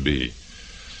happen to be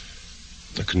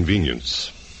a convenience.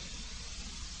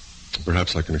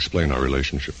 Perhaps I can explain our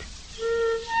relationship.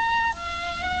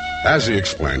 As he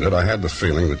explained it, I had the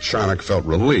feeling that Charnock felt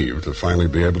relieved to finally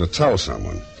be able to tell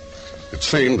someone. It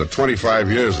seemed that 25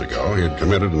 years ago he had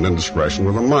committed an indiscretion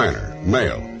with a minor,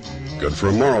 male. Good for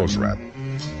a morals rep.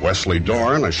 Wesley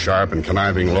Dorn, a sharp and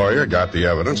conniving lawyer, got the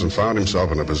evidence and found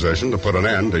himself in a position to put an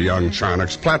end to young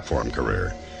Charnock's platform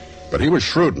career. But he was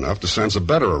shrewd enough to sense a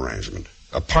better arrangement,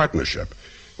 a partnership,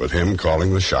 with him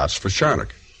calling the shots for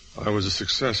Charnock. I was a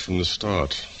success from the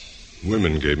start.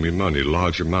 Women gave me money,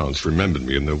 large amounts, remembered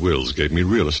me in their wills, gave me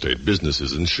real estate,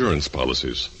 businesses, insurance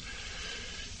policies.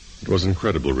 It was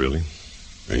incredible, really.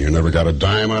 And you never got a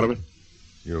dime out of it?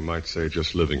 You might say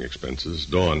just living expenses.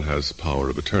 Dawn has power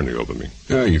of attorney over me.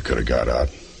 Yeah, you could have got out.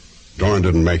 Dawn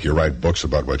didn't make you write books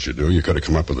about what you do. You could have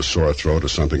come up with a sore throat or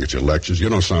something at your lectures. You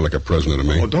don't sound like a prisoner to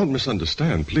me. Oh, don't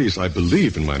misunderstand, please. I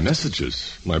believe in my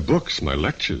messages, my books, my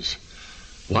lectures.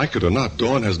 Like it or not,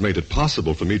 Dawn has made it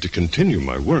possible for me to continue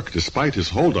my work. Despite his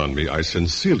hold on me, I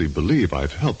sincerely believe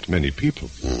I've helped many people.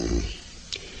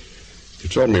 You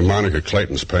told me Monica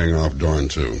Clayton's paying off Dawn,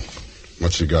 too.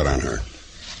 What's he got on her?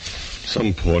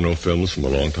 Some porno films from a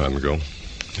long time ago.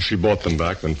 She bought them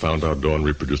back, then found out Dawn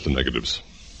reproduced the negatives.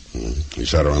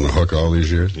 He's had her on the hook all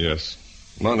these years? Yes.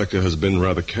 Monica has been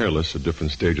rather careless at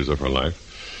different stages of her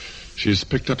life. She's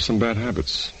picked up some bad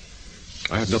habits.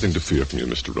 I have nothing to fear from you,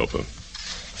 Mr. Roper.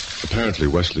 Apparently,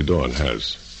 Wesley Dawn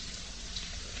has.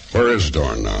 Where is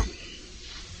Dawn now?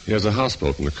 He has a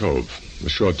houseboat in the cove, a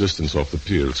short distance off the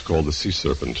pier. It's called the Sea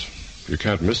Serpent. You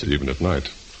can't miss it even at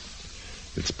night.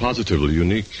 It's positively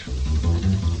unique.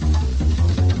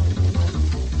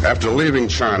 After leaving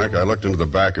Charnock, I looked into the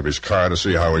back of his car to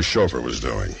see how his chauffeur was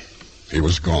doing. He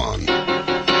was gone.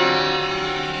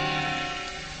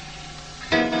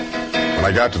 When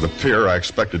I got to the pier, I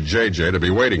expected J.J. to be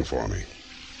waiting for me.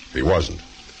 He wasn't.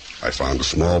 I found a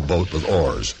small boat with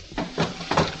oars.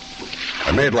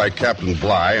 I made like Captain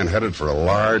Bligh and headed for a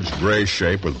large gray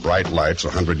shape with bright lights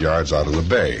 100 yards out in the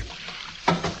bay.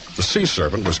 The Sea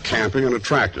Serpent was camping and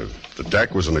attractive. The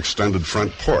deck was an extended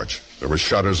front porch. There were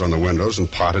shutters on the windows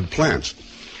and potted plants.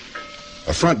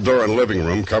 A front door and living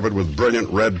room covered with brilliant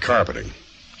red carpeting.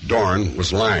 Dawn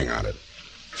was lying on it,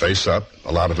 face up,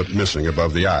 a lot of it missing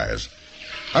above the eyes.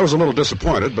 I was a little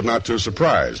disappointed, but not too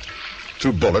surprised.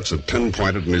 2 bullets had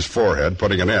pinpointed in his forehead,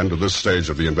 putting an end to this stage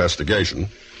of the investigation,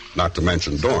 not to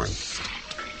mention Dawn.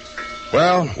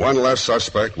 Well, one less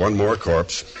suspect, one more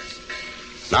corpse.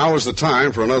 Now is the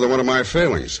time for another one of my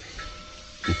failings.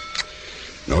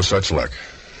 No such luck.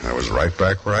 I was right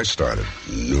back where I started.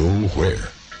 Nowhere.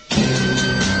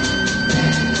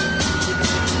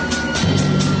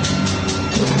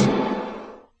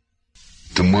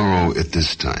 Tomorrow at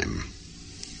this time,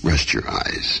 rest your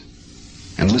eyes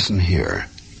and listen here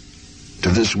to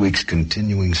this week's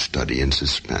continuing study in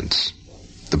suspense,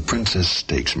 The Princess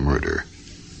Stakes Murder.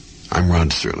 I'm Rod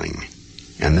Serling,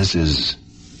 and this is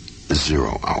The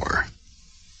Zero Hour.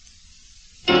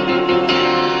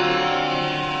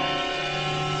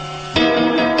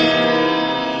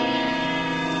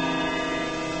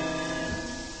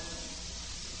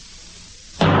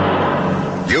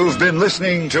 You've been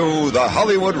listening to the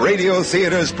Hollywood Radio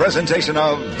Theater's presentation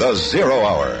of The Zero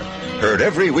Hour, heard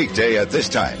every weekday at this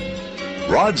time.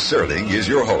 Rod Serling is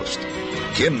your host.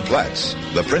 Kim Platz,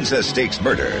 The Princess Stakes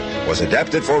Murder, was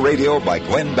adapted for radio by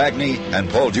Gwen Bagni and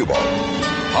Paul Dubov.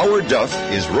 Howard Duff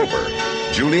is Roper.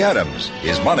 Julie Adams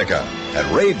is Monica,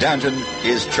 and Ray Danton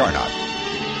is Charnock.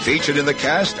 Featured in the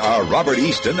cast are Robert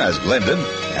Easton as Glendon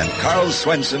and Carl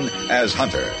Swenson as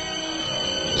Hunter.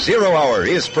 Zero Hour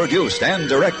is produced and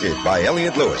directed by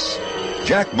Elliot Lewis.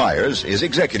 Jack Myers is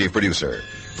executive producer.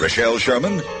 Rochelle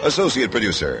Sherman, associate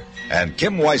producer. And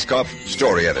Kim Weiskopf,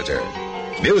 story editor.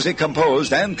 Music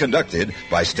composed and conducted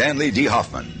by Stanley D.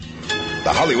 Hoffman.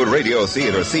 The Hollywood Radio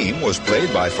Theater theme was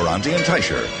played by Ferranti and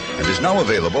Teicher and is now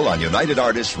available on United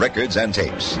Artists records and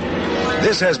tapes.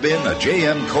 This has been a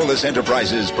J.M. Colas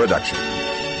Enterprises production.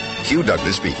 Hugh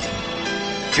Douglas speaking.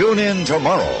 Tune in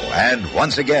tomorrow, and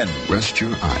once again, rest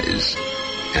your eyes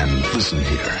and listen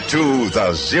here to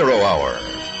The Zero Hour.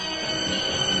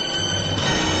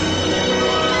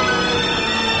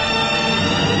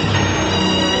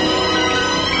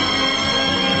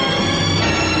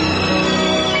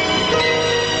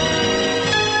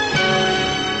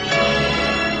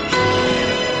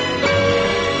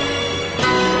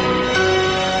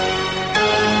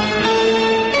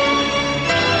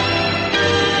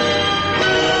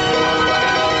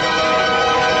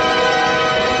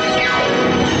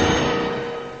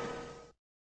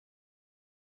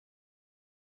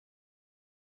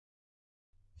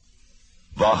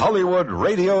 The Hollywood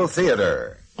Radio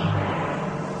Theater.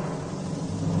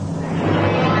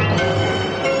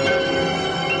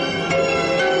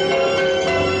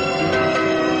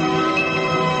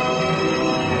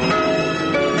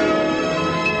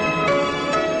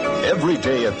 Every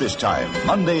day at this time,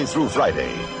 Monday through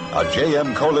Friday, a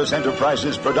J.M. Colas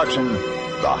Enterprises production,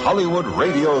 The Hollywood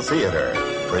Radio Theater,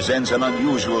 presents an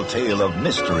unusual tale of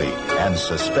mystery and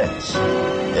suspense.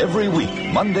 Every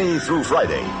week, Monday through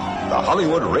Friday, the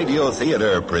Hollywood Radio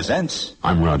Theater presents...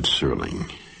 I'm Rod Serling.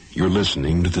 You're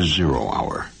listening to the Zero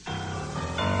Hour.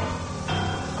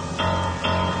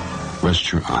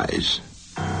 Rest your eyes.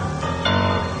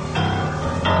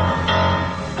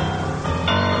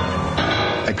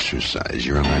 Exercise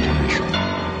your imagination.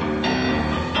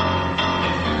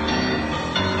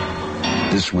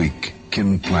 This week,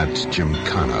 Kim Platt's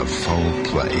Gymkhana Foul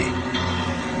Play.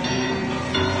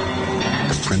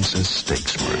 The Princess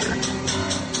Stakes Murder.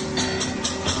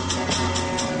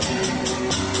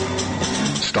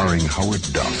 Starring Howard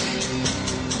Duff.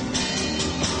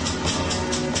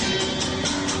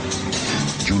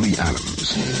 Julie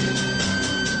Adams.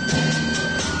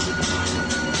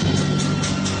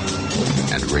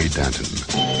 And Ray Danton.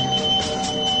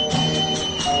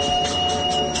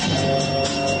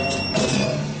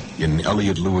 In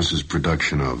Elliot Lewis's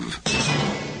production of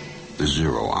The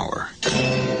Zero Hour.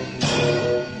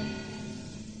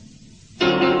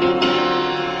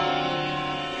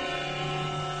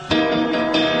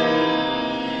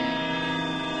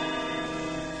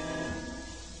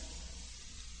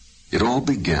 It all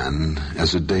began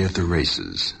as a day at the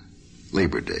races.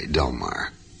 Labor Day, Del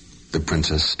Mar. The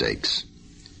Princess Stakes.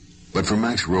 But for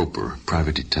Max Roper,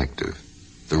 private detective,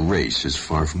 the race is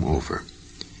far from over.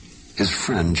 His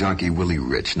friend, jockey Willie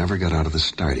Rich, never got out of the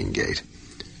starting gate.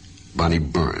 Bonnie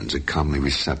Burns, a comely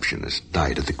receptionist,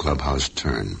 died at the clubhouse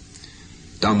turn.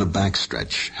 Down the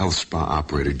backstretch, health spa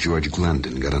operator George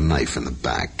Glendon got a knife in the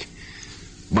back.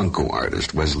 Bunco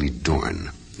artist Wesley Dorn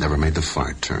never made the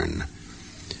far turn.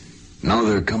 Now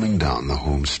they're coming down the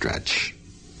home stretch.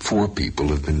 4 people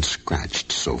have been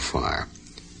scratched so far.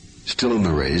 Still in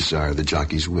the race are the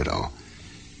jockey's widow,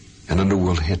 an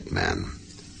underworld hitman,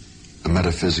 a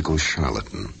metaphysical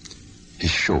charlatan,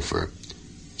 his chauffeur,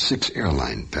 6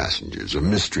 airline passengers, a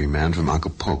mystery man from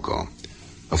Acapulco,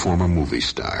 a former movie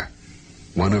star,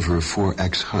 one of her 4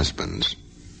 ex-husbands,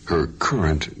 her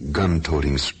current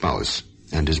gun-toting spouse,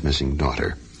 and his missing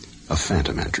daughter, a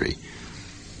phantom entry.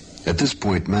 At this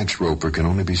point, Max Roper can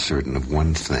only be certain of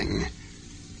one thing.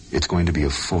 It's going to be a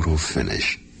photo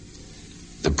finish.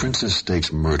 The Princess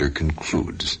Stakes murder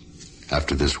concludes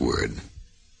after this word.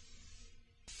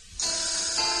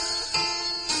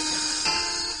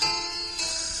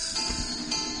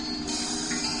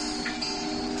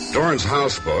 Dorn's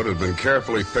houseboat had been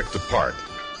carefully picked apart.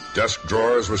 Desk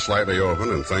drawers were slightly open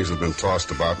and things had been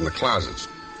tossed about in the closets.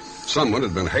 Someone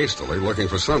had been hastily looking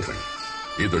for something.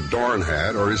 Either Dorn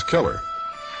had or his killer.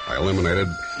 I eliminated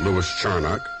Louis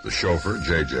Charnock, the chauffeur,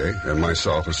 JJ, and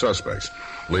myself as suspects,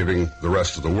 leaving the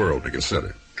rest of the world to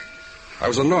consider. I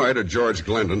was annoyed at George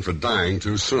Glendon for dying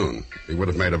too soon. He would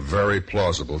have made a very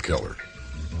plausible killer.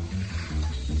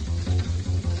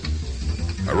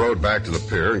 I rode back to the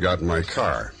pier and got in my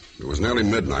car. It was nearly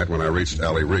midnight when I reached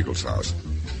Allie Regal's house.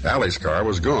 Allie's car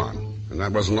was gone, and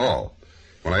that wasn't all.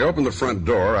 When I opened the front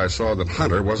door, I saw that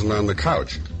Hunter wasn't on the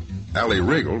couch. Allie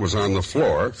Regal was on the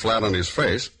floor, flat on his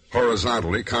face,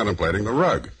 horizontally contemplating the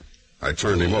rug. I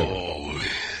turned him over.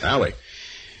 Allie.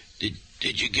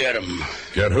 Did you get him?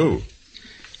 Get who?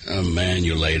 A man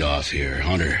you laid off here,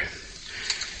 Hunter.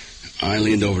 I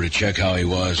leaned over to check how he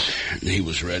was, and he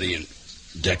was ready and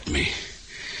decked me.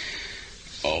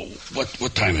 Oh,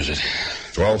 what time is it?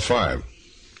 12:05.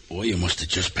 Boy, you must have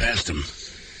just passed him.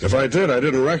 If I did, I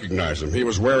didn't recognize him. He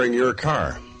was wearing your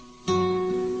car.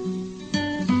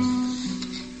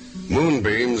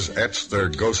 Moonbeams etched their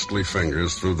ghostly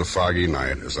fingers through the foggy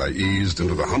night as I eased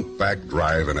into the humpback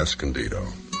drive in Escondido.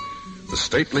 The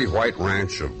stately white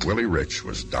ranch of Willie Rich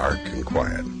was dark and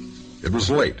quiet. It was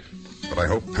late, but I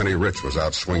hoped Penny Rich was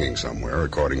out swinging somewhere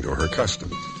according to her custom.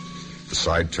 The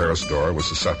side terrace door was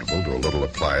susceptible to a little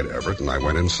applied effort, and I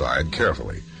went inside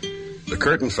carefully. The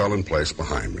curtain fell in place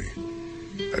behind me.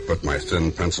 I put my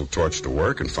thin pencil torch to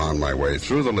work and found my way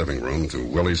through the living room to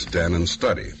Willie's den and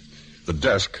study. The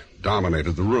desk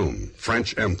dominated the room.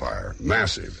 French Empire,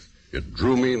 massive. It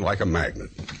drew me like a magnet.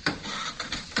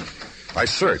 I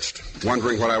searched,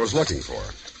 wondering what I was looking for.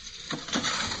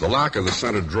 The lock of the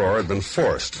center drawer had been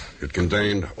forced. It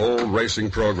contained old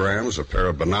racing programs, a pair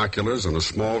of binoculars, and a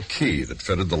small key that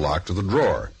fitted the lock to the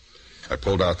drawer. I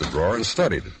pulled out the drawer and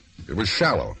studied it. It was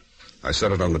shallow. I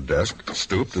set it on the desk,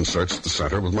 stooped, and searched the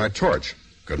center with my torch.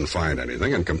 Couldn't find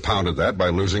anything, and compounded that by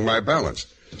losing my balance.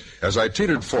 As I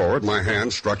teetered forward, my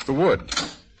hand struck the wood.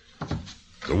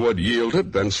 The wood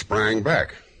yielded, then sprang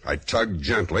back. I tugged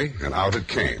gently, and out it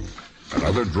came.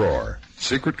 Another drawer.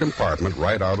 Secret compartment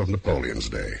right out of Napoleon's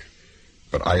day.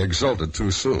 But I exulted too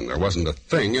soon. There wasn't a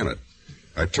thing in it.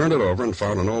 I turned it over and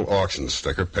found an old auction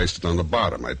sticker pasted on the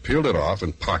bottom. I peeled it off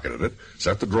and pocketed it,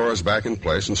 set the drawers back in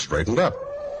place, and straightened up.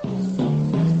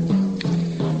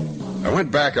 I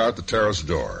went back out the terrace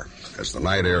door. As the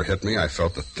night air hit me, I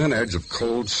felt the thin edge of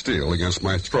cold steel against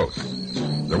my throat.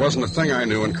 There wasn't a thing I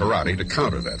knew in karate to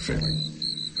counter that feeling.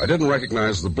 I didn't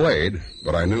recognize the blade,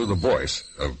 but I knew the voice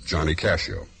of Johnny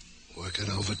Cascio.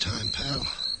 Working overtime, pal?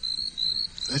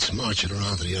 Let's march it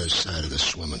around to the other side of the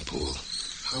swimming pool.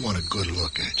 I want a good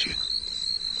look at you.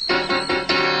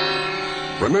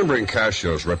 Remembering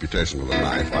Caccio's reputation with a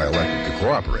knife, I elected to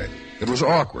cooperate. It was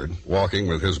awkward, walking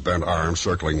with his bent arm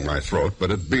circling my throat,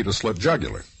 but it beat a slit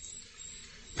jugular.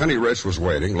 Penny Rich was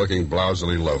waiting, looking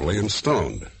blousily lovely and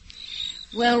stoned.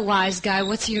 Well, wise guy,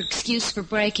 what's your excuse for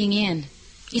breaking in?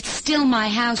 It's still my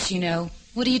house, you know.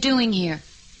 What are you doing here?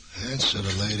 Answer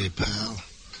the lady, pal.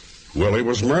 Willie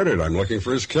was murdered. I'm looking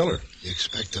for his killer. You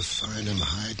expect to find him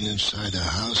hiding inside the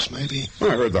house, maybe?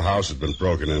 Well, I heard the house had been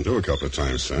broken into a couple of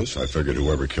times since. I figured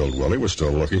whoever killed Willie was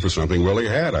still looking for something Willie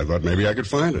had. I thought maybe I could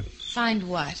find it. Find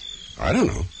what? I don't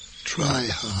know. Try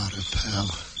harder, pal.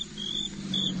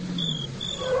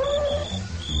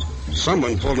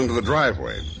 Someone pulled into the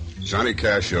driveway. Johnny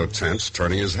Cascio tensed,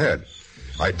 turning his head.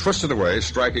 I twisted away,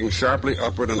 striking sharply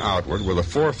upward and outward with a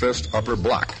 4-fist upper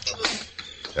block.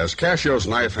 As Caccio's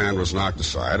knife hand was knocked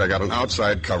aside, I got an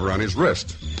outside cover on his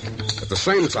wrist. At the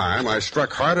same time, I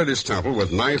struck hard at his temple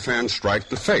with knife hand strike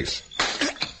to face.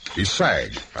 He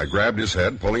sagged. I grabbed his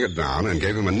head, pulling it down, and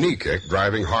gave him a knee kick,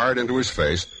 driving hard into his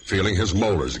face, feeling his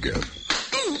molars give.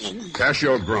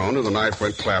 Cascio groaned, and the knife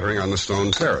went clattering on the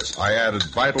stone terrace. I added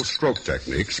vital stroke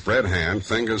technique, spread hand,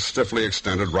 fingers stiffly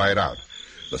extended right out.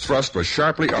 The thrust was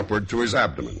sharply upward to his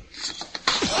abdomen.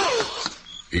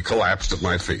 He collapsed at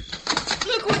my feet.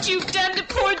 Look what you've done to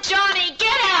poor Johnny.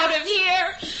 Get out of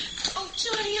here. Oh,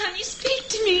 Johnny, honey, speak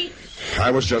to me.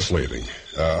 I was just leaving.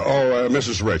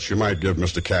 Mrs. Rich, you might give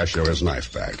Mr. Cascio his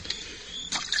knife back.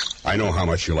 I know how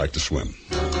much you like to swim.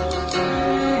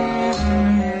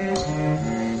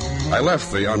 I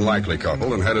left the unlikely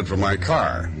couple and headed for my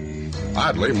car.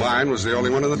 Oddly, mine was the only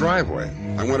one in the driveway.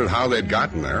 I wondered how they'd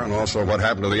gotten there and also what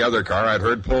happened to the other car I'd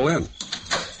heard pull in.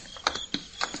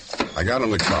 I got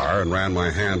in the car and ran my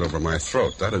hand over my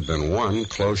throat. That had been one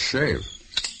close shave.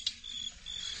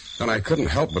 Then I couldn't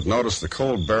help but notice the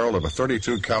cold barrel of a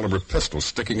 .32 caliber pistol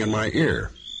sticking in my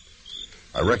ear.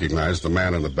 I recognized the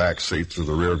man in the back seat through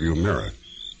the rearview mirror.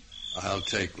 I'll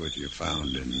take what you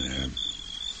found in there.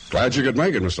 Glad you could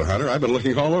make it, Mr. Hunter. I've been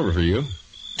looking all over for you.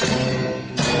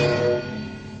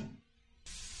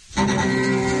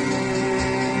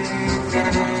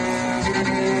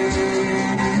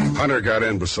 Hunter got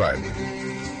in beside me.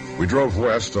 We drove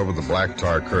west over the black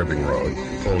tar curving road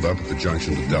and pulled up at the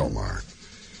junction to Delmar.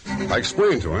 I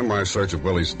explained to him my search of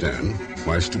Willie's den,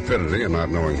 my stupidity in not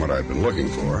knowing what I'd been looking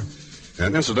for,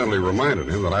 and incidentally reminded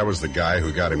him that I was the guy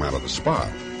who got him out of the spa.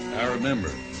 I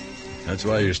remember. That's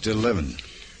why you're still living.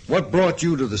 What brought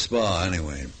you to the spa,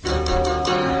 anyway?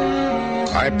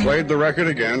 I played the record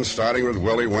again, starting with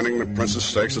Willie winning the Princess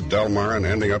Stakes at Delmar and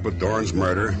ending up with Dorn's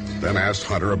murder, then asked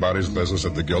Hunter about his business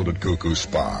at the Gilded Cuckoo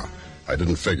Spa. I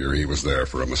didn't figure he was there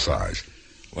for a massage.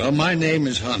 Well, my name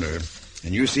is Hunter,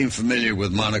 and you seem familiar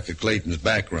with Monica Clayton's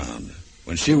background.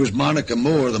 When she was Monica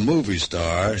Moore, the movie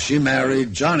star, she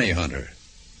married Johnny Hunter.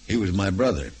 He was my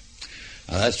brother.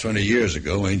 Now, that's 20 years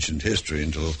ago, ancient history,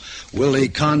 until Willie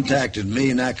contacted me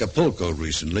in Acapulco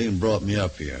recently and brought me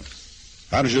up here.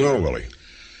 How did you know Willie?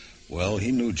 Well,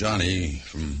 he knew Johnny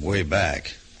from way back.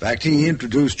 In fact, he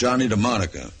introduced Johnny to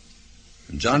Monica.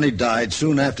 And Johnny died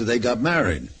soon after they got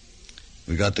married.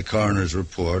 We got the coroner's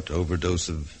report, overdose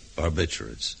of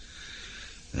barbiturates.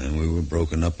 And we were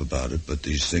broken up about it, but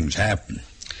these things happen.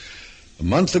 A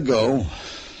month ago,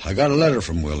 I got a letter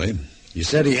from Willie. He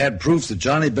said he had proof that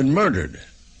Johnny had been murdered.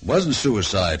 It wasn't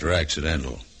suicide or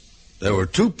accidental. There were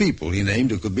two people he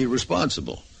named who could be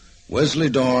responsible. Wesley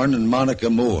Dorn and Monica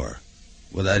Moore.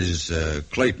 Well, that is,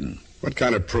 Clayton. What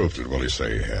kind of proof did Willie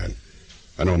say he had?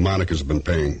 I know Monica's been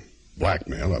paying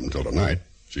blackmail up until tonight.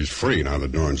 She's free now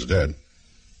that Dorn's dead.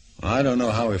 I don't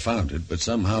know how he found it, but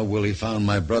somehow Willie found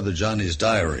my brother Johnny's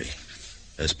diary.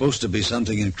 There's supposed to be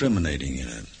something incriminating in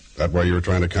it. That why you were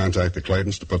trying to contact the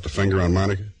Claytons to put the finger on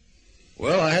Monica?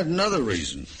 Well, I had another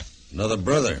reason. Another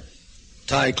brother.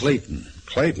 Ty Clayton.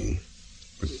 Clayton?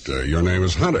 But your name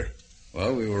is Hunter.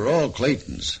 Well, we were all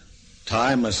Claytons.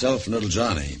 Ty, myself, and little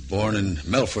Johnny, born in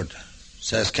Melfort,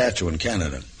 Saskatchewan,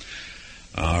 Canada.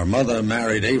 Our mother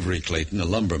married Avery Clayton, a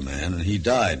lumberman, and he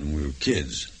died when we were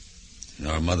kids. And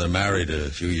our mother married a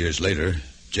few years later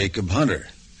Jacob Hunter.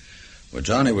 Well,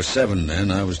 Johnny was 7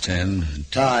 then, I was 10, and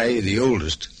Ty, the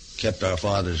oldest, kept our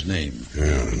father's name.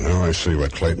 Yeah, now I see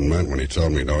what Clayton meant when he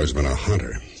told me he'd always been a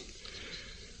hunter.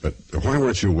 But why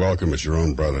weren't you welcome at your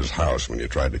own brother's house when you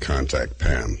tried to contact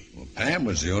Pam? Well, Pam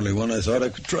was the only one I thought I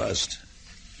could trust.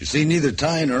 You see, neither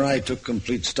Ty nor I took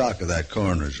complete stock of that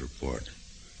coroner's report.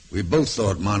 We both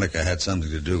thought Monica had something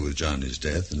to do with Johnny's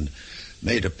death and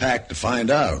made a pact to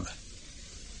find out.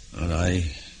 But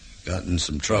I got in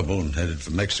some trouble and headed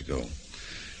for Mexico.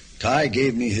 Ty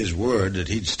gave me his word that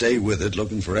he'd stay with it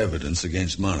looking for evidence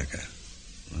against Monica.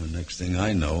 Well, the next thing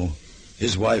I know,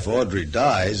 his wife Audrey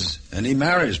dies and he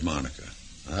marries Monica.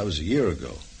 That was a year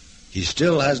ago. He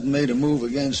still hasn't made a move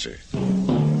against her.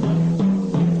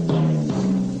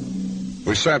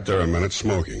 We sat there a minute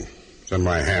smoking. Then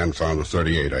my hand found the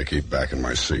 .38 I keep back in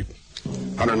my seat.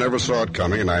 Hunter never saw it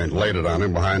coming, and I laid it on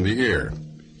him behind the ear.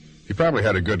 He probably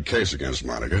had a good case against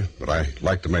Monica, but I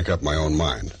like to make up my own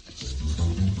mind.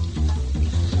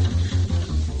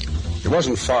 It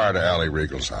wasn't far to Allie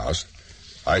Regal's house.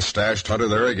 I stashed Hunter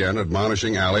there again,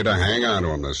 admonishing Allie to hang on to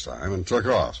him this time, and took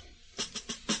off.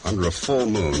 Under a full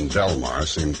moon, Delmar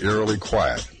seemed eerily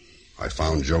quiet. I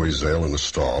found Joey Zale in the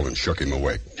stall and shook him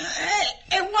awake.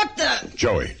 Hey, what the?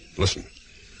 Joey, listen.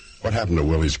 What happened to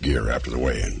Willie's gear after the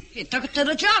weigh-in? He took it to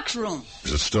the jock's room.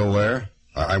 Is it still there?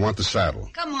 I want the saddle.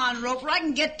 Come on, Roper. I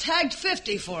can get tagged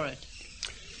 50 for it.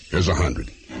 Here's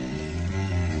 100.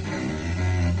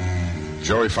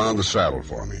 Joey found the saddle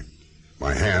for me.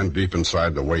 My hand, deep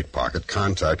inside the weight pocket,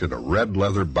 contacted a red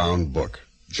leather-bound book,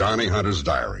 Johnny Hunter's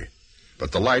diary.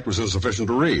 But the light was insufficient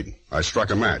to read. I struck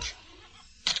a match.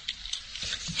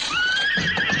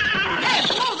 Hey,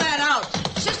 blow that out.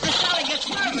 Sister Sally gets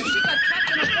nervous. She got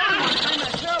trapped in a barn behind a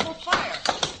terrible fire.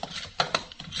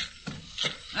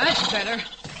 That's better.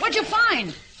 What'd you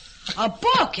find? A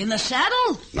book in the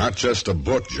saddle? Not just a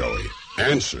book, Joey.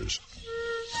 Answers.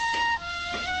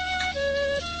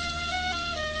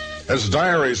 As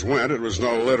diaries went, it was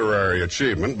no literary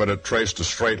achievement, but it traced a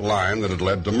straight line that had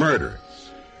led to murder.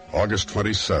 August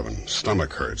 27,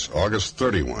 stomach hurts. August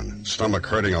 31, stomach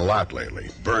hurting a lot lately.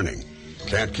 Burning.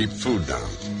 Can't keep food down.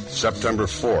 September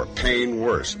 4, pain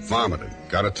worse. Vomited.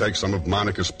 Gotta take some of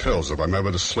Monica's pills if I'm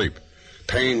ever to sleep.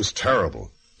 Pain's terrible.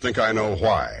 Think I know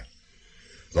why.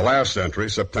 The last entry,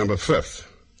 September 5th.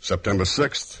 September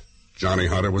 6th, Johnny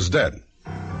Hunter was dead.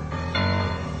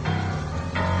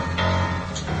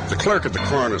 The clerk at the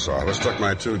coroner's office took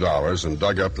my $2 and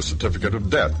dug up the certificate of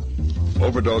death.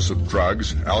 Overdose of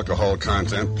drugs, alcohol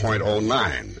content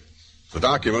 .09. The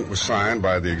document was signed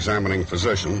by the examining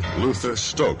physician, Luther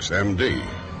Stokes, M.D.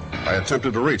 I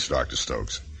attempted to reach Dr.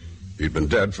 Stokes. He'd been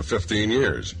dead for 15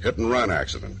 years. Hit-and-run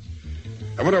accident.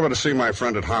 I went over to see my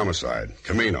friend at Homicide,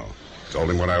 Camino. Told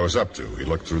him what I was up to. He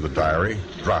looked through the diary,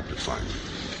 dropped it finally.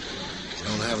 You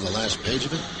don't have the last page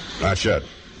of it? Not yet.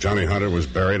 Johnny Hunter was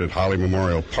buried at Holly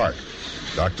Memorial Park.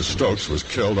 Dr. Stokes was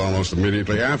killed almost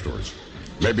immediately afterwards.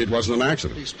 Maybe it wasn't an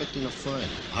accident. What are you expecting to find?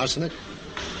 Arsenic?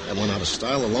 That went out of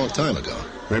style a long time ago.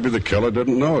 Maybe the killer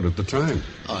didn't know it at the time.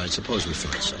 All right, suppose we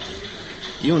find something.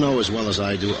 You know as well as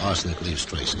I do arsenic leaves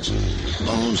traces.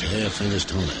 Bones, hair, fingers,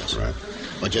 toenails. Right.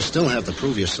 But you still have to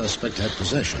prove your suspect had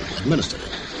possession, administered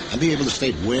it, and be able to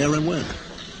state where and when.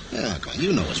 Yeah, come on,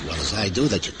 you know as well as I do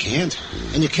that you can't.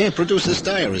 And you can't produce this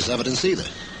diary as evidence either.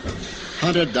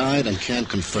 Hunter died and can't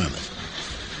confirm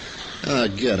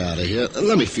it. Get out of here.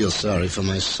 Let me feel sorry for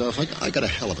myself. I got a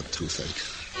hell of a toothache.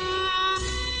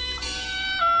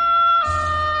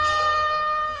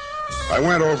 I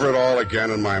went over it all again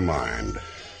in my mind.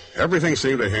 Everything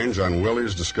seemed to hinge on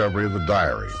Willie's discovery of the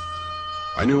diary.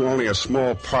 I knew only a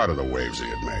small part of the waves he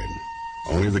had made.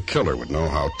 Only the killer would know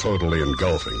how totally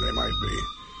engulfing they might be.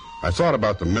 I thought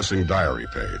about the missing diary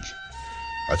page.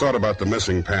 I thought about the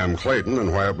missing Pam Clayton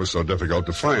and why it was so difficult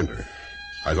to find her.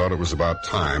 I thought it was about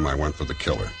time I went for the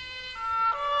killer.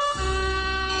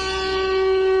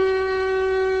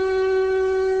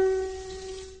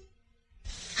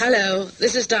 Hello,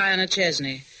 this is Diana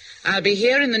Chesney. I'll be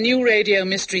here in the new radio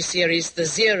mystery series, The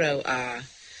 0 Hour.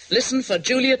 Listen for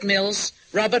Juliet Mills,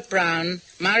 Robert Brown,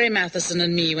 Mary Matheson,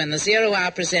 and me when The 0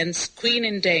 Hour presents Queen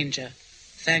in Danger.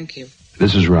 Thank you.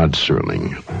 This is Rod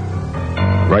Serling.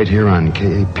 Right here on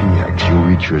KAPX, you'll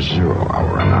reach your 0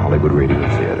 Hour on the Hollywood Radio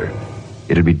Theater.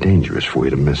 It'd be dangerous for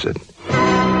you to miss it.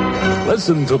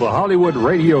 Listen to the Hollywood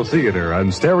Radio Theater on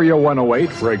Stereo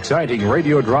 108 for exciting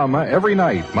radio drama every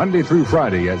night, Monday through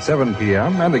Friday at 7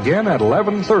 p.m. and again at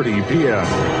 11:30 p.m.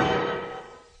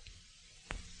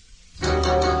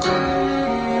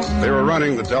 They were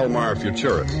running the Delmar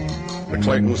Futurity. The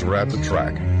Claytons were at the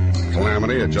track.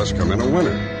 Calamity had just come in a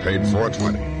winner, paid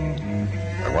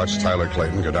 $4.20. I watched Tyler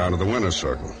Clayton go down to the winner's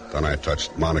circle. Then I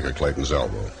touched Monica Clayton's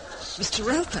elbow. Mr.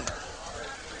 Roper.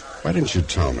 Why didn't you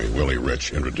tell me Willie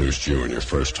Rich introduced you and your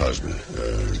first husband?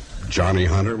 Johnny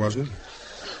Hunter, wasn't it?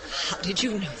 How did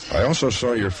you know that? I also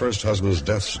saw your first husband's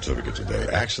death certificate today.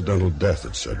 Accidental death,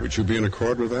 it said. Would you be in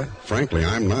accord with that? Frankly,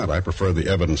 I'm not. I prefer the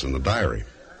evidence in the diary.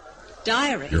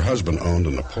 Diary? Your husband owned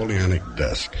a Napoleonic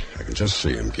desk. I can just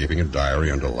see him keeping a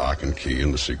diary under lock and key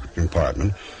in the secret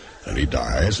compartment. Then he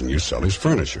dies, and you sell his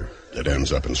furniture. It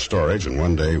ends up in storage, and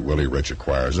one day Willie Rich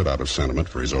acquires it out of sentiment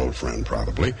for his old friend,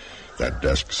 probably. That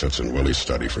desk sits in Willie's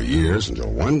study for years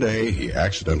until one day he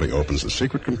accidentally opens the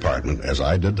secret compartment, as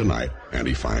I did tonight, and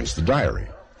he finds the diary.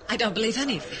 I don't believe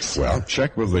any of this. Well,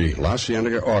 check with the La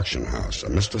Cienega auction house.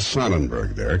 Mr.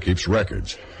 Sonnenberg there keeps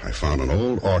records. I found an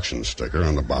old auction sticker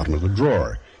on the bottom of the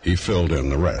drawer. He filled in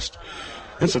the rest.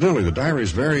 Incidentally, the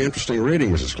diary's very interesting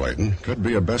reading, Mrs. Clayton. Could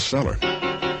be a bestseller.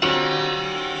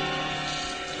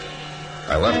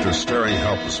 I left her staring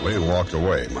helplessly and walked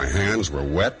away. My hands were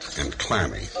wet and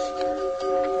clammy.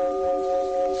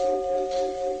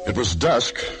 It was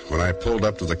dusk when I pulled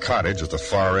up to the cottage at the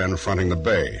far end fronting the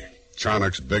bay.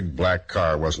 Charnock's big black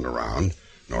car wasn't around,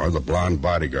 nor the blonde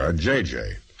bodyguard,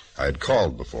 J.J. I had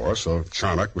called before, so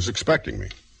Charnock was expecting me.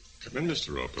 Come in,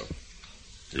 Mr. Roper.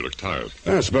 You look tired.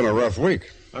 It's been a rough week.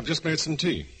 I've just made some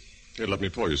tea. Here, let me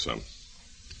pour you some.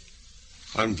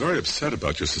 I'm very upset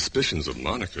about your suspicions of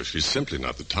Monica. She's simply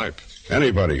not the type.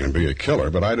 Anybody can be a killer,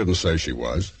 but I didn't say she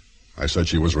was. I said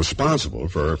she was responsible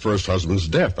for her first husband's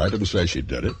death. I didn't say she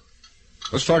did it.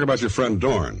 Let's talk about your friend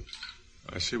Dorn.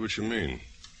 I see what you mean.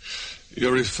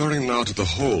 You're referring now to the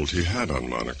hold he had on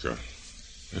Monica.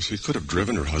 Yes, he could have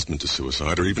driven her husband to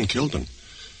suicide or even killed him.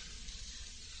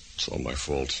 It's all my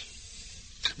fault.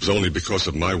 It was only because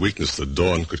of my weakness that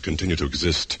Dawn could continue to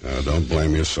exist. Don't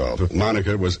blame yourself.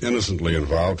 Monica was innocently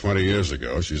involved 20 years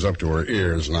ago. She's up to her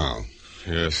ears now.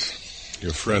 Yes.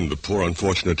 Your friend, the poor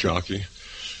unfortunate jockey.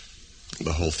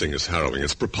 The whole thing is harrowing.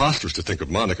 It's preposterous to think of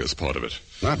Monica as part of it.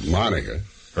 Not Monica.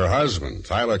 Her husband,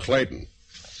 Tyler Clayton.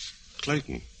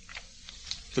 Clayton?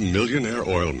 The millionaire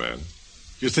oil man.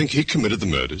 You think he committed the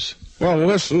murders? Well,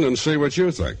 listen and see what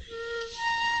you think.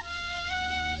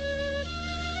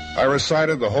 I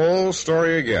recited the whole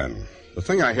story again. The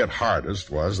thing I hit hardest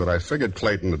was that I figured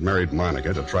Clayton had married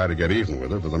Monica to try to get even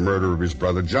with her for the murder of his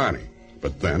brother Johnny.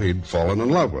 But then he'd fallen in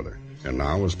love with her, and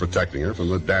now was protecting her from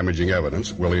the damaging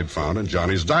evidence Willie had found in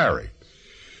Johnny's diary.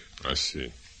 I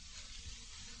see.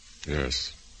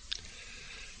 Yes.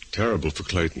 Terrible for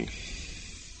Clayton.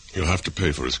 He'll have to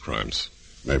pay for his crimes.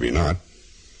 Maybe not.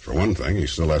 For one thing, he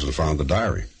still hasn't found the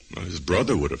diary. Well, his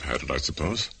brother would have had it, I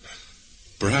suppose.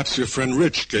 Perhaps your friend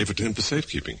Rich gave it to him for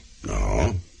safekeeping.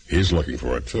 No, he's looking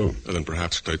for it, too. And then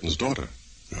perhaps Clayton's daughter.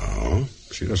 No,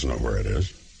 she doesn't know where it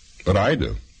is. But I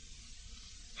do.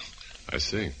 I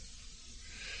see.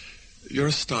 You're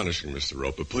astonishing, Mr.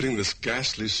 Roper, putting this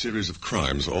ghastly series of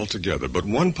crimes all together. But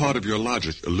one part of your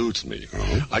logic eludes me.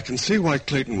 Oh? I can see why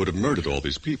Clayton would have murdered all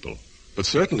these people. But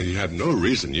certainly he had no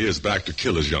reason years back to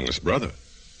kill his youngest brother.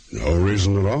 No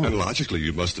reason at all. And logically,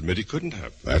 you must admit he couldn't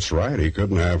have. That's right. He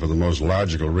couldn't have for the most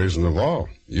logical reason of all.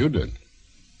 You did.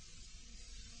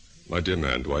 My dear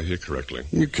man, do I hear correctly?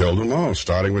 You killed them all,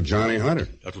 starting with Johnny Hunter.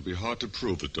 That would be hard to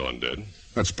prove that Dawn did.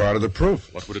 That's part of the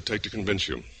proof. What would it take to convince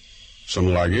you? Some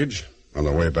luggage on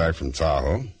the way back from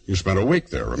Tahoe. You spent a week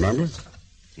there, remember?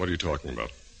 What are you talking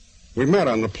about? We met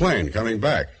on the plane coming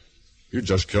back. You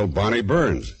just killed Bonnie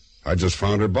Burns. I just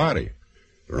found her body.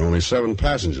 There are only 7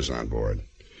 passengers on board.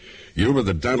 You were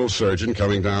the dental surgeon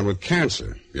coming down with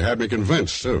cancer. You had me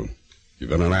convinced, too. You've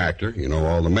been an actor. You know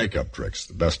all the makeup tricks.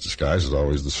 The best disguise is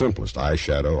always the simplest.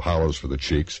 Eyeshadow, hollows for the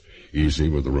cheeks, easy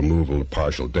with the removal of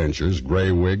partial dentures,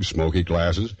 gray wig, smoky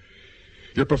glasses.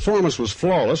 Your performance was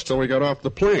flawless till we got off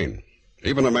the plane.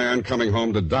 Even a man coming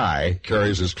home to die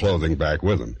carries his clothing back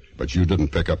with him. But you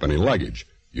didn't pick up any luggage.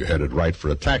 You headed right for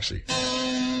a taxi.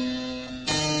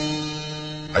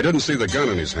 I didn't see the gun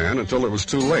in his hand until it was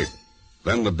too late.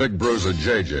 Then the big bruiser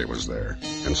J.J. was there,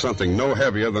 and something no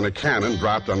heavier than a cannon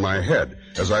dropped on my head.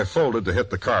 As I folded to hit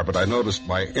the carpet, I noticed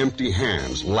my empty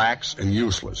hands, lax and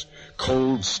useless.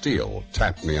 Cold steel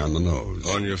tapped me on the nose.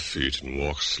 On your feet and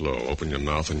walk slow. Open your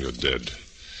mouth and you're dead.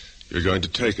 You're going to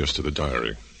take us to the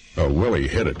diary. Oh, Willie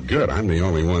hit it good. I'm the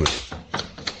only one.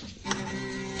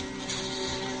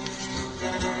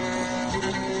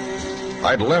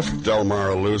 I'd left Del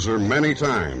Mar a loser many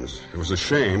times. It was a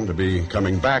shame to be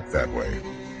coming back that way.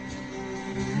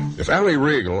 If Allie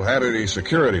Regal had any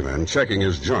security men checking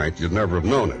his joint, you'd never have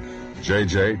known it.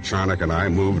 J.J., Charnock, and I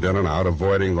moved in and out,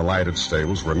 avoiding the lighted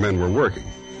stables where men were working.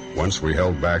 Once we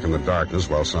held back in the darkness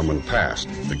while someone passed,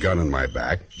 the gun in my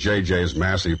back, J.J.'s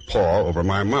massive paw over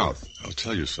my mouth. I'll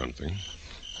tell you something.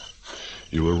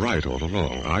 You were right all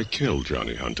along. I killed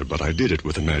Johnny Hunter, but I did it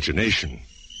with imagination.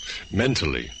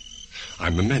 Mentally.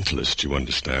 I'm a mentalist, you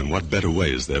understand. What better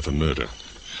way is there for murder?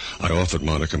 I offered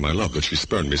Monica my love, but she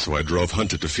spurned me, so I drove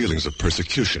Hunter to feelings of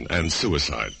persecution and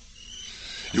suicide.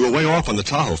 You were way off on the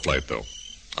Tahoe flight, though.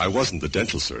 I wasn't the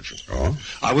dental surgeon. Oh?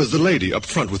 I was the lady up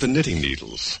front with the knitting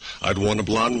needles. I'd worn a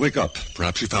blonde wig up.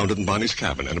 Perhaps you found it in Bonnie's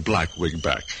cabin, and a black wig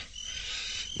back.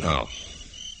 Now,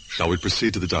 shall we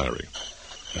proceed to the diary?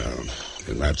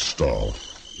 In that stall.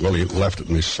 Willie left it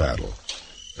in his saddle.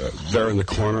 There in the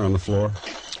corner on the floor?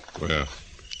 Where?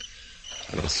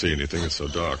 I don't see anything. It's so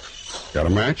dark. Got a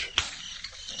match?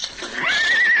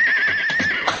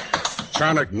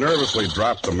 Charnock nervously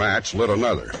dropped the match, lit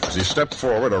another. As he stepped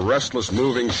forward, a restless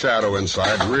moving shadow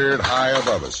inside reared high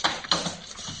above us.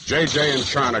 J.J. and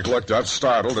Charnock looked up,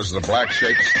 startled, as the black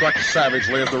shape struck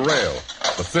savagely at the rail.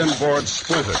 The thin board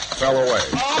splintered, fell away.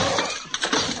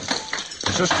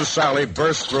 Sister Sally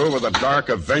burst through with a dark,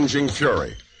 avenging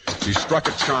fury. She struck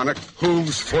at Charnock,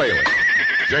 hooves flailing.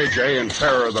 J.J., in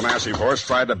terror of the massive horse,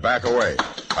 tried to back away.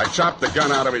 I chopped the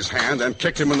gun out of his hand and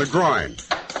kicked him in the groin.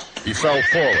 He fell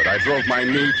forward. I drove my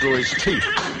knee through his teeth.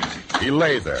 He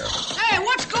lay there. Hey,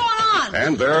 what's going on?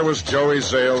 And there was Joey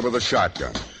Zale with a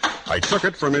shotgun. I took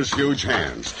it from his huge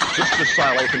hands. Sister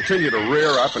Sally continued to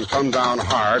rear up and come down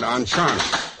hard on Charnock,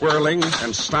 whirling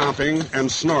and stomping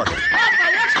and snorting.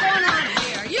 Papa, what's going on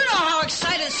here? You know how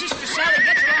excited Sister Sally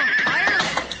gets around fire.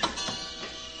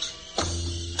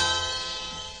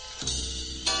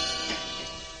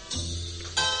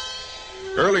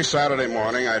 Early Saturday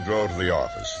morning, I drove to the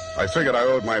office. I figured I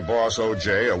owed my boss,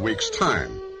 O.J., a week's time.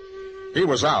 He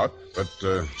was out, but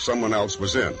someone else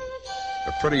was in.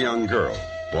 A pretty young girl,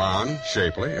 blonde,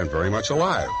 shapely, and very much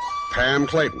alive. Pam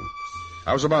Clayton.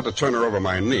 I was about to turn her over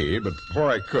my knee, but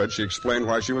before I could, she explained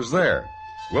why she was there.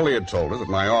 Willie had told her that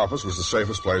my office was the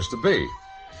safest place to be.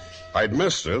 I'd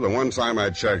missed her the one time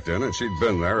I'd checked in, and she'd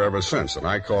been there ever since, and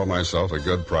I call myself a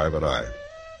good private eye.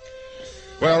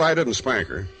 Well, I didn't spank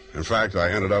her. In fact,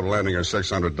 I ended up lending her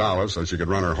 $600 so she could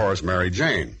run her horse, Mary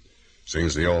Jane.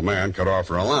 Seems the old man cut off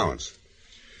her allowance.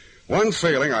 One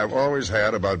feeling I've always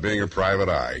had about being a private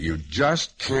eye. You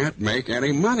just can't make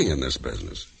any money in this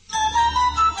business.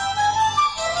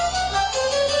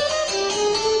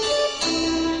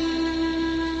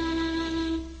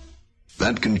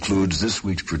 That concludes this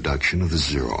week's production of The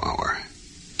Zero Hour.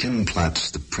 Kim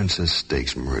Platt's The Princess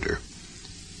Stakes Murder.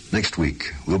 Next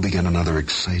week, we'll begin another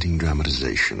exciting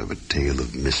dramatization of a tale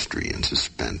of mystery and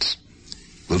suspense.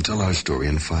 We'll tell our story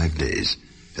in 5 days,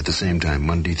 at the same time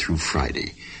Monday through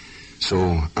Friday.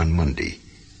 So, on Monday,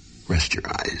 rest your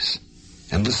eyes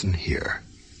and listen here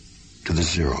to The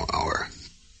Zero Hour.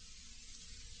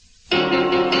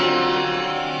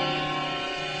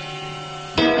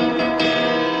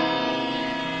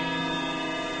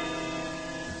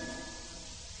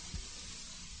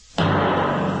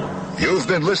 You've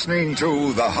been listening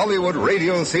to the Hollywood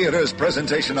Radio Theater's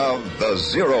presentation of The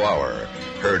Zero Hour,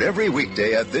 heard every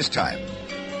weekday at this time.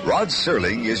 Rod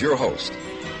Serling is your host.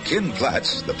 Kim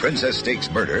Platt's The Princess Stakes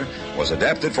Murder was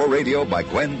adapted for radio by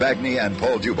Gwen Bagni and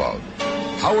Paul Dubald.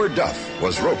 Howard Duff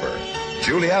was Roper.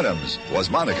 Julie Adams was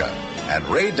Monica. And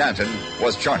Ray Danton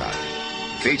was Charnock.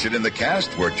 Featured in the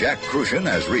cast were Jack Crucian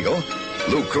as Regal,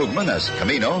 Lou Krugman as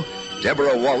Camino,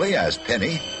 Deborah Wally as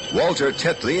Penny, Walter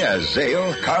Tetley as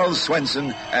Zale, Carl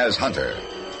Swenson as Hunter.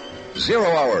 Zero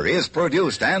Hour is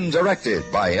produced and directed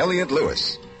by Elliot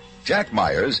Lewis. Jack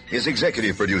Myers is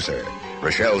executive producer.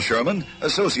 Rochelle Sherman,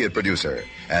 associate producer.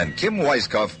 And Kim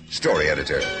Weiskopf, story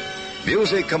editor.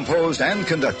 Music composed and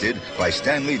conducted by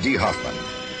Stanley D. Hoffman.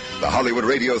 The Hollywood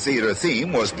Radio Theater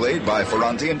theme was played by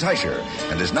Ferranti and Teicher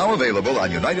and is now available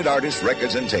on United Artists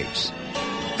Records and Tapes.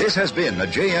 This has been a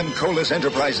J.M. Colas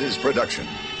Enterprises production.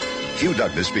 Hugh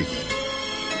Douglas speaking.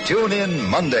 Tune in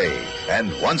Monday,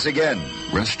 and once again,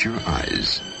 rest your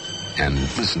eyes and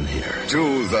listen here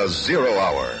to The Zero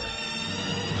Hour.